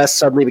the U.S.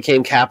 suddenly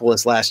became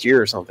capitalist last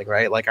year or something,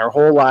 right? Like, our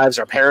whole lives,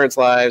 our parents'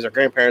 lives, our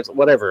grandparents,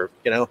 whatever,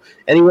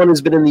 anyone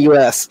who's been in the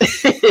U.S.,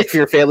 if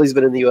your family's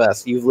been in the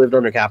U.S., you've lived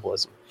under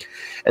capitalism.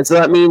 And so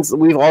that means that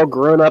we've all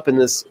grown up in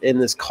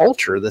this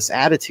culture, this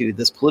attitude,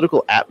 this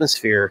political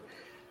atmosphere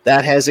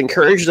that has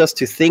encouraged us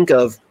to think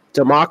of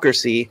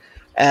democracy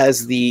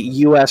as the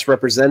U.S.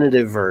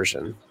 representative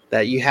version,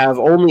 that you have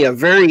only a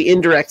very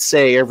indirect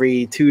say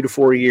every 2 to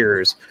 4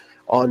 years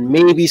on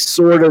maybe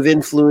sort of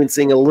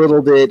influencing a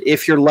little bit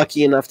if you're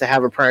lucky enough to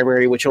have a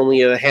primary, which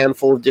only a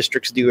handful of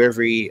districts do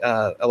every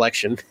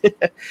election.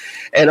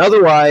 And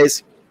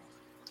otherwise,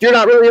 you're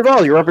not really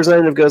involved. Your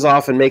representative goes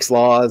off and makes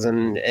laws,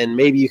 and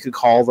maybe you could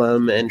call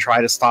them and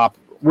try to stop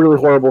really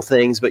horrible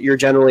things, but you're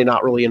generally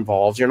not really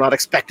involved. You're not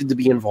expected to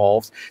be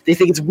involved. They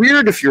think it's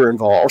weird if you're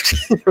involved,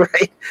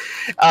 right?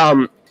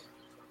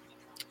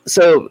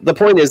 So the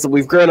point is that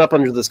we've grown up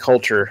under this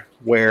culture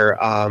where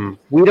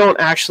we don't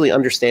actually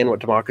understand what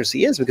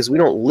democracy is because we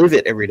don't live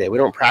it every day. We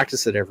don't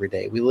practice it every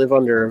day. We live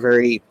under a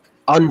very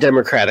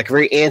undemocratic,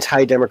 very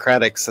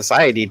anti-democratic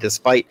society,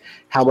 despite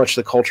how much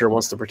the culture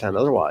wants to pretend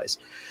otherwise.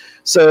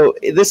 So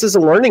this is a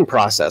learning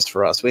process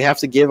for us. We have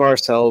to give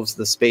ourselves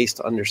the space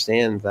to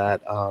understand that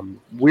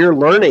we're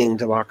learning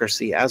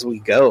democracy as we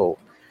go.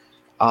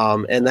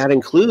 And that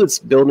includes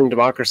building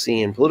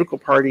democracy in political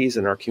parties,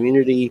 in our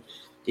community,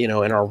 in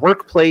our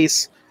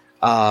workplace,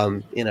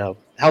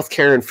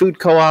 healthcare and food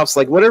co-ops,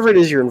 like whatever it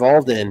is you're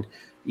involved in,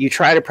 you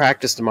try to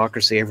practice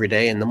democracy every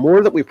day. And the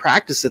more that we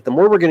practice it, the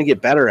more we're going to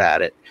get better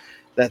at it.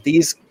 That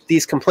these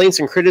complaints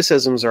and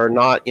criticisms are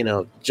not,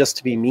 just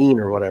to be mean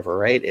or whatever,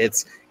 right?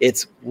 It's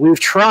we've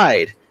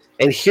tried,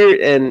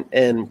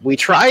 and we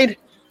tried,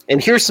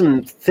 and here's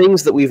some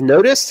things that we've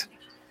noticed,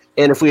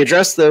 and if we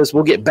address those,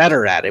 we'll get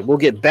better at it. We'll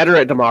get better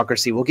at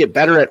democracy. We'll get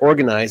better at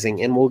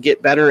organizing, and we'll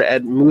get better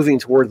at moving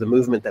toward the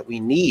movement that we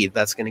need.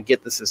 That's going to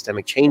get the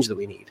systemic change that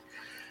we need.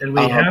 And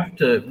we have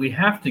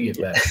to get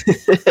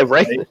better,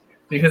 right?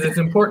 Because it's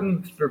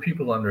important for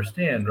people to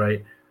understand,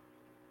 right?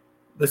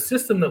 The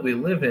system that we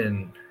live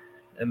in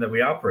and that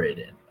we operate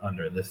in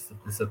under this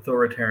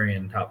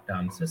authoritarian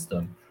top-down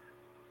system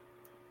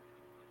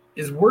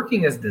is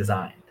working as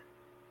designed,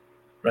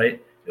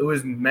 right? It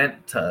was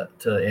meant to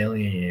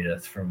alienate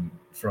us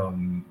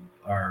from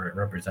our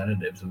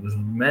representatives. It was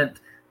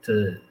meant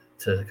to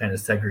kind of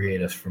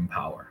segregate us from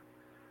power,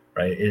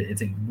 right?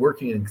 It's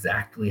working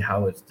exactly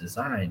how it's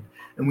designed.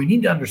 And we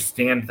need to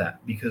understand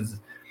that, because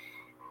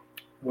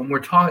when we're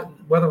talking,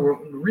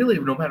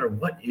 no matter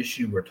what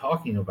issue we're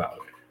talking about,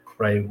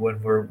 right?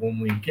 When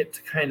we get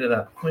to kind of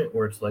that point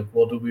where it's like,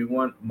 well, do we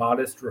want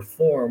modest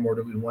reform or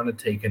do we want to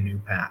take a new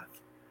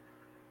path,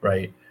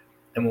 right?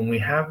 And when we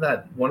have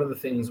that, one of the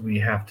things we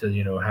have to,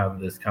 have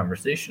this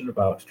conversation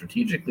about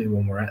strategically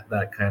when we're at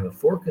that kind of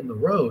fork in the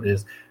road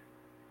is,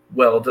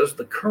 well, does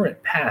the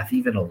current path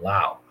even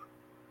allow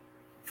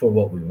for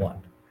what we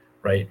want,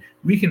 right?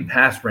 We can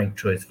pass ranked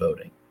choice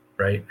voting,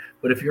 right?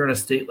 But if you're in a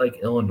state like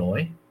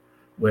Illinois,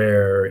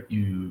 where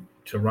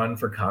to run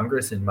for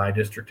Congress in my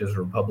district as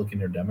a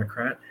Republican or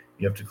Democrat,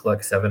 you have to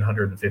collect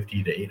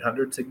 750 to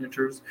 800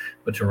 signatures.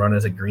 But to run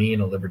as a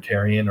Green, a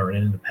Libertarian, or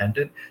an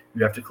Independent,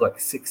 you have to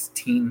collect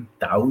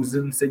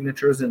 16,000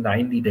 signatures in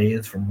 90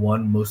 days from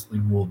one mostly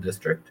rural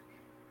district.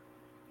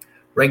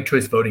 Ranked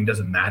choice voting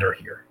doesn't matter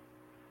here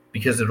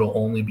because it'll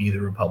only be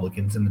the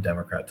Republicans and the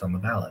Democrats on the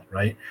ballot,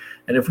 right?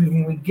 And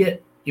even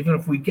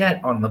if we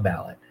get on the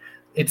ballot,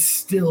 it's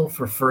still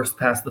for first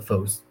past the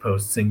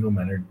post single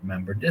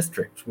member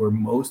districts where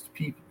most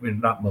people,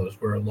 not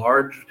most, where a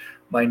large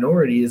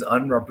minority is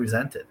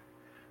unrepresented,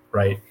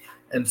 right?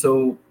 And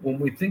so when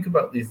we think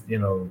about these,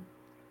 the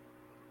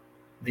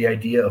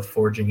idea of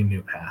forging a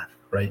new path,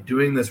 right?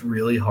 Doing this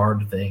really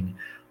hard thing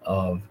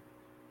of,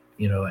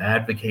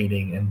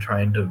 advocating and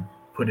trying to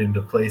put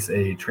into place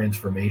a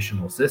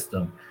transformational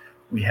system,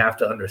 we have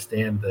to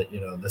understand that,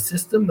 the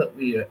system that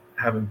we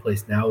have in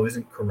place now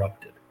isn't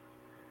corrupted.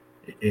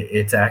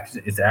 It's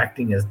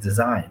acting as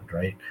designed,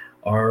 right?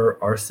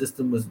 Our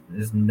system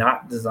is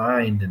not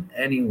designed in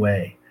any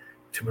way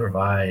to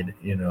provide,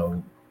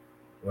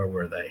 where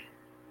were they?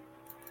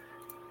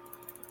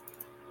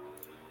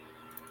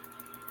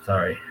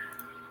 Sorry.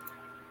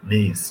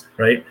 These,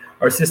 right?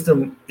 Our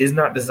system is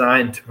not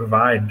designed to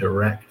provide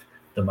direct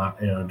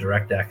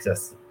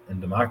access and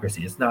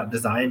democracy. It's not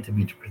designed to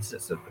be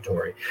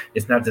participatory.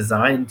 It's not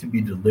designed to be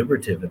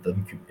deliberative at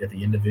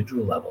the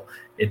individual level.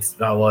 It's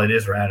not, well, it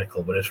is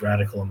radical, but it's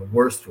radical in the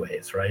worst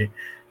ways, right?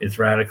 It's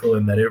radical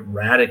in that it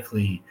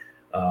radically,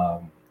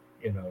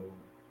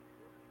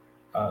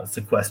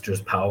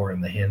 sequesters power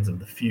in the hands of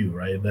the few,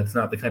 right? That's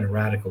not the kind of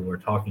radical we're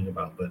talking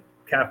about, but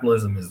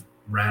capitalism is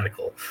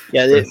radical.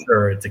 Yeah, for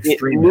sure. It's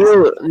extreme.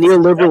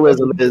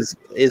 Neoliberalism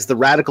is the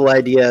radical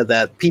idea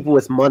that people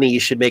with money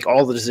should make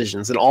all the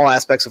decisions in all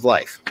aspects of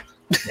life.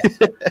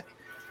 Yeah.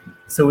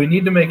 So we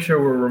need to make sure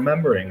we're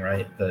remembering,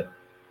 right, that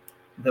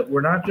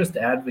we're not just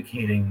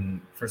advocating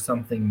for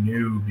something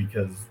new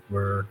because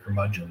we're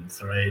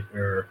curmudgeons, right?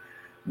 Or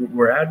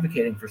we're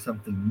advocating for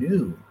something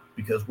new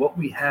because what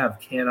we have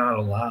cannot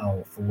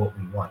allow for what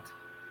we want.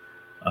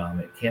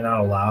 It cannot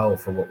allow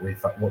for what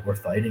we're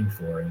fighting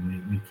for,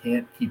 and we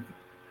can't keep.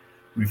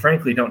 We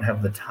frankly don't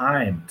have the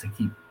time to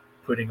keep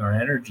putting our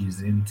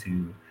energies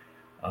into,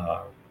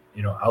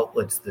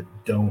 outlets that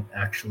don't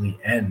actually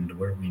end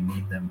where we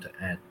need them to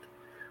end.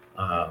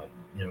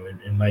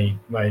 In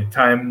my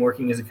time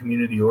working as a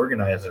community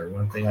organizer,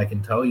 one thing I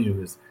can tell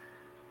you is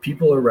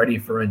people are ready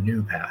for a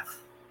new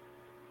path.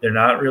 They're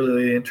not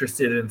really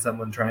interested in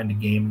someone trying to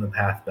game the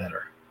path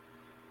better.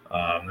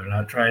 They're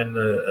not trying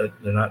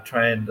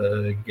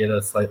to get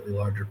a slightly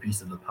larger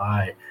piece of the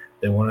pie.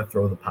 They want to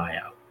throw the pie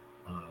out.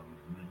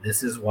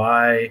 This is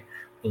why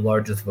the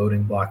largest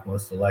voting bloc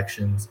most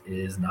elections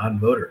is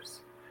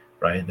non-voters,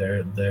 right?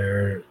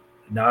 They're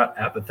not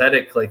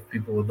apathetic like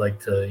people would like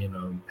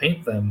to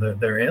paint them.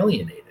 They're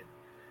alienated.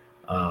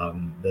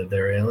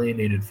 They're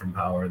alienated from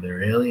power.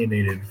 They're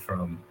alienated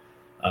from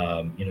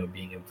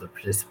being able to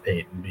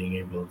participate and being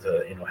able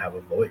to have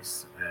a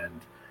voice. And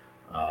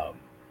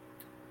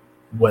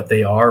what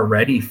they are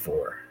ready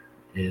for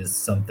is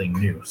something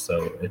new.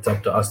 So it's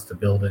up to us to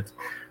build it,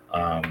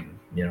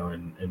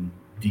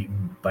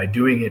 by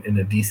doing it in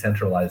a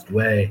decentralized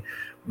way,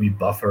 we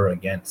buffer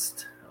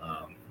against,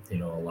 a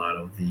lot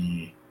of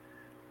the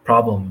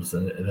problems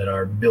that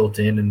are built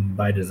in and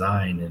by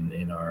design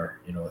in our,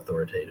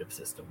 authoritative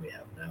system we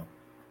have now.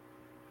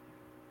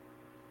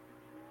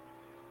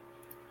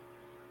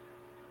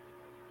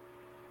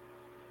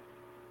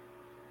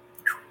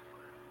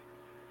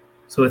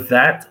 So with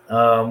that,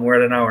 we're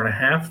at an hour and a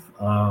half.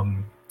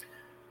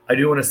 I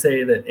do want to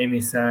say that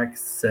Amy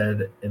Sachs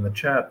said in the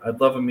chat,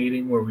 I'd love a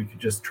meeting where we could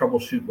just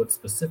troubleshoot what's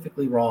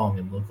specifically wrong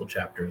in local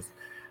chapters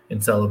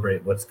and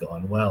celebrate what's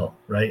gone well,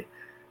 right?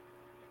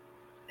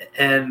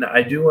 And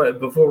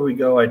before we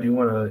go, I do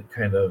want to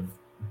kind of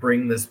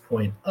bring this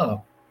point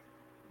up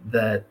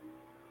that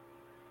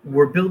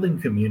we're building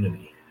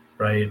community,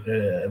 right?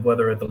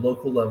 Whether at the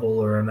local level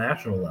or a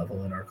national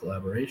level in our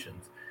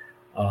collaborations.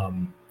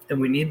 And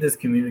we need this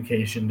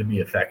communication to be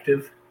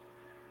effective,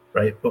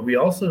 right? But we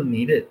also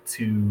need it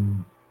to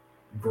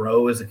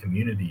grow as a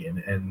community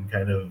and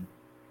kind of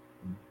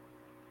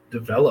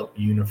develop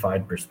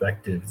unified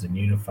perspectives and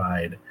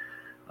unified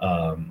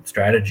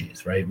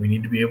strategies, right? We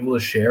need to be able to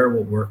share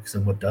what works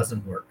and what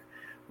doesn't work.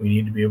 We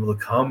need to be able to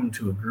come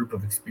to a group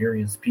of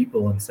experienced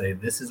people and say,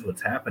 this is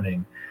what's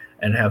happening,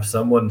 and have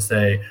someone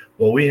say,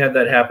 well, we had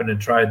that happen and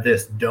tried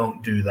this,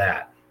 don't do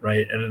that,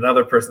 right? And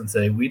another person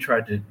say, we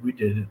did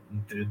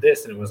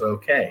this and it was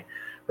okay,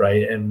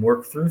 right? And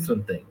work through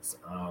some things.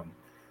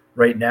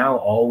 Right now,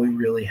 all we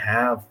really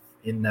have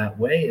in that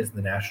way is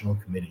the National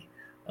Committee,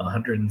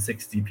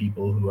 160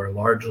 people who are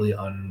largely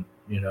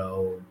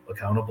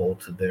accountable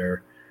to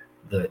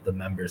the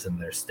members in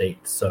their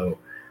state. So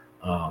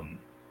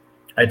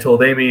I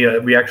told Amy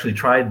we actually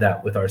tried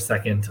that with our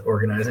second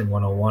Organizing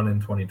 101 in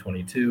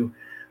 2022.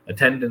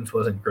 Attendance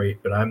wasn't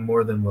great, but I'm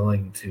more than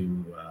willing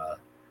to,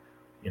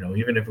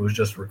 even if it was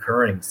just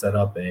recurring, set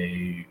up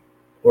a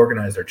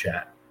organizer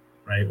chat,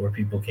 right, where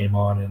people came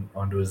on and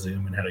onto a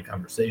Zoom and had a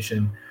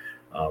conversation.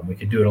 We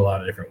could do it a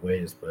lot of different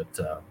ways, but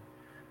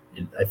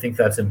I think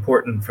that's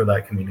important for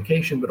that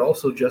communication, but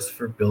also just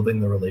for building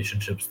the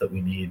relationships that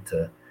we need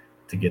to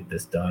get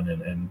this done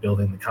and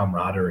building the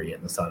camaraderie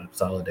and the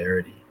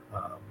solidarity.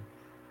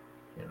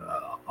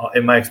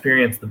 In my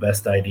experience, the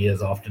best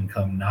ideas often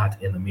come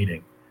not in the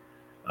meeting.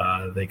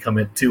 They come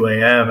at 2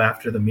 a.m.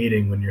 after the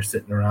meeting when you're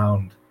sitting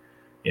around.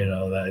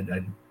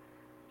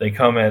 they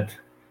come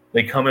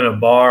in a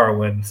bar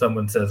when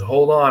someone says,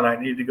 "Hold on, I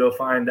need to go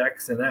find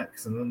X and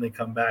X," and then they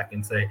come back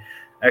and say,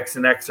 "X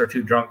and X are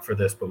too drunk for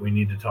this, but we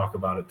need to talk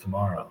about it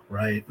tomorrow."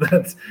 Right?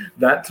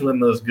 That's when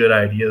those good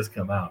ideas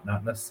come out,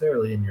 not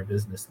necessarily in your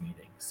business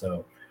meeting.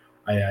 So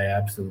I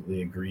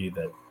absolutely agree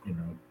that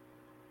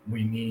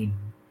we need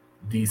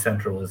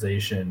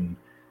decentralization.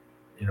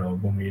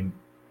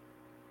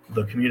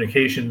 The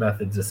communication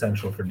methods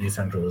essential for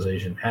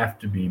decentralization have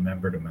to be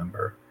member to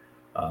member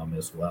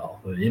as well,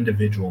 the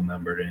individual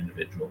member to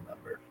individual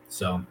member.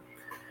 So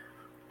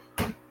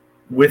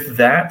with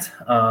that,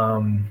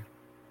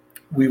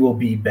 we will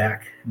be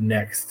back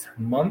next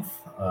month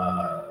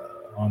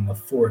on the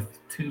fourth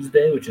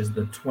Tuesday, which is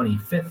the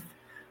 25th.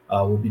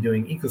 We'll be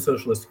doing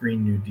Eco-Socialist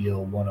Green New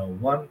Deal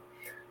 101.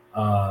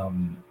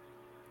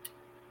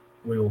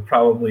 We will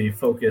probably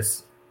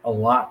focus a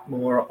lot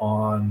more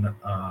on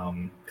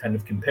kind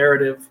of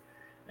comparative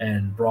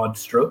and broad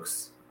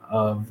strokes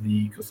of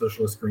the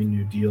Eco-Socialist Green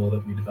New Deal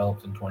that we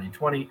developed in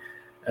 2020,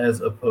 as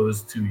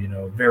opposed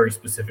to very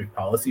specific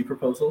policy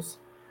proposals.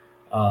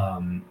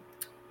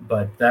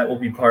 But that will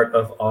be part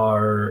of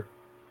our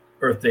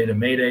Earth Day to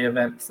May Day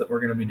events that we're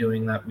going to be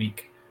doing that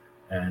week.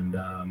 And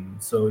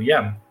so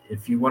yeah,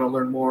 if you want to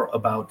learn more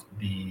about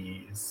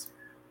these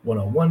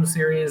 101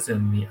 series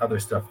and the other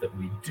stuff that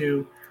we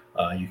do,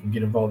 you can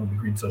get involved in the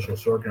Green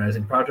Socialist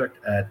Organizing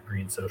Project at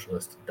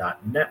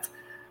greensocialist.net.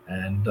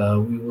 And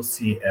we will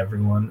see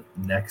everyone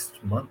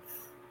next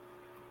month.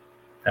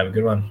 Have a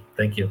good one.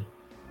 Thank you.